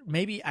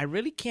 maybe I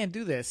really can't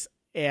do this.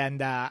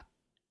 And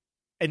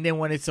then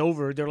when it's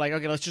over, they're like,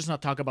 okay, let's just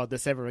not talk about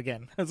this ever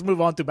again. Let's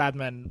move on to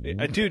Batman.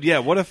 Dude, yeah,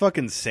 what a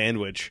fucking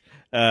sandwich.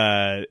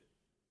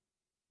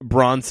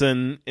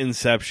 Bronson,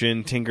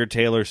 Inception, Tinker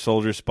Tailor,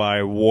 Soldier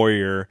Spy,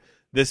 Warrior.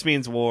 This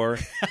Means War.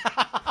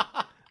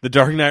 The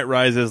Dark Knight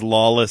Rises,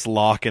 Lawless,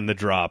 Lock, and The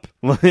Drop.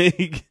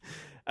 Like,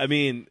 I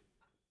mean,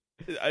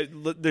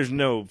 there's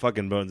no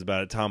fucking bones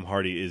about it. Tom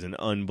Hardy is an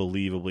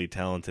unbelievably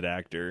talented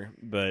actor,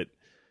 but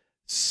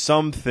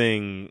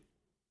something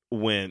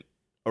went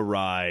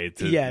awry.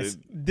 Yes,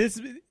 this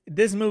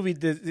movie,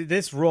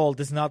 this role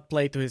does not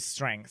play to his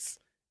strengths.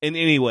 In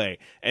any way.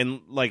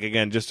 And, like,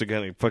 again, just to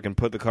kind of fucking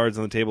put the cards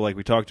on the table like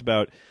we talked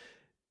about,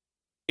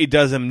 it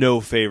does him no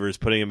favors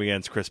putting him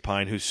against Chris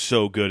Pine, who's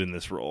so good in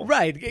this role.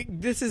 Right.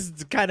 This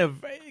is kind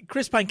of...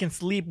 Chris Pine can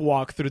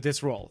sleepwalk through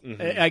this role.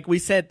 Mm-hmm. Like we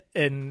said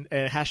in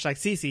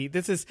 #CC,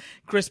 this is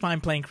Chris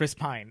Pine playing Chris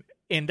Pine,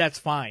 and that's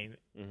fine.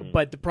 Mm-hmm.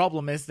 But the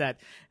problem is that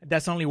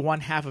that's only one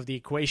half of the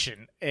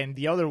equation. And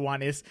the other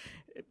one is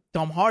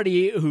Tom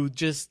Hardy, who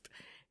just...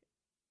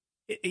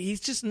 He's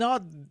just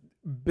not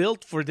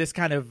built for this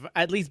kind of,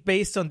 at least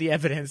based on the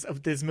evidence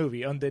of this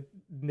movie, on the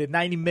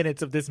 90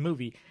 minutes of this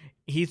movie,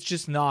 he's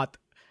just not,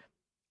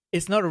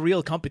 it's not a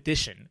real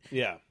competition.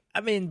 Yeah.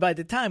 I mean, by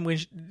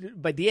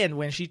the end,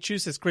 when she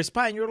chooses Chris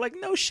Pine, you're like,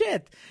 no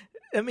shit.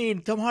 I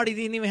mean, Tom Hardy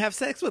didn't even have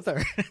sex with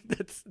her.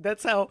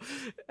 That's how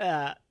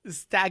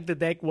stacked the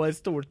deck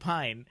was toward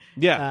Pine.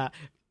 Yeah.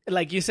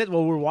 Like you said,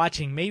 while we're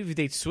watching, maybe if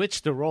they'd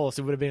switched the roles,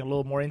 it would have been a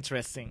little more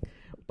interesting.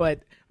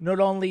 But not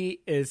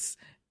only is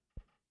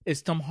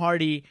Tom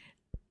Hardy,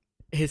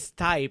 his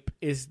type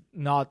is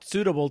not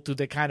suitable to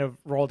the kind of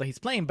role that he's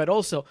playing, but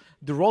also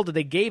the role that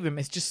they gave him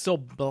is just so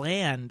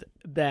bland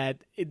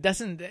that it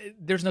doesn't,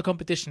 there's no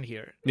competition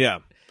here. Yeah.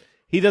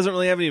 he doesn't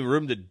really have any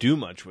room to do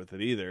much with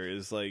it either.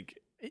 Is like,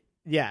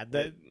 yeah,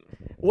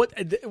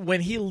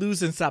 when he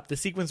loosens up the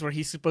sequence where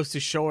he's supposed to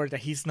show her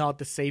that he's not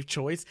the safe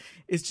choice,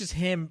 it's just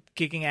him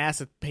kicking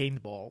ass at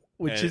paintball,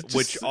 which is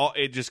just,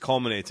 it just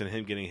culminates in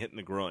him getting hit in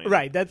the groin.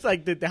 Right, that's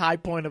like the high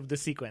point of the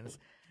sequence.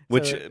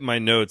 Which So, my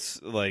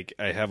notes, like,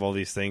 I have all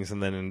these things,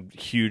 and then in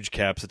huge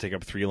caps that take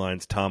up 3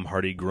 lines, Tom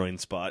Hardy groin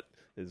spot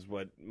is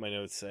what my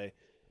notes say.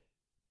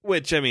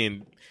 Which, I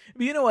mean,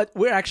 you know what?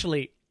 We're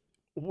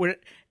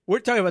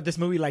talking about this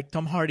movie like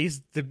Tom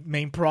Hardy's the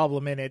main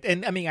problem in it,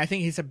 and I mean, I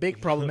think he's a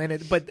big problem in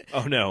it. But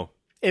oh no,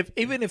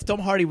 even if Tom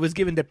Hardy was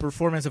given the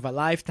performance of a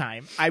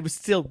lifetime, I would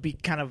still be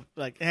kind of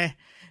like, eh.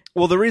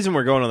 Well, the reason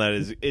we're going on that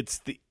is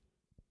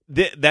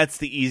that's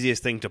the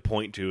easiest thing to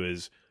point to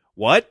is.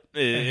 What?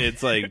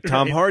 It's like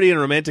Tom Hardy in a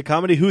romantic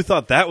comedy? Who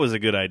thought that was a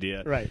good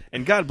idea? Right.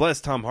 And God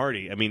bless Tom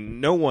Hardy. I mean,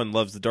 no one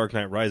loves The Dark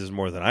Knight Rises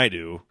more than I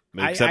do,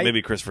 except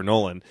maybe Christopher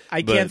Nolan.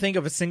 I can't think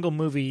of a single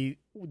movie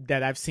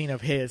that I've seen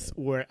of his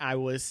where I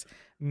was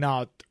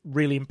not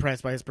really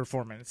impressed by his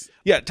performance.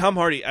 Yeah, Tom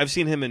Hardy, I've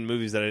seen him in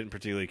movies that I didn't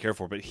particularly care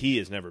for, but he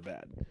is never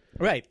bad.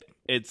 Right.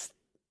 It's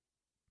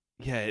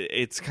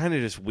kind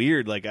of just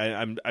weird. Like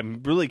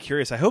I'm really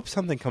curious. I hope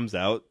something comes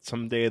out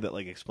someday that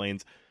like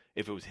explains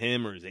if it was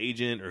him or his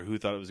agent or who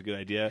thought it was a good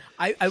idea.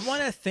 I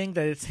want to think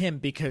that it's him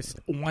because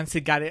once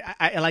it got it,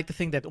 I like to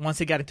think that once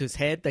it got into his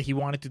head that he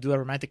wanted to do a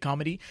romantic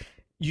comedy,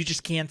 you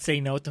just can't say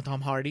no to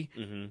Tom Hardy.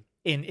 Mm-hmm.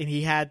 And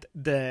he had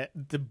the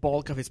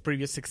bulk of his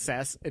previous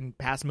success in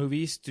past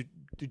movies to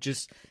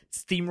just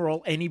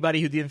steamroll anybody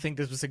who didn't think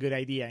this was a good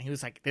idea. And he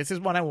was like, this is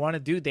what I want to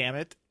do, damn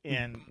it.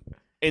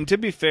 And to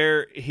be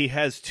fair, he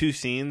has 2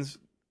 scenes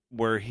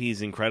where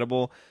he's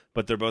incredible,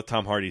 but they're both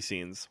Tom Hardy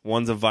scenes.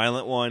 One's a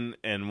violent one,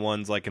 and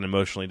one's like an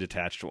emotionally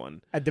detached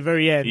one. At the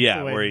very end.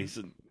 Yeah, where he's,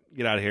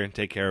 get out of here and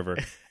take care of her.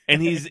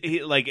 And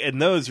he like,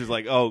 and those are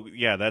like, oh,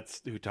 yeah,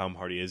 that's who Tom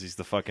Hardy is. He's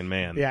the fucking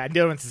man. Yeah, and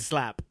the other one's a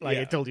slap. Like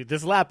I told you,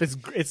 this slap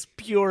it's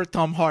pure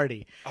Tom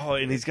Hardy. Oh,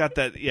 and he's got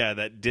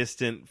that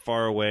distant,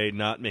 far away,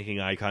 not making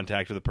eye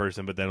contact with the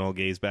person, but then he'll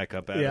gaze back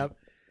up at him.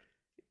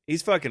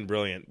 He's fucking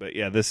brilliant, but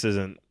yeah, this is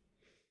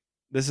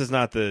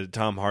not the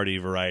Tom Hardy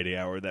variety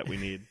hour that we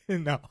need.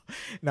 No,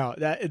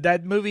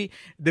 that movie,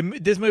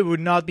 this movie would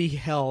not be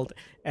held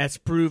as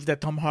proof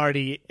that Tom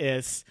Hardy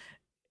is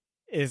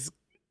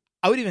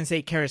I would even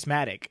say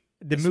charismatic.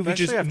 The movie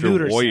just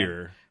neuters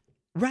Warrior. him.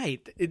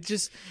 Right. It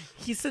just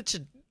he's such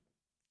a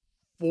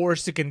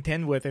force to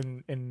contend with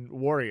in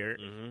Warrior.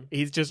 Mm-hmm.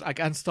 He's just like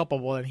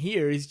unstoppable, and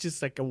here he's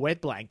just like a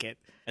wet blanket.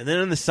 And then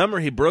in the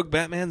summer, he broke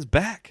Batman's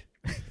back.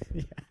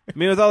 Yeah. I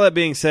mean, with all that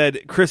being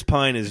said, Chris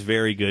Pine is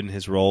very good in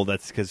his role.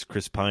 That's because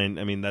Chris Pine.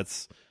 I mean,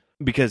 that's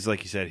because,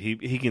 like you said, he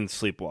can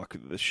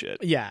sleepwalk this shit.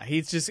 Yeah,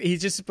 he's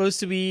just supposed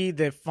to be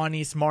the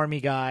funny,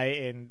 smarmy guy,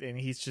 and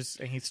he's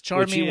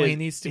charming when he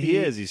needs to be. He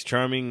is. He's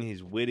charming.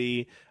 He's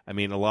witty. I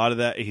mean, a lot of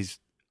that. He's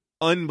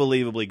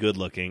unbelievably good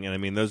looking, and I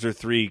mean, those are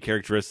 3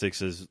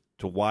 characteristics as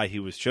to why he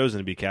was chosen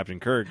to be Captain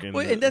Kirk. And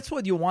that's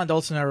what you want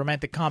also in a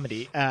romantic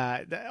comedy.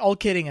 All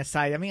kidding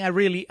aside, I mean,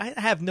 I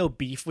have no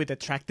beef with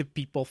attractive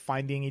people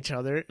finding each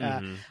other.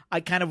 Mm-hmm.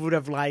 I kind of would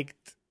have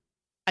liked,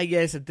 I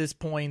guess, at this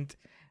point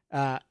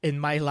in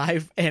my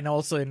life and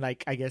also in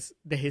like, I guess,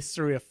 the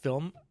history of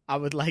film, I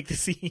would like to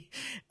see,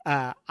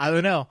 I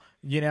don't know,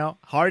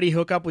 Hardy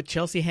hook up with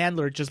Chelsea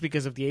Handler just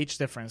because of the age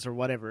difference or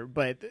whatever.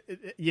 But,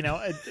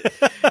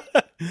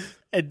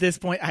 at this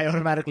point, I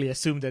automatically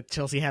assume that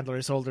Chelsea Handler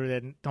is older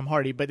than Tom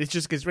Hardy, but it's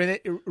just because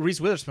Reese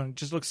Witherspoon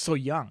just looks so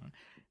young.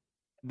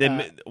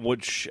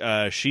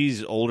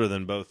 She's older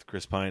than both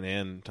Chris Pine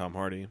and Tom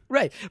Hardy.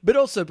 Right, but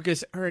also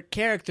because her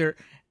character,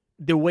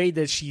 the way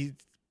that she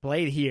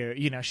played here,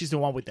 she's the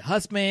one with the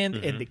husband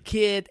mm-hmm. and the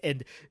kid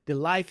and the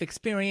life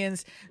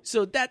experience.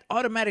 So that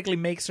automatically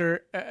makes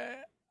her,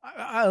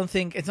 I don't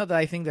think, it's not that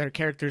I think that her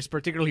character is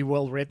particularly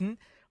well written,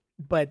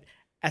 but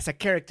as a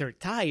character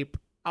type,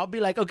 I'll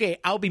be like, okay,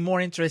 I'll be more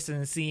interested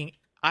in seeing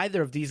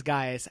either of these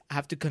guys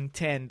have to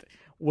contend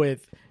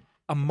with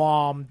a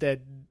mom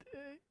that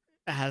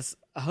has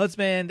a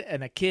husband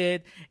and a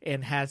kid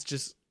and has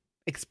just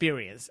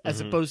experience, as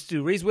Mm-hmm. opposed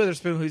to Reese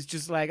Witherspoon, who's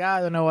just like,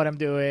 I don't know what I'm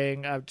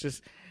doing.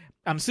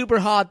 I'm super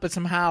hot, but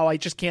somehow I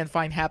just can't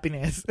find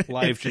happiness.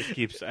 Life just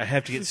keeps, I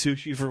have to get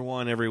sushi for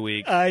one every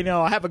week. I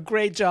know, I have a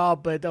great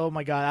job, but oh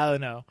my God, I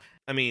don't know.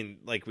 I mean,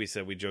 like we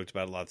said, we joked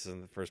about a lot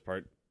in the first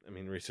part. I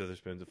mean, Reese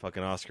Witherspoon's a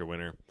fucking Oscar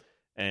winner.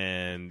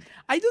 And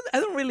I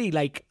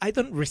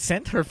don't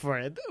resent her for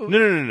it.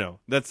 No.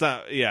 That's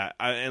not, yeah.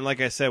 And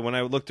like I said, when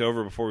I looked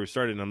over before we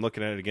started, and I'm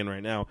looking at it again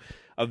right now,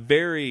 a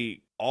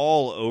very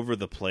all over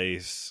the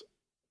place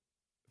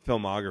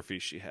filmography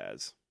she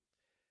has,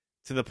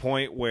 to the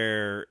point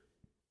where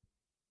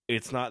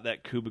it's not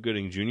that Cuba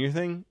Gooding Jr.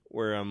 thing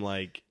where I'm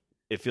like,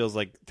 it feels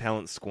like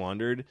talent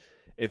squandered.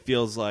 It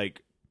feels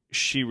like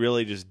she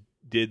really just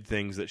did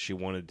things that she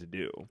wanted to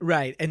do.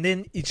 Right. And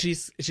then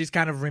she's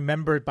kind of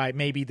remembered by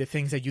maybe the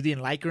things that you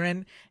didn't like her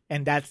in,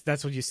 and that's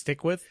what you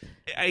stick with.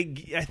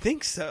 I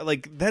think so.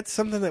 Like, that's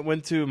something that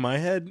went to my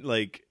head.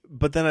 Like,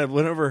 but then I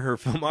went over her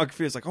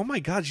filmography. I was like, oh my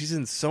God, she's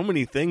in so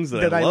many things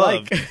that I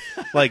love. like.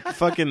 Like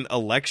fucking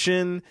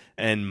Election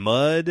and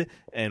Mud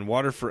and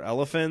Water for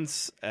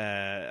Elephants.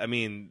 I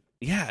mean,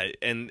 yeah.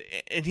 And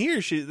here,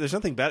 there's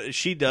nothing bad.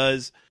 She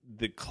does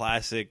the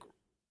classic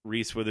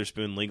Reese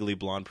Witherspoon Legally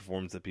Blonde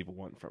performance that people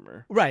want from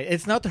her. Right.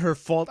 It's not her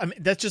fault. I mean,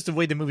 that's just the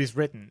way the movie's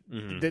written.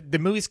 The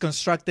movie's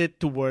constructed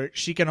to where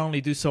she can only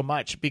do so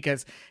much,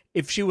 because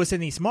if she was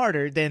any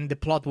smarter, then the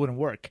plot wouldn't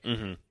work.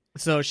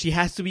 So she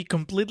has to be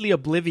completely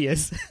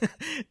oblivious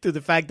to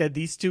the fact that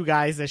these two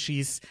guys that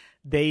she's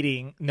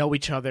dating know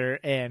each other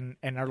and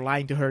are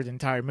lying to her the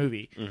entire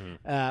movie.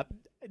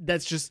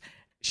 That's just,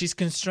 she's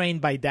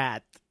constrained by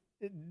that.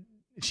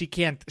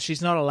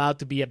 She's not allowed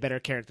to be a better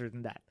character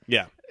than that.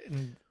 Yeah.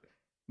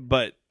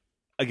 But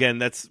again,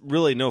 that's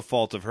really no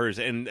fault of hers.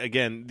 And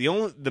again,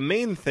 the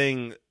main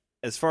thing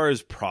as far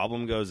as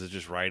problem goes is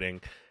just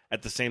writing.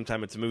 At the same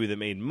time, it's a movie that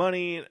made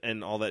money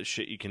and all that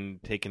shit you can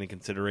take into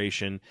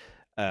consideration.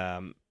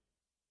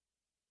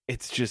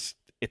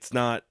 It's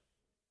not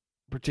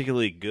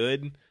particularly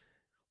good.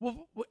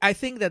 Well, I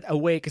think that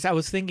because I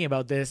was thinking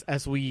about this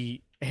as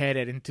we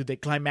headed into the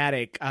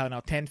climatic,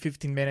 10,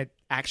 15 minute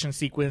action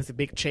sequence, the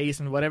big chase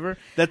and whatever.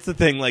 That's the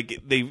thing.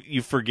 Like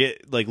you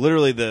forget, like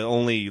literally the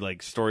only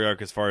like story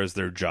arc as far as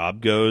their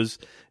job goes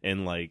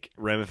and like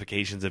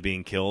ramifications of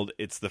being killed.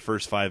 It's the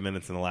first 5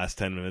 minutes and the last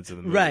 10 minutes of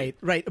the movie.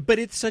 Right. But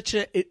it's such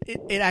it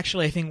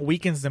actually, I think,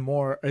 weakens the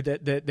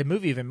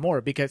movie even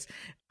more, because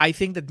I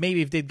think that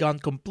maybe if they'd gone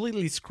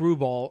completely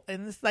screwball,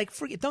 and it's like,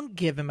 don't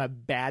give him a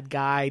bad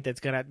guy that's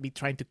gonna be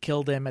trying to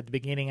kill them at the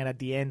beginning and at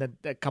the end, and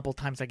a couple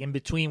times like in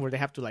between where they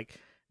have to like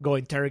go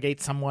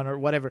interrogate someone or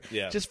whatever.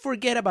 Yeah. Just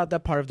forget about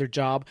that part of their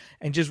job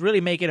and just really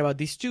make it about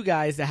these two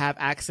guys that have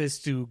access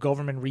to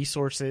government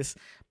resources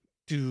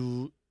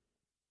to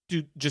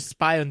just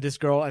spy on this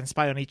girl and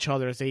spy on each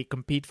other as they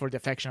compete for the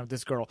affection of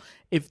this girl.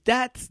 If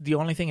that's the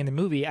only thing in the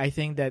movie, I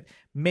think that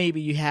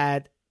maybe you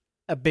had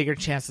a bigger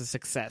chance of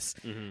success.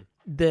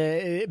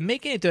 The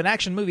making it to an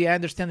action movie, I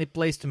understand it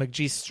plays to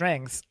McGee's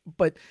strengths,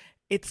 but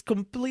it's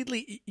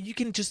completely, you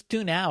can just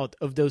tune out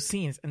of those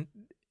scenes, and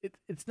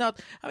it's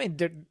not. I mean,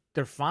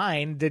 they're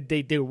fine.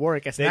 They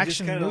work as an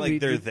action movie. Like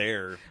they're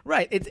there,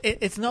 right?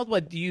 It's not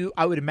what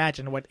I would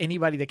imagine. What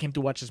anybody that came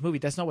to watch this movie,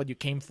 that's not what you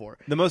came for.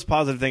 The most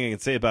positive thing I can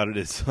say about it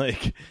is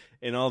like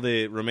in all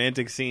the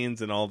romantic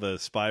scenes and all the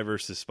spy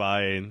versus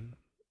spy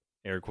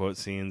air quote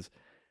scenes.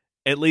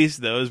 At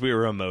least those we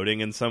were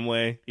emoting in some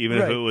way, even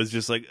if it was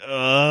just like, we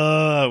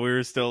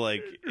were still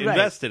like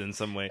invested in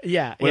some way.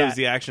 Yeah. Whereas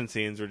the action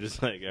scenes were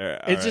just like,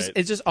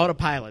 it's just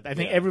autopilot. I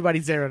think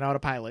everybody's there on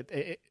autopilot.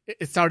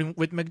 It's starting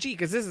with McGee,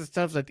 because this is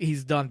stuff that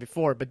he's done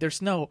before, but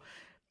there's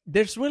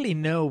really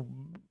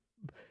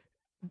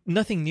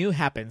nothing new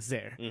happens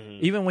there.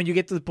 Even when you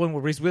get to the point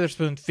where Reese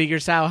Witherspoon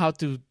figures out how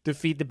to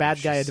defeat the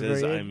bad guy at the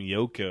very end. I'm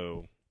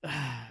Yoko.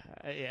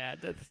 Yeah,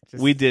 that's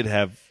just... We did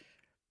have.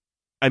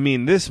 I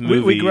mean, this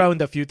movie... We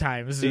groaned a few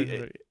times.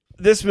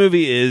 This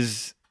movie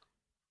is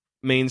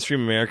mainstream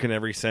American in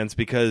every sense,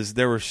 because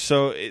there were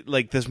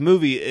this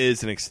movie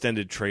is an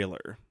extended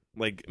trailer.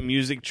 Like,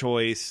 music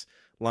choice,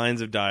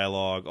 lines of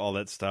dialogue, all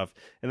that stuff.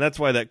 And that's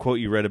why that quote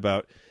you read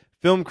about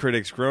film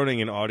critics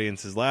groaning and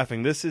audiences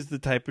laughing, this is the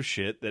type of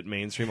shit that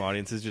mainstream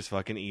audiences just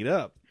fucking eat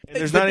up. And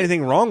there's not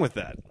anything wrong with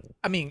that.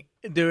 I mean,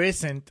 there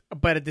isn't,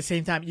 but at the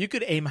same time, you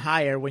could aim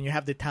higher when you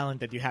have the talent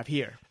that you have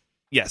here.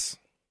 Yes.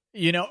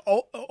 You know,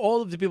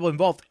 all of the people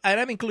involved, and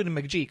I'm including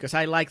McGee because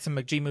I like some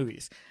McGee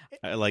movies.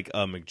 I like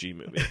a McGee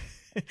movie.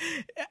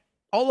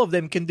 All of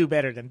them can do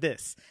better than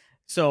this.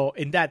 So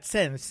in that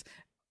sense,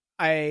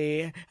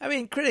 I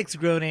mean, critics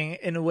groaning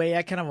in a way.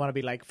 I kind of want to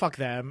be like, fuck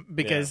them,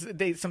 because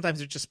they sometimes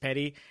they're just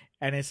petty,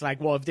 and it's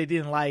like, well, if they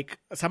didn't like,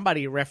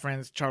 somebody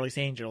referenced Charlie's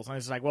Angels, and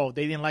it's like, well,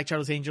 they didn't like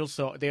Charlie's Angels,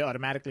 so they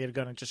automatically are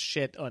gonna just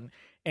shit on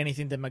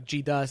anything that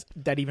McGee does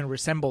that even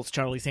resembles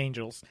Charlie's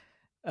Angels.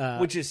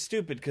 Which is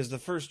stupid, because the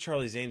first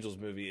Charlie's Angels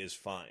movie is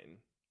fine.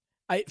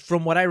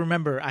 From what I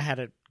remember, I had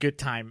a good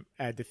time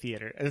at the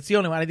theater. It's the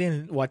only one. I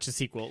didn't watch the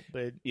sequel,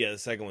 but yeah, the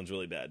second one's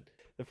really bad.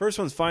 The first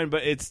one's fine,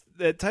 but it's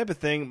that type of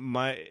thing.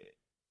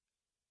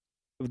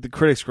 The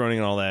critics groaning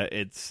and all that.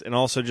 And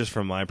also just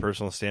from my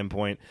personal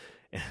standpoint,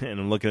 and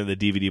I'm looking at the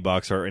DVD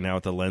box art right now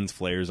with the lens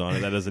flares on it.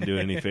 That doesn't do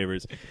it any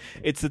favors.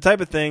 It's the type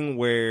of thing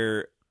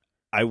where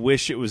I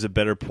wish it was a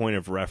better point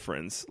of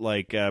reference.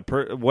 Like,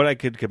 what I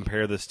could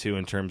compare this to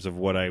in terms of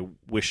what I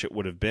wish it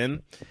would have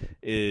been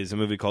is a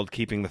movie called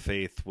Keeping the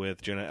Faith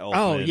with Jenna Elfman.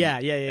 Oh, yeah.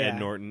 Ed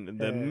Norton.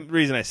 The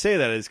reason I say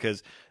that is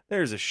because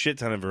there's a shit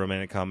ton of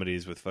romantic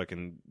comedies with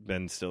fucking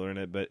Ben Stiller in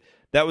it, but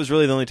that was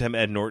really the only time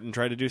Ed Norton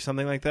tried to do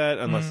something like that.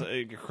 Unless,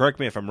 correct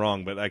me if I'm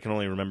wrong, but I can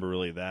only remember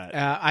really that.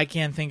 I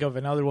can't think of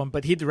another one,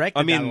 but he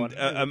directed that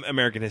one.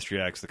 American History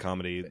X, the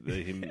comedy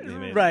that he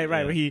made. Right,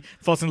 where he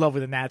falls in love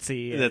with a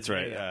Nazi. That's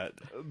right.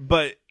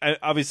 But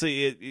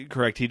obviously,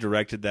 correct, he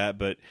directed that,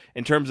 but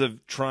in terms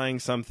of trying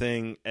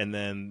something and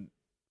then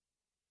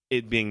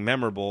it being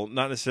memorable,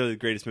 not necessarily the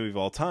greatest movie of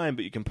all time,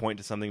 but you can point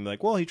to something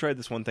like, well, he tried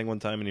this one thing one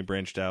time and he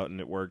branched out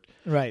and it worked.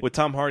 Right. With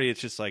Tom Hardy,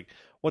 it's just like,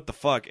 what the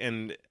fuck?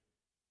 And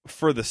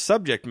for the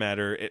subject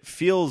matter, it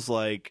feels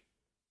like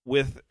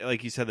with,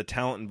 like you said, the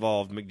talent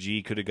involved,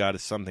 McG could have got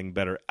us something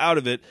better out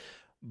of it,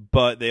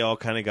 but they all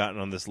kind of gotten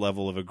on this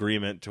level of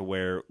agreement to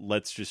where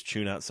let's just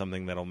tune out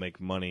something that'll make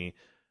money.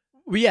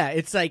 Well, yeah,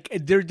 it's like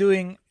they're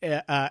doing.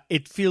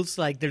 It feels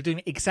like they're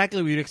doing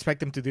exactly what you'd expect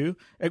them to do.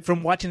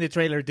 From watching the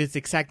trailer, this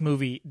exact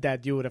movie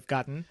that you would have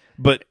gotten.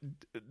 But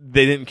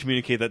they didn't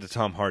communicate that to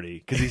Tom Hardy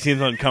because he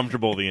seems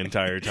uncomfortable the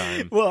entire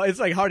time. Well, it's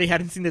like Hardy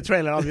hadn't seen the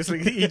trailer. Obviously,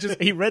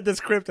 he read the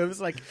script and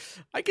was like,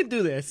 "I can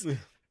do this."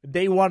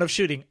 Day one of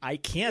shooting, I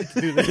can't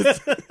do this.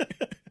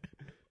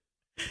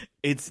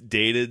 It's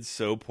dated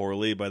so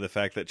poorly by the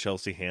fact that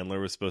Chelsea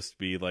Handler was supposed to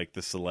be like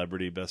the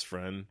celebrity best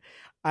friend.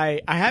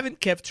 I haven't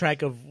kept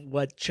track of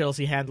what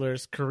Chelsea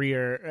Handler's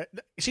career.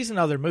 She's in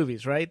other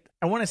movies, right?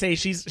 I want to say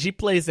she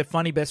plays the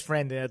funny best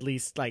friend in at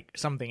least like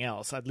something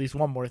else, at least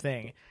one more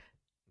thing.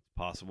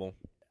 Possible.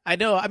 I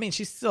know. I mean,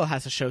 she still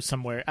has a show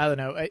somewhere. I don't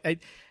know.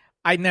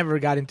 I never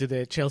got into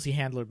the Chelsea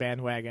Handler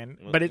bandwagon,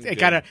 but it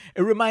kind of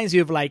it reminds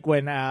you of like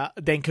when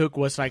Dan Cook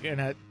was like in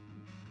a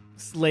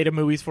slate of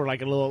movies for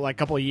like a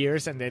couple of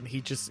years, and then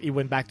he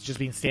went back to just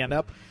being stand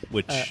up,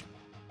 which.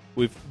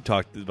 We've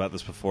talked about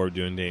this before,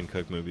 doing Dane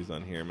Cook movies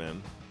on here,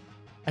 man.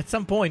 At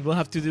some point, we'll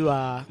have to do,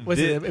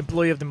 it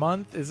Employee of the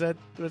Month? Is that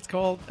what it's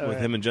called? With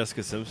him and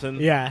Jessica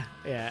Simpson? Yeah.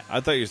 I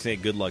thought you were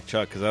saying Good Luck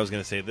Chuck, because I was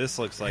going to say, this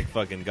looks like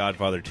fucking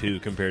Godfather 2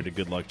 compared to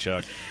Good Luck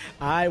Chuck.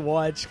 I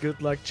watched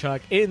Good Luck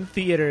Chuck in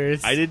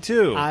theaters. I did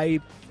too.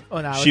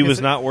 She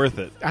was not worth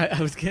it. I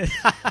was gonna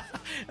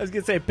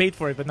say I paid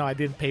for it, but no, I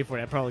didn't pay for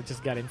it. I probably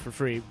just got in for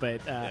free.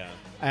 But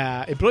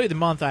Employee of the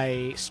Month,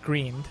 I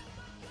screamed.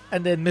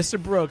 And then Mr.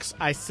 Brooks,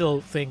 I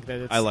still think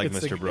that I like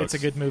Mr. Brooks. It's a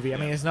good movie. I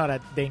mean, it's not a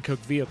Dane Cook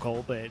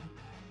vehicle, but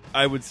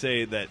I would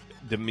say that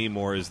Demi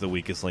Moore is the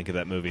weakest link of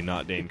that movie,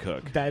 not Dane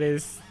Cook. That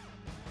is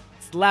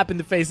slap in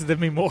the face of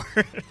Demi Moore.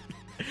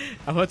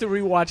 I'll have to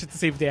rewatch it to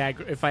see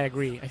if I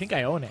agree. I think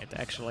I own it,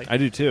 actually. I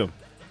do too.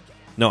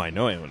 No, I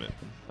know I own it.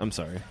 I'm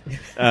sorry.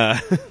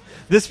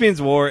 This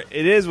Means War.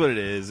 It is what it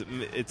is.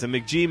 It's a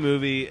McG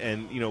movie,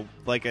 and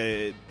like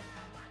I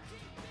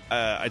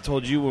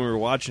told you when we were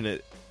watching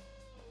it.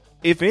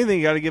 If anything,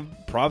 you got to give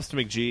props to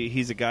McG.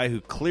 He's a guy who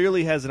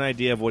clearly has an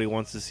idea of what he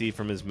wants to see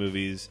from his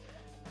movies,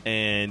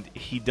 and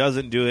he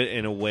doesn't do it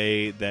in a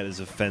way that is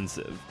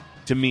offensive,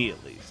 to me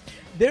at least.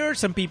 There are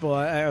some people,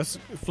 I was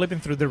flipping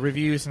through the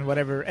reviews and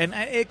whatever, and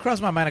it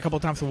crossed my mind a couple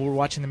of times when we were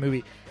watching the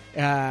movie,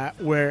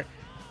 where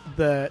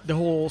the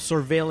whole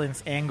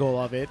surveillance angle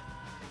of it,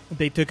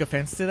 they took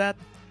offense to that.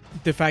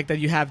 The fact that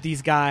you have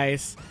these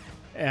guys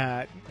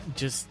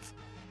just,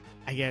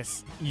 I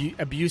guess,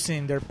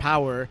 abusing their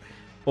power.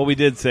 Well, we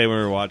did say when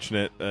we were watching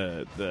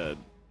it,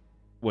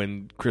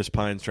 when Chris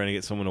Pine's trying to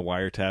get someone to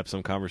wiretap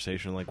some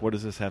conversation, like, what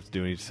does this have to do?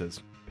 And he just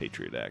says,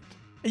 Patriot Act.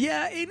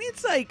 Yeah, and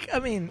it's like, I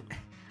mean...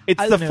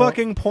 It's the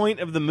fucking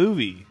point of the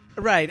movie.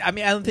 Right. I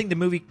mean, I don't think the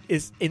movie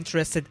is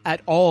interested at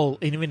all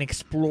in even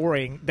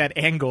exploring that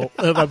angle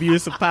of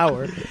abuse of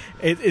power.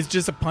 It's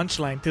just a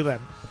punchline to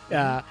them.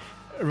 It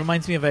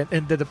reminds me of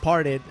in The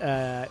Departed,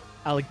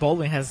 Alec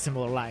Baldwin has a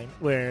similar line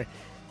where...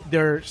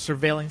 they're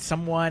surveilling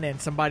someone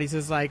and somebody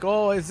says like,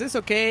 oh, is this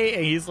okay?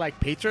 And he's like,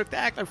 Patriot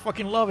Act, I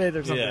fucking love it,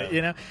 or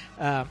something,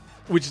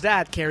 which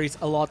that carries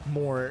a lot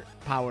more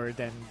power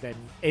than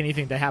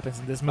anything that happens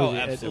in this movie.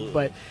 Oh,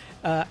 absolutely.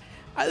 But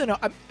I don't know.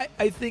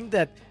 I think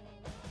that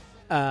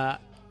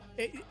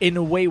in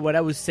a way what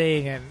I was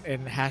saying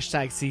and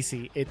hashtag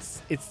CC,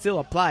 it still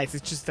applies.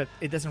 It's just that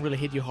it doesn't really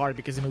hit you hard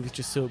because the movie's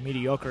just so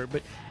mediocre.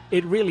 But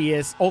it really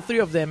is. All three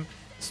of them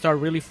start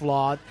really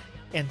flawed.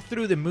 And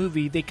through the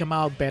movie, they come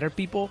out better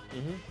people,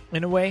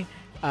 in a way.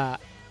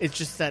 It's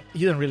just that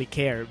you don't really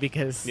care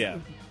because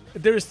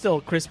there's still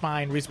Chris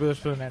Pine, Reese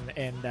Witherspoon,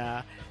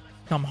 and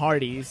Tom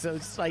Hardy. So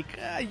it's like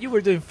you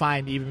were doing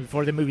fine even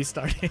before the movie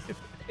started.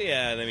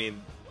 Yeah, and I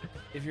mean,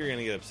 if you're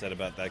gonna get upset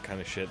about that kind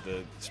of shit,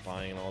 the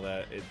spying and all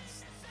that,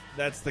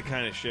 that's the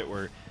kind of shit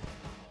where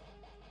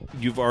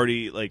you've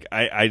already, like,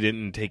 I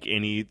didn't take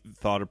any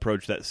thought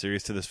approach that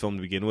serious to this film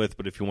to begin with,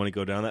 but if you want to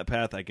go down that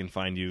path, I can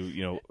find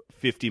you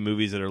 50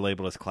 movies that are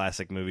labeled as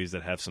classic movies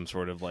that have some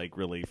sort of, like,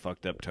 really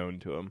fucked up tone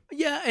to them.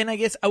 Yeah, and I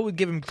guess I would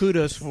give him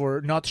kudos for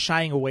not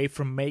shying away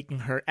from making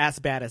her as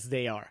bad as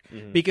they are.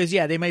 Mm-hmm. Because,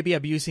 yeah, they might be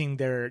abusing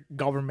their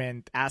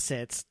government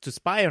assets to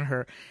spy on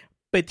her,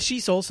 but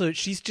she's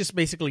just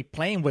basically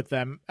playing with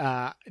them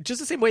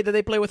just the same way that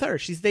they play with her.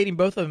 She's dating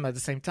both of them at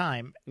the same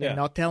time and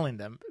not telling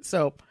them.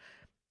 So...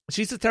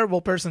 she's a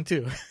terrible person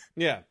too.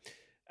 Yeah,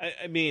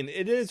 I mean,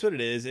 it is what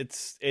it is.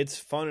 It's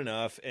fun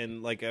enough,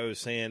 and like I was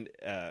saying,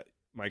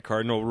 my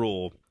cardinal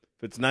rule: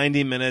 if it's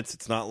 90 minutes,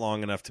 it's not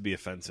long enough to be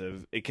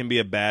offensive. It can be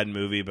a bad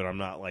movie, but I'm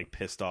not like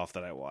pissed off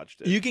that I watched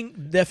it. You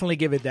can definitely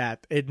give it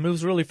that. It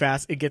moves really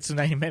fast. It gets to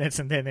 90 minutes,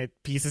 and then it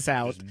pieces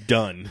out. Just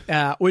done.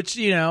 Which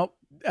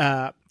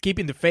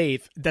keeping the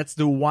faith, that's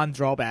the one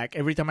drawback.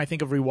 Every time I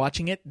think of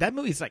rewatching it, that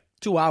movie is like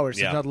 2 hours,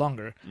 if not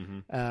longer.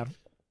 Mm-hmm.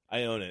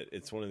 I own it.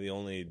 It's one of the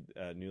only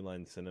New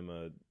Line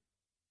Cinema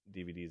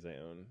DVDs I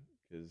own.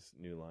 Because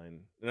New Line...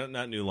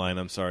 not New Line,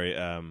 I'm sorry.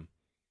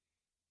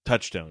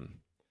 Touchstone.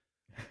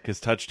 because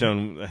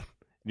Touchstone.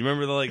 You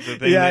remember the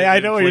thing? Yeah, that I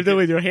know what you're flick doing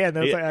it? with your hand.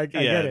 That's I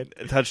get it.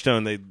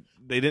 Touchstone. They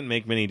didn't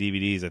make many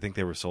DVDs. I think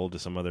they were sold to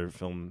some other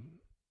film.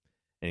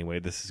 Anyway,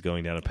 this is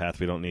going down a path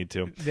we don't need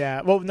to.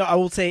 Yeah. Well, no, I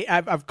will say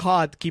I've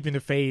caught Keeping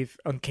the Faith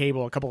on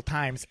cable a couple of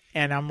times,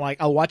 and I'm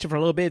like, I'll watch it for a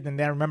little bit, and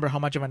then I remember how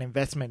much of an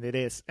investment it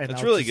is. And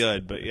It's I'll really just-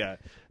 good, but yeah,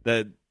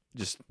 that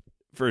just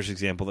first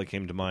example that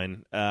came to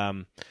mind.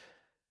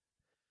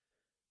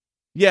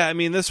 Yeah, I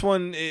mean, this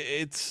one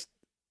it's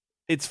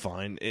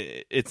fine.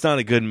 It's not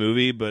a good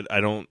movie, but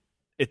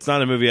it's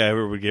not a movie I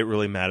ever would get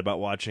really mad about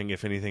watching.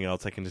 If anything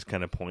else, I can just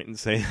kind of point and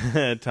say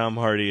Tom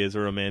Hardy is a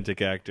romantic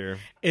actor.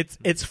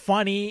 It's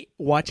funny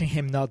watching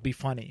him not be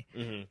funny.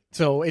 Mm-hmm.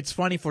 So it's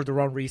funny for the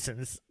wrong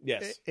reasons.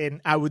 Yes.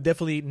 And I would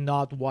definitely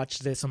not watch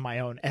this on my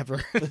own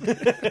ever.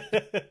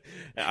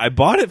 I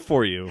bought it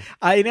for you.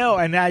 I know,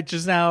 and I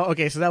just now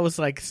okay, so that was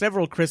like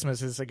several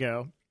Christmases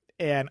ago,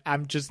 and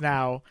I'm just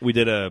now We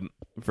did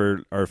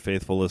for our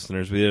faithful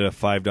listeners, we did a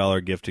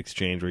 $5 gift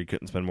exchange where you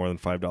couldn't spend more than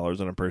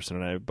 $5 on a person,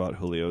 and I bought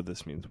Julio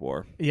This Means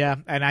War. yeah,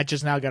 and I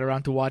just now got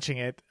around to watching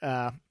it.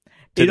 It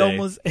Today.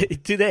 almost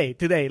today.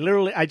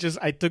 Literally, I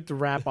took the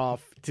wrap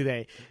off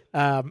today.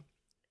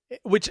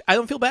 Which I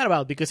don't feel bad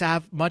about because I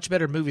have much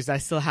better movies that I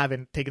still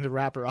haven't taken the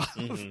wrapper off.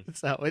 Mm-hmm.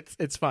 So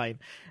it's fine.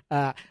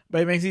 But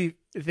it makes me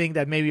think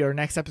that maybe our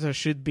next episode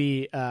should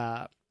be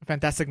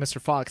Fantastic Mr.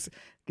 Fox,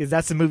 because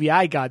that's the movie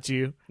I got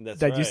you That's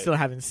that you right. still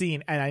haven't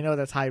seen, and I know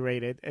that's high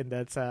rated, and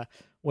that's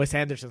Wes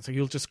Anderson, so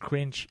you'll just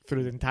cringe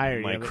through the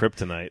entirety My of it.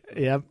 kryptonite.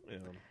 Yep.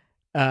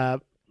 Yeah.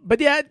 But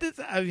yeah,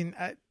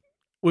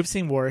 we've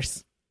seen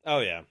worse.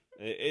 Oh yeah,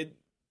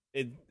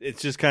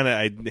 it's just kind of,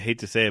 I hate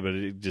to say it, but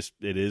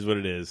it is what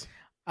it is.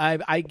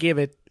 I give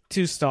it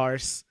 2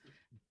 stars.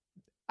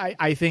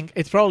 I think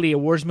it's probably a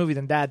worse movie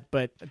than that,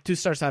 but 2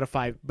 stars out of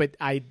 5. But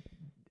I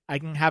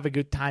can have a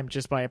good time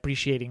just by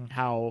appreciating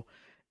how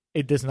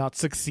it does not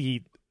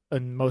succeed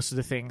on most of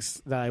the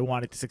things that I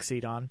wanted to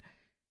succeed on.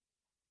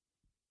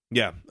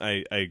 Yeah,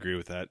 I agree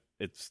with that.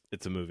 It's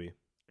a movie.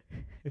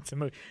 It's a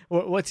movie.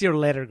 What's your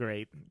letter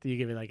grade? Do you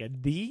give it like a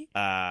D?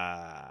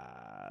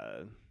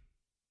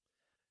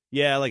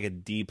 Yeah, like a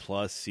D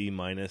plus, C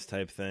minus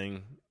type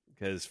thing.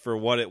 Because for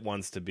what it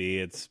wants to be,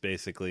 it's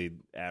basically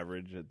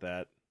average at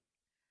that.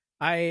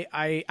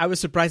 I was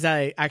surprised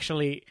that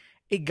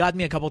it got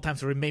me a couple of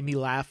times where it made me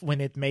laugh when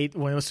it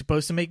was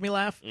supposed to make me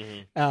laugh.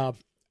 Mm-hmm.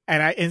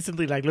 And I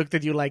instantly looked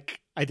at you like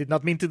I did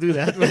not mean to do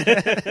that.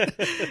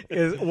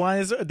 One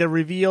is the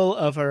reveal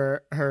of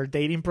her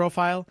dating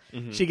profile.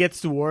 Mm-hmm. She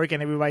gets to work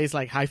and everybody's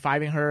like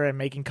high-fiving her and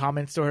making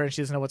comments to her and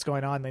she doesn't know what's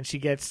going on. Then she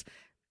gets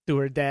to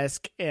her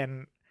desk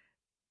and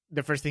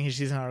the first thing she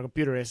sees on her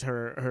computer is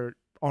her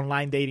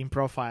online dating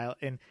profile.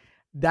 And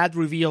that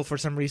reveal for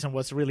some reason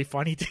was really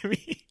funny to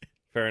me.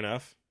 Fair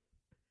enough.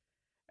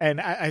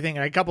 And I think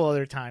a couple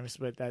other times,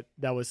 but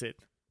that was it.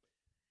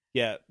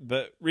 Yeah,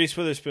 but Reese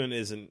Witherspoon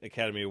is an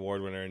Academy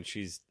Award winner, and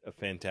she's a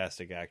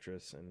fantastic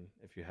actress. And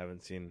if you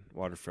haven't seen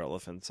Water for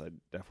Elephants, I'd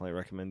definitely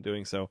recommend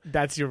doing so.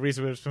 That's your Reese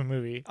Witherspoon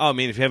movie. Oh, I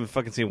mean, if you haven't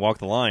fucking seen Walk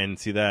the Line,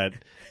 see that.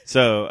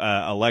 So,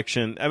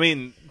 Election. I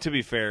mean, to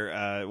be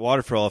fair,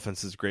 Water for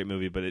Elephants is a great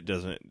movie, but it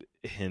doesn't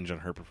hinge on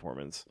her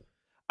performance.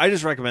 I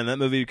just recommend that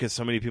movie because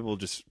so many people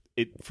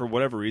for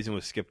whatever reason,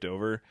 was skipped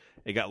over.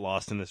 It got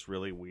lost in this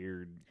really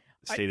weird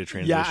state of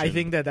transition. Yeah, I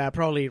think that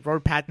probably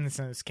Robert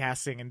Pattinson's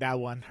casting in that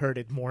one hurt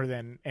it more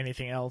than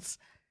anything else.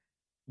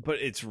 But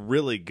it's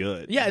really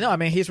good. Yeah, no, I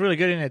mean, he's really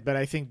good in it, but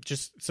I think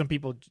just some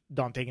people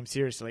don't take him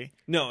seriously.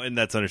 No, and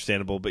that's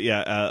understandable. But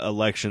yeah,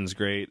 Election's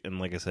great, and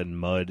like I said,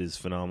 Mud is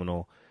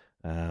phenomenal.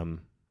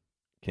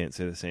 Can't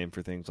say the same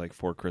for things like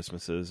Four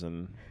Christmases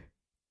and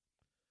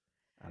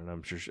I don't know.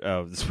 I'm sure.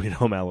 Sweet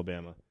Home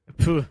Alabama.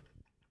 Phew.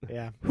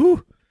 Yeah.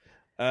 Whew.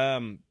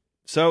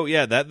 So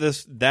yeah,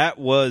 that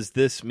was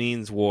This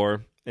Means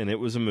War, and it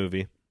was a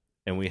movie,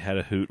 and we had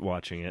a hoot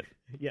watching it.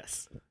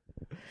 Yes.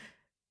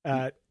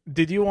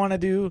 Did you want to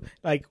do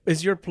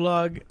is your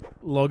plug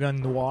Logan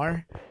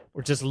Noir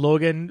or just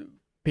Logan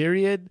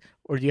period,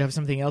 or do you have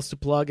something else to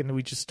plug and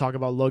we just talk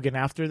about Logan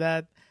after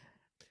that?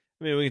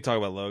 I mean, we can talk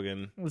about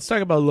Logan. Let's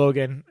talk about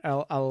Logan.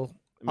 I'll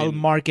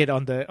mark it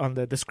on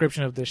the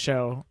description of the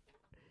show.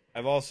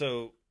 I've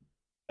also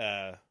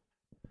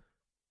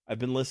I've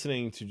been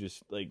listening to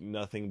just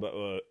nothing but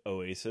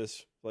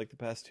Oasis for the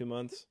past 2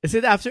 months. Is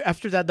it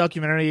after that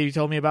documentary you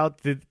told me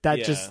about? Did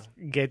that just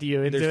get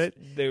you into it?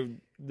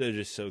 They're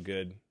just so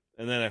good.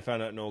 And then I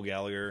found out Noel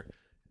Gallagher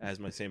has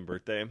my same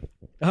birthday.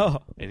 Oh.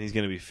 And he's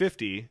going to be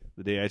 50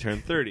 the day I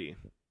turn 30.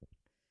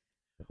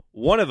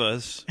 One of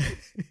us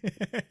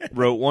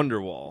wrote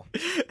Wonderwall.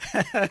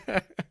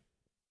 Did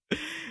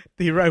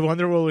he write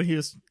Wonderwall when he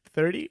was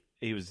 30?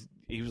 He was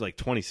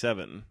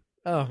 27.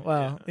 Oh,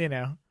 well,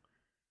 yeah.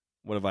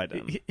 What have I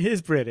done?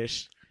 He's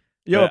British.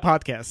 You have a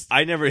podcast.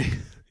 I never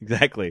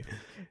exactly.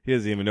 He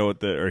doesn't even know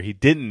he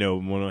didn't know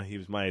when he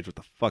was my age what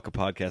the fuck a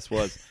podcast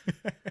was.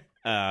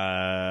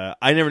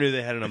 I never knew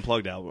they had an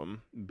Unplugged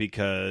album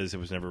because it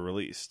was never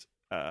released.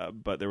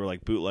 but there were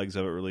like bootlegs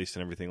of it released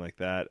and everything like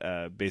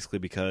that. Basically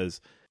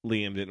because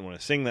Liam didn't want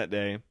to sing that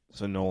day,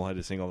 so Noel had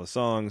to sing all the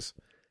songs.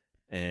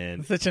 And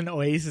It's such an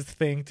Oasis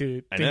thing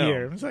to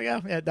hear. It's like,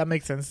 yeah, that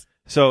makes sense.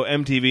 So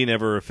MTV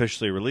never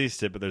officially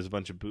released it, but there's a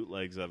bunch of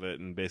bootlegs of it,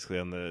 and basically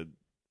on the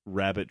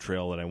rabbit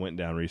trail that I went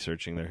down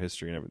researching their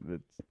history and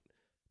everything,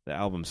 the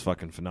album's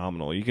fucking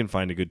phenomenal. You can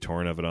find a good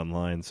torrent of it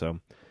online, so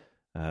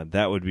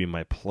that would be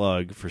my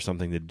plug for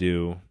something to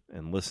do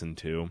and listen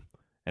to.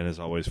 And as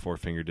always,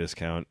 4-finger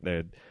discount.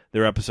 There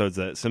are episodes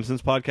that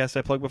Simpsons podcast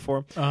I plugged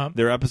before.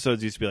 Their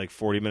episodes used to be like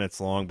 40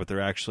 minutes long, but they're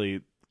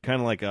actually kind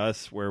of like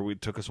us, where we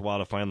took us a while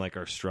to find like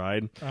our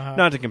stride.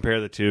 Not to compare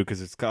the two,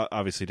 because it's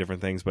obviously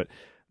different things, but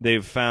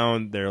they've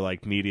found their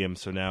like medium.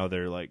 So now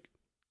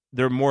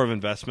they're more of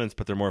investments,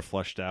 but they're more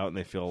fleshed out, and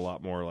they feel a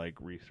lot more like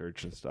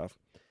research and stuff.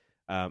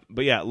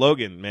 But yeah,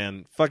 Logan,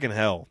 man, fucking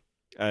hell.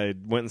 I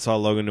went and saw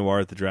Logan Noir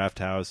at the Draft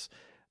House,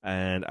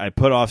 and I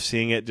put off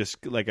seeing it,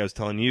 just like I was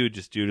telling you,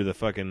 just due to the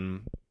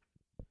fucking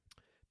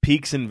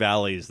peaks and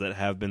valleys that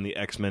have been the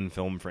X-Men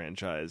film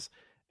franchise.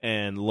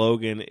 And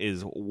Logan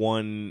is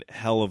one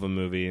hell of a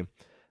movie.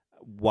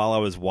 While I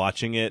was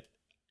watching it,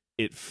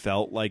 it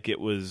felt like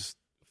it was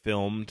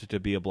filmed to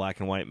be a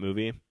black and white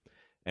movie.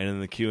 And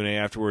in the Q&A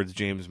afterwards,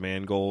 James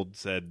Mangold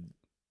said,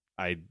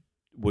 I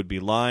would be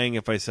lying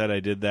if I said I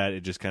did that.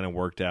 It just kind of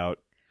worked out.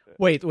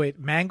 Wait.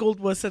 Mangold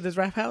was at the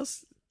Draft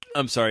House?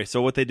 I'm sorry.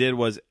 So what they did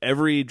was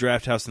every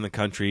Draft House in the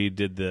country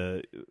did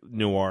the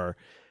Noir,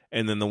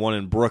 and then the one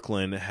in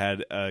Brooklyn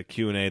had a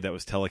Q&A that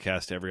was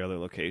telecast to every other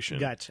location.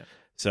 Gotcha.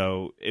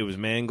 So it was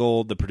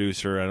Mangold, the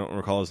producer, I don't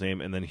recall his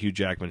name, and then Hugh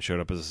Jackman showed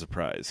up as a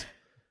surprise.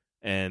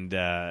 And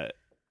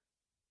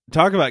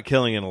talk about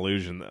killing an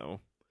illusion, though.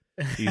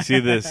 You see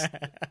this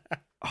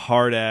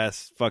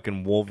hard-ass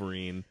fucking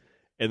Wolverine,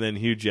 and then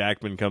Hugh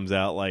Jackman comes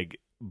out like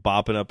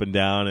bopping up and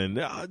down, and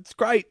it's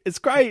great,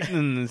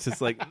 and it's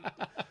just like,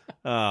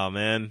 oh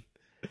man.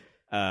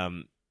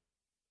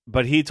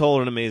 But he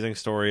told an amazing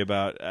story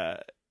about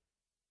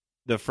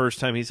the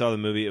first time he saw the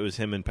movie. It was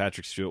him and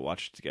Patrick Stewart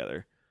watched it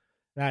together.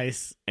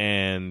 Nice.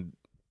 And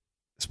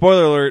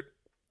spoiler alert,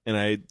 and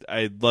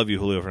I love you,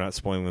 Julio, for not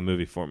spoiling the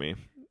movie for me.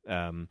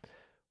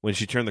 When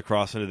she turned the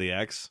cross into the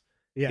X,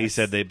 yes. He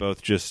said they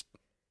both just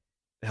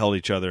held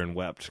each other and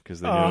wept because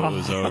they knew it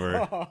was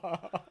over.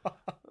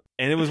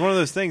 And it was one of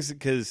those things,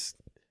 because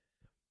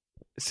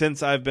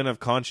since I've been of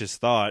conscious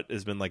thought,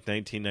 has been like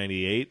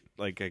 1998.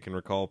 Like I can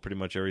recall pretty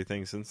much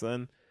everything since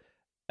then.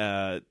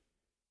 And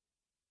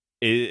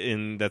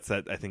that's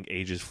that, I think,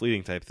 age is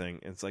fleeting type thing.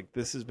 It's like,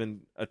 this has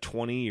been a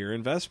 20-year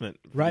investment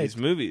for these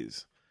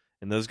movies.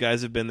 And those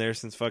guys have been there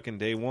since fucking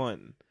day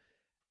one.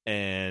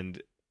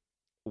 And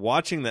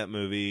watching that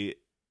movie,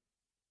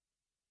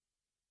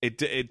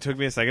 it took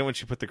me a second when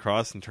she put the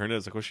cross and turned it. I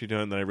was like, what's she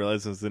doing? And then I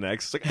realized it was the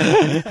next. Like,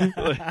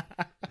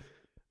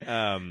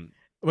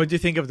 what do you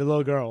think of the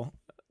little girl?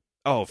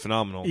 Oh,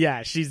 phenomenal.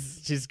 Yeah,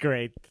 she's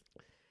great.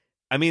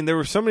 I mean, there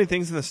were so many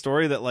things in the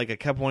story that like I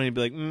kept wanting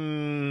to be like,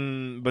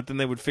 but then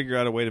they would figure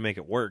out a way to make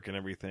it work and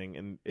everything.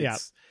 And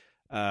it's,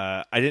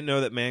 I didn't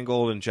know that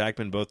Mangold and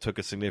Jackman both took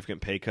a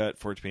significant pay cut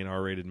for it to be an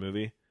R-rated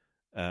movie.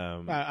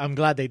 I'm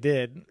glad they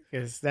did,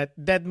 because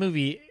that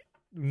movie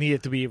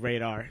needed to be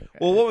rated R.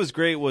 Well, what was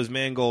great was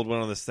Mangold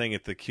went on this thing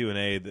at the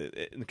Q&A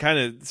that kind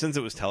of, since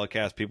it was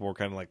telecast, people were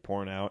kind of like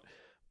pouring out.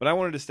 But I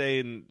wanted to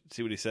stay and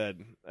see what he said.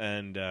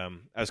 And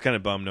I was kind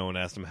of bummed no one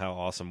asked him how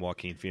awesome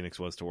Joaquin Phoenix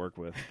was to work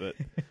with. But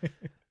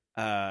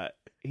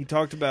he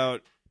talked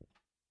about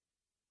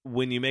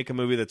when you make a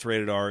movie that's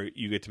rated R,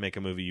 you get to make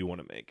a movie you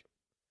want to make.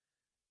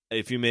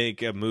 If you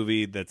make a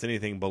movie that's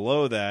anything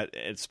below that,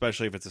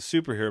 especially if it's a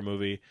superhero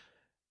movie,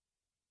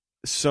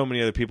 so many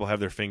other people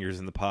have their fingers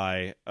in the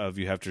pie of,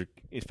 you have to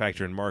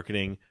factor in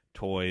marketing,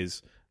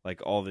 toys,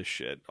 like all this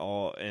shit.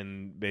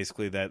 And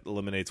basically that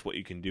eliminates what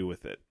you can do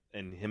with it.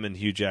 And him and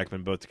Hugh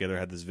Jackman both together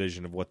had this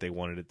vision of what they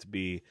wanted it to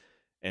be,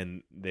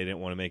 and they didn't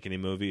want to make any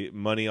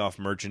money off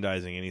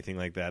merchandising, anything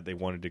like that. They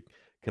wanted to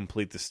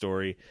complete the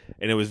story,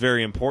 and it was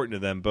very important to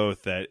them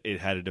both that it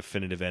had a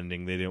definitive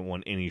ending. They didn't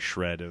want any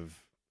shred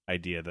of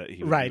idea that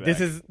he would right. be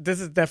back. This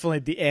is definitely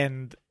the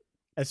end,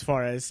 as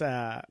far as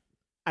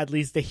at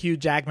least the Hugh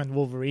Jackman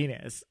Wolverine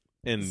is.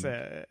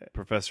 And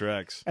Professor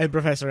X and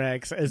Professor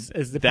X as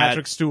the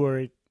Patrick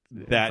Stewart.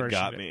 That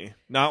got me.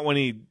 Not when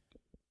he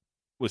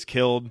was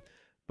killed,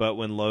 but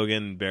when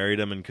Logan buried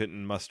him and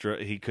couldn't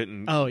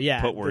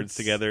put words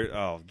together.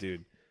 Oh,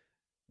 dude.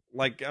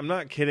 Like, I'm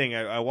not kidding.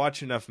 I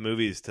watch enough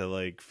movies to,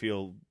 like,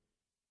 feel...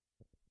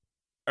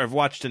 I've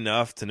watched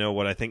enough to know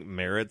what I think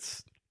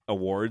merits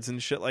awards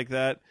and shit like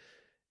that.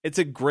 It's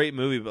a great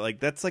movie, but, like,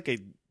 that's,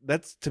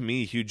 to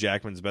me, Hugh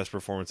Jackman's best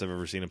performance I've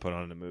ever seen him put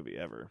on in a movie,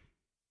 ever.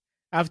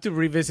 I have to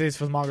revisit his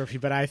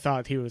filmography, but I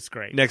thought he was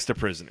great. Next to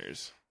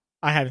Prisoners.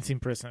 I haven't seen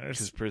Prisoners.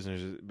 Because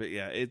Prisoners... But,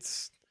 yeah,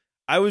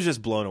 I was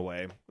just blown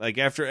away. Like,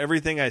 after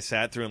everything I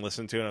sat through and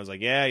listened to, and I was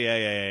like,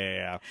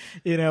 yeah.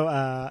 You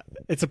know,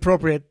 it's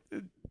appropriate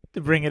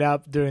to bring it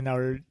up during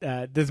our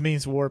This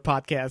Means War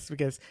podcast,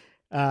 because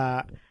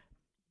didn't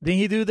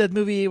he do that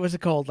movie, what's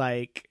it called,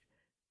 like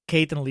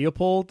Kate and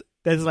Leopold?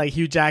 that's like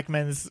Hugh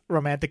Jackman's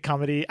romantic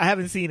comedy. I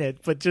haven't seen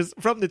it, but just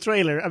from the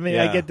trailer, I mean,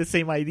 I Yeah. get the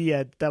same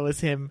idea. That was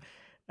him.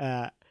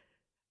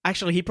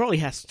 Actually, he probably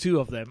has two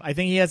of them. I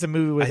think he has a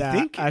movie with I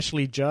think-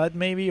 Ashley Judd,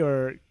 maybe,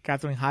 or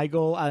Katherine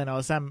Heigl. I don't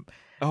know. Some.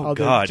 Oh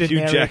other God, Hugh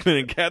generic- Jackman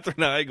and Katherine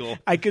Heigl.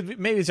 I could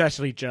maybe it's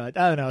Ashley Judd.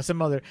 I don't know,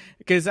 some other,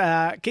 because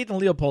Caitlin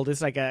Leopold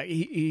is like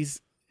he's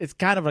it's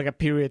kind of like a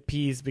period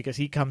piece because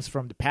he comes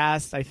from the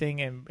past, I think,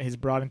 and he's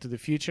brought into the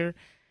future.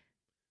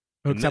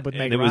 Hooks up with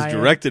Meg and it was Ryan.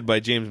 directed by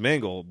James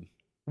Mangold.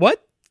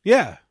 What?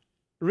 Yeah,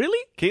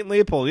 Really? Kate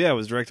Leopold. Yeah, it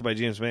was directed by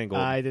James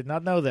Mangold. I did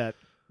not know that.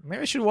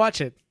 Maybe I should watch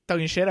it.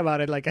 Talking shit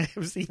about it like I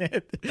have seen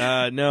it.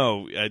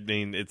 No, I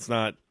mean it's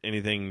not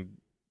anything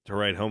to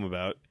write home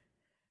about.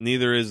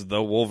 Neither is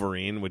The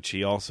Wolverine, which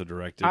he also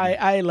directed.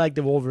 I like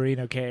the Wolverine.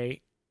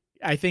 Okay,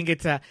 I think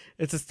it's a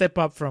step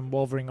up from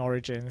Wolverine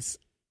Origins,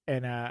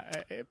 and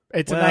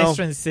it's a Well- nice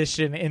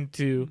transition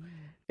into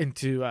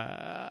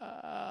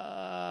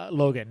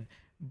Logan.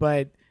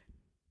 But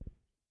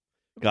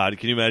God,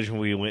 can you imagine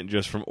we went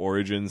just from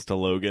Origins to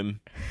Logan?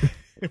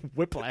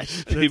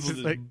 Whiplash. People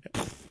That's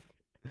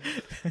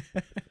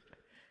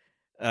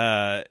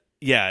just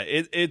Yeah,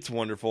 it's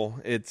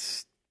wonderful.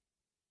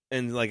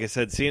 And like I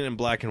said, seeing it in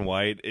black and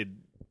white,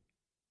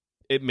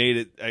 it made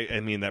it. I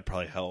mean, that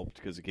probably helped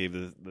because it gave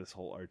this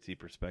whole artsy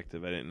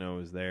perspective I didn't know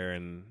was there.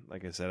 And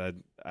like I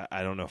said,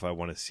 I don't know if I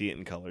want to see it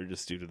in color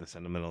just due to the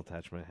sentimental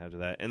attachment I have to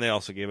that. And they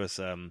also gave us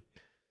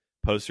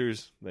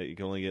posters that you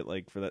can only get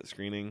like for that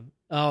screening.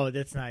 Oh,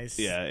 that's nice.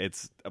 Yeah,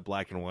 it's a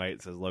black and white.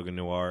 It says Logan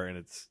Noir, and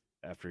it's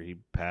after he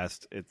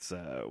passed. It's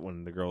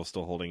when the girl's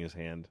still holding his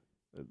hand.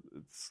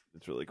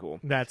 It's really cool.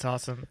 That's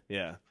awesome.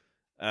 Yeah.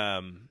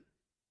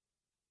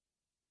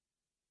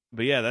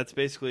 But yeah, that's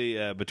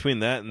basically between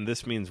that and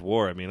This Means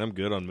War. I mean, I'm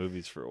good on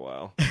movies for a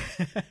while.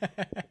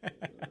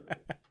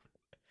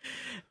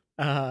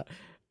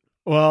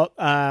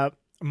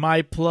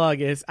 My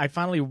plug is I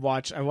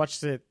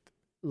watched it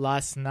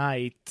last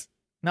night.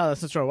 No,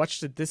 that's not true. I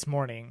watched it this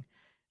morning.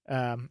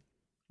 I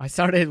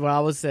started while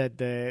I was at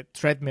the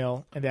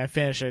treadmill, and then I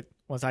finished it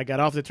once I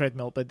got off the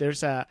treadmill. But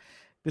there's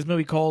this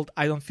movie called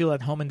I Don't Feel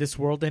at Home in This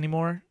World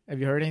Anymore. Have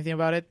you heard anything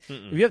about it?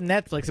 If you have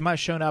Netflix, it might have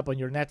shown up on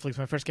your Netflix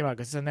when it first came out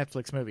because it's a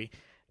Netflix movie.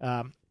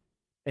 And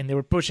they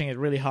were pushing it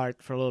really hard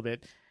for a little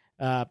bit.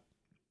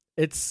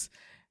 It's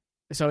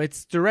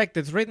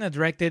written and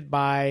directed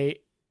by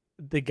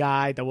the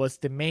guy that was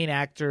the main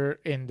actor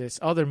in this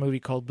other movie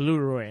called Blue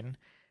Ruin,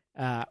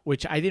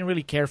 which I didn't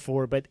really care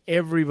for, but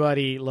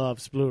everybody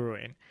loves Blue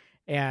Ruin.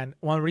 And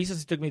one of the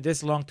reasons it took me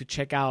this long to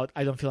check out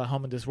I Don't Feel at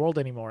Home in This World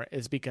Anymore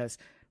is because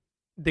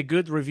the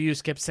good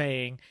reviews kept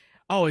saying,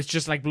 oh, it's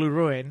just like Blue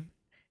Ruin,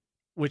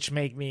 which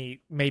made me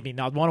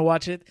not want to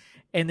watch it.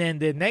 And then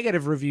the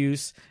negative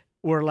reviews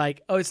were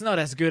like, oh, it's not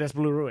as good as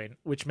Blue Ruin,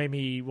 which made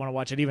me want to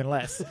watch it even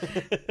less.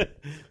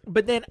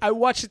 But then I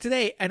watched it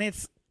today, and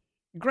it's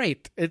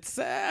great. It's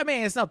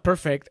it's not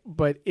perfect,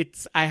 but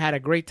I had a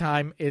great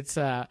time. It's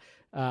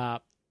kind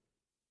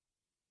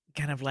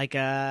of like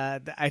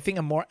I think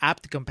a more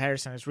apt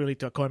comparison is really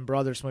to a Coen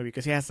Brothers movie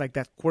because he has like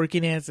that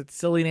quirkiness, that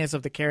silliness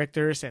of the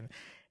characters, and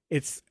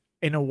it's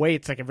in a way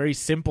it's like a very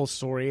simple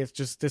story. It's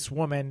just this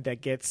woman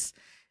that gets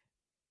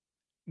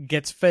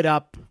fed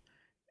up.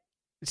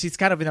 She's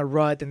kind of in a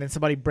rut, and then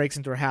somebody breaks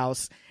into her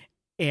house,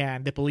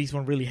 and the police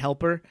won't really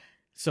help her.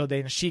 So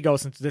then she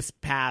goes into this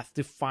path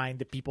to find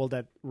the people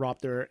that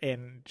robbed her,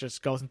 and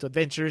just goes into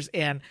adventures.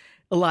 And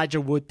Elijah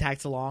Wood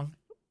tags along,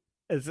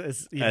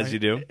 as you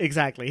do.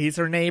 Exactly. He's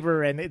her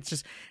neighbor, and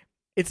it's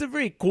a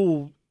very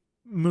cool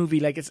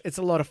movie. Like it's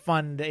a lot of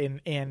fun,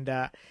 and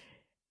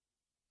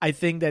I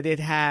think that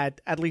it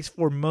had, at least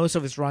for most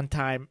of its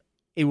runtime,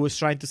 it was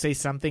trying to say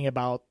something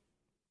about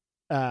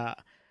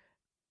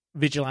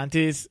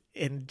vigilantes,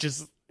 and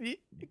just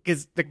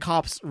because the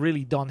cops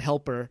really don't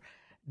help her.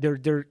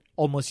 They're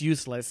almost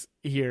useless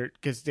here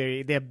because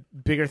they have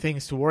bigger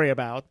things to worry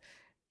about.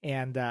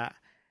 And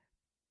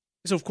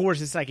so of course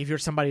it's like, if you're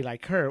somebody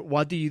like her,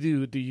 what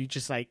do? Do you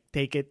just like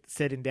take it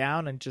sitting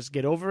down and just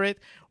get over it,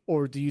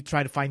 or do you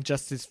try to find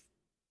justice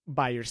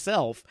by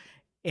yourself?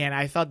 And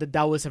I thought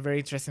that was a very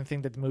interesting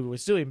thing that the movie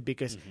was doing,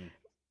 because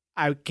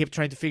I kept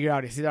trying to figure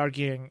out, is it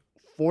arguing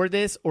for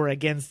this or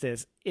against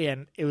this?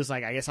 And it was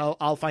like, I guess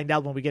I'll find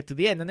out when we get to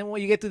the end. And then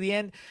when you get to the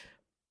end,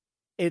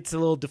 it's a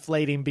little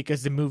deflating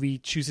because the movie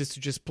chooses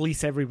to just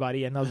please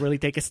everybody and not really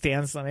take a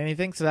stance on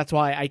anything. So that's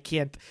why I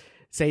can't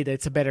say that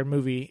it's a better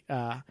movie,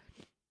 as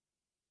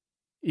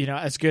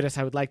good as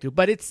I would like to.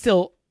 But it's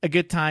still a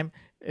good time.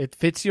 It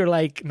fits your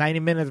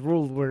 90-minute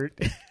rule where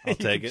I'll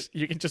take it.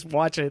 You can just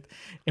watch it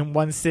in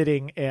one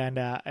sitting, and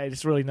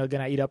it's really not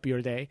gonna eat up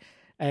your day.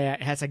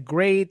 It has a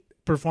great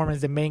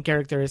performance. The main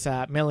character is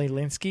Melanie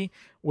Linsky,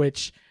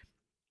 which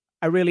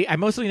I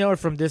mostly know her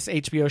from this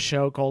HBO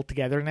show called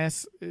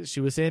Togetherness she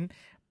was in.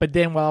 But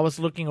then while I was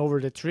looking over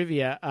the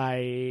trivia,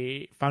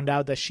 I found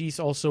out that she's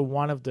also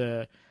one of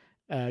the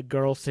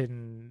girls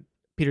in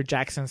Peter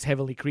Jackson's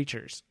Heavenly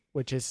Creatures,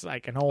 which is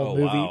like an old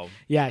movie. Wow.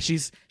 Yeah,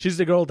 she's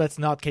the girl that's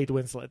not Kate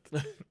Winslet.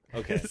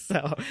 Okay.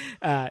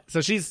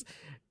 So she's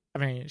I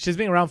mean, she's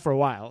been around for a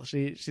while.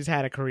 She's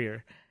had a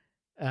career.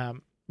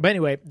 But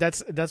anyway,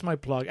 that's my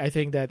plug. I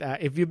think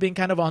that if you've been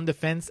kind of on the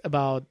fence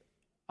about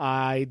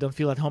I don't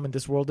feel at home in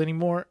this world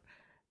anymore,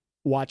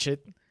 watch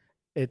it.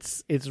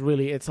 It's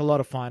a lot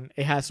of fun.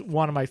 It has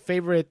one of my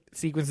favorite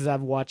sequences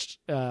I've watched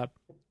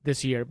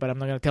this year, but I'm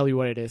not going to tell you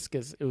what it is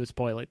because it would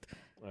spoil it.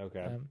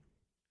 Okay.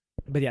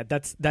 But yeah,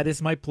 that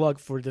is my plug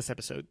for this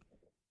episode.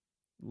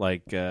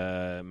 Like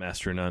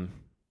Master of None.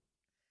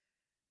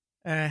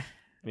 Eh.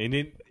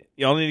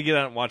 Y'all need to get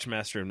out and watch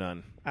Master of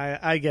None.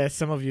 I guess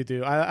some of you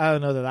do. I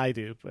don't know that I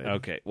do. But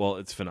Okay, well,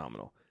 it's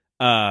phenomenal.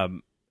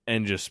 And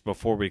just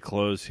before we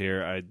close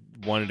here, I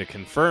wanted to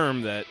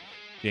confirm that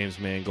James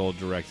Mangold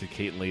directed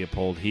Kate and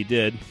Leopold. He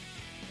did.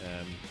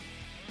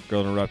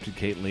 Girl Interrupted,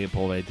 Kate and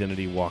Leopold,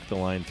 Identity, Walk the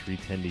Line,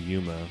 3:10 to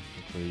Yuma.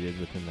 That's what he did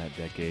within that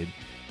decade.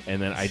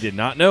 And then I did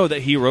not know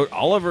that he wrote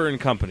Oliver and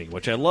Company,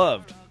 which I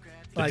loved.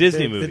 The like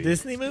Disney movie. The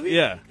Disney movie?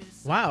 Yeah.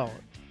 Wow.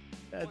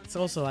 That's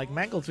also like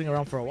Mangold's been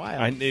around for a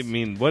while. I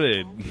mean, what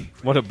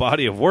a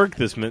body of work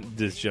this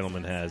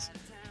gentleman has.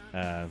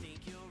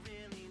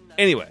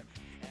 Anyway,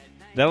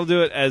 that'll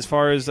do it as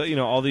far as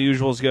all the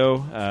usuals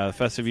go.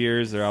 Festive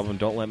Years, their album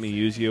 "Don't Let Me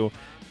Use You,"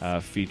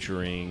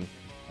 featuring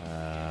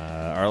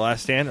Our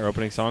Last Stand, our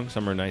opening song,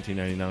 Summer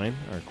 1999,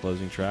 our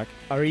closing track.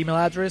 Our email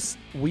address,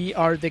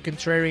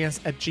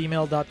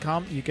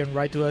 wearethecontrarians@gmail.com. You can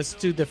write to us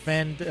to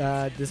defend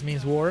This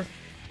Means War.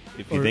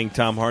 If you think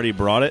Tom Hardy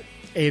brought it.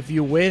 If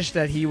you wish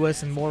that he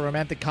was in more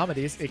romantic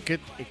comedies, it could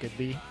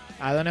be.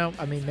 I don't know.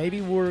 I mean, maybe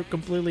we're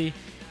completely...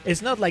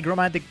 It's not like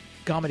romantic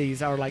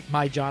comedies are like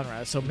my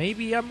genre, so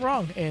maybe I'm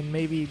wrong, and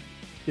maybe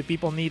the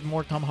people need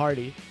more Tom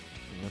Hardy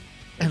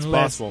and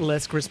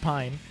less Chris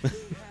Pine.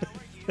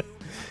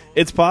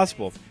 It's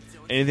possible.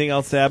 Anything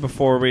else to add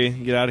before we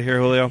get out of here,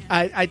 Julio?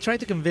 I tried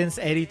to convince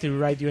Eddie to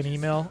write you an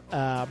email.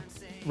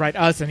 Write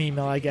us an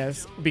email, I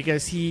guess,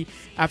 because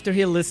after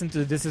he listened to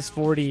the This Is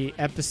 40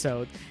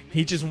 episode,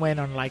 he just went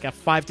on like a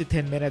 5 to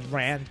 10 minute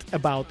rant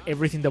about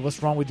everything that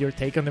was wrong with your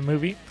take on the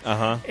movie.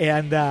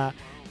 And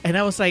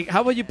I was like,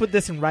 how about you put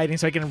this in writing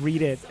so I can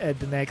read it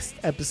at the next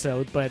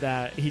episode? But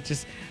I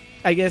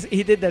guess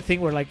he did that thing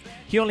where like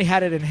he only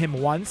had it in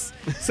him once.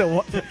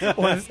 So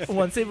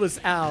once it was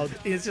out,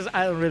 it's just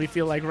I don't really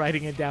feel like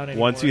writing it down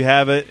anymore. Once you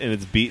have it and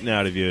it's beaten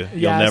out of you,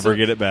 you'll never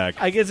get it back.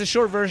 I guess the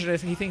short version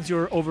is he thinks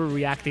you're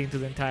overreacting to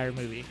the entire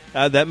movie.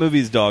 That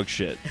movie's dog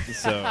shit.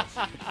 So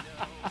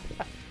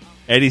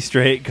Eddie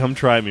Strait, come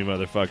try me,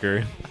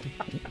 motherfucker.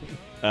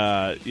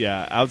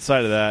 Yeah,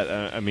 outside of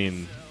that, I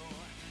mean,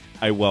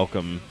 I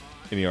welcome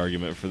any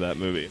argument for that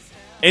movie.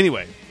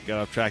 Anyway,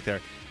 got off track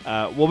there.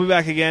 We'll be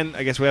back again.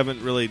 I guess we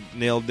haven't really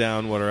nailed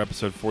down what our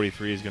episode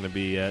 43 is going to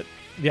be yet.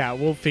 Yeah,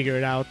 we'll figure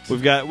it out.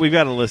 We've got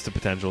a list of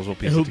potentials. We'll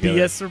piece it together. It'll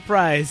be a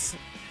surprise,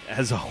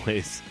 as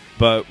always.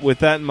 But with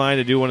that in mind,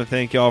 I do want to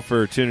thank y'all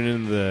for tuning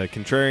in to the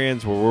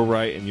Contrarians, where we're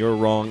right and you're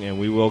wrong, and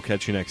we will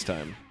catch you next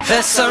time.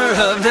 The summer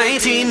of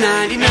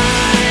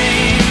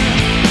 1999.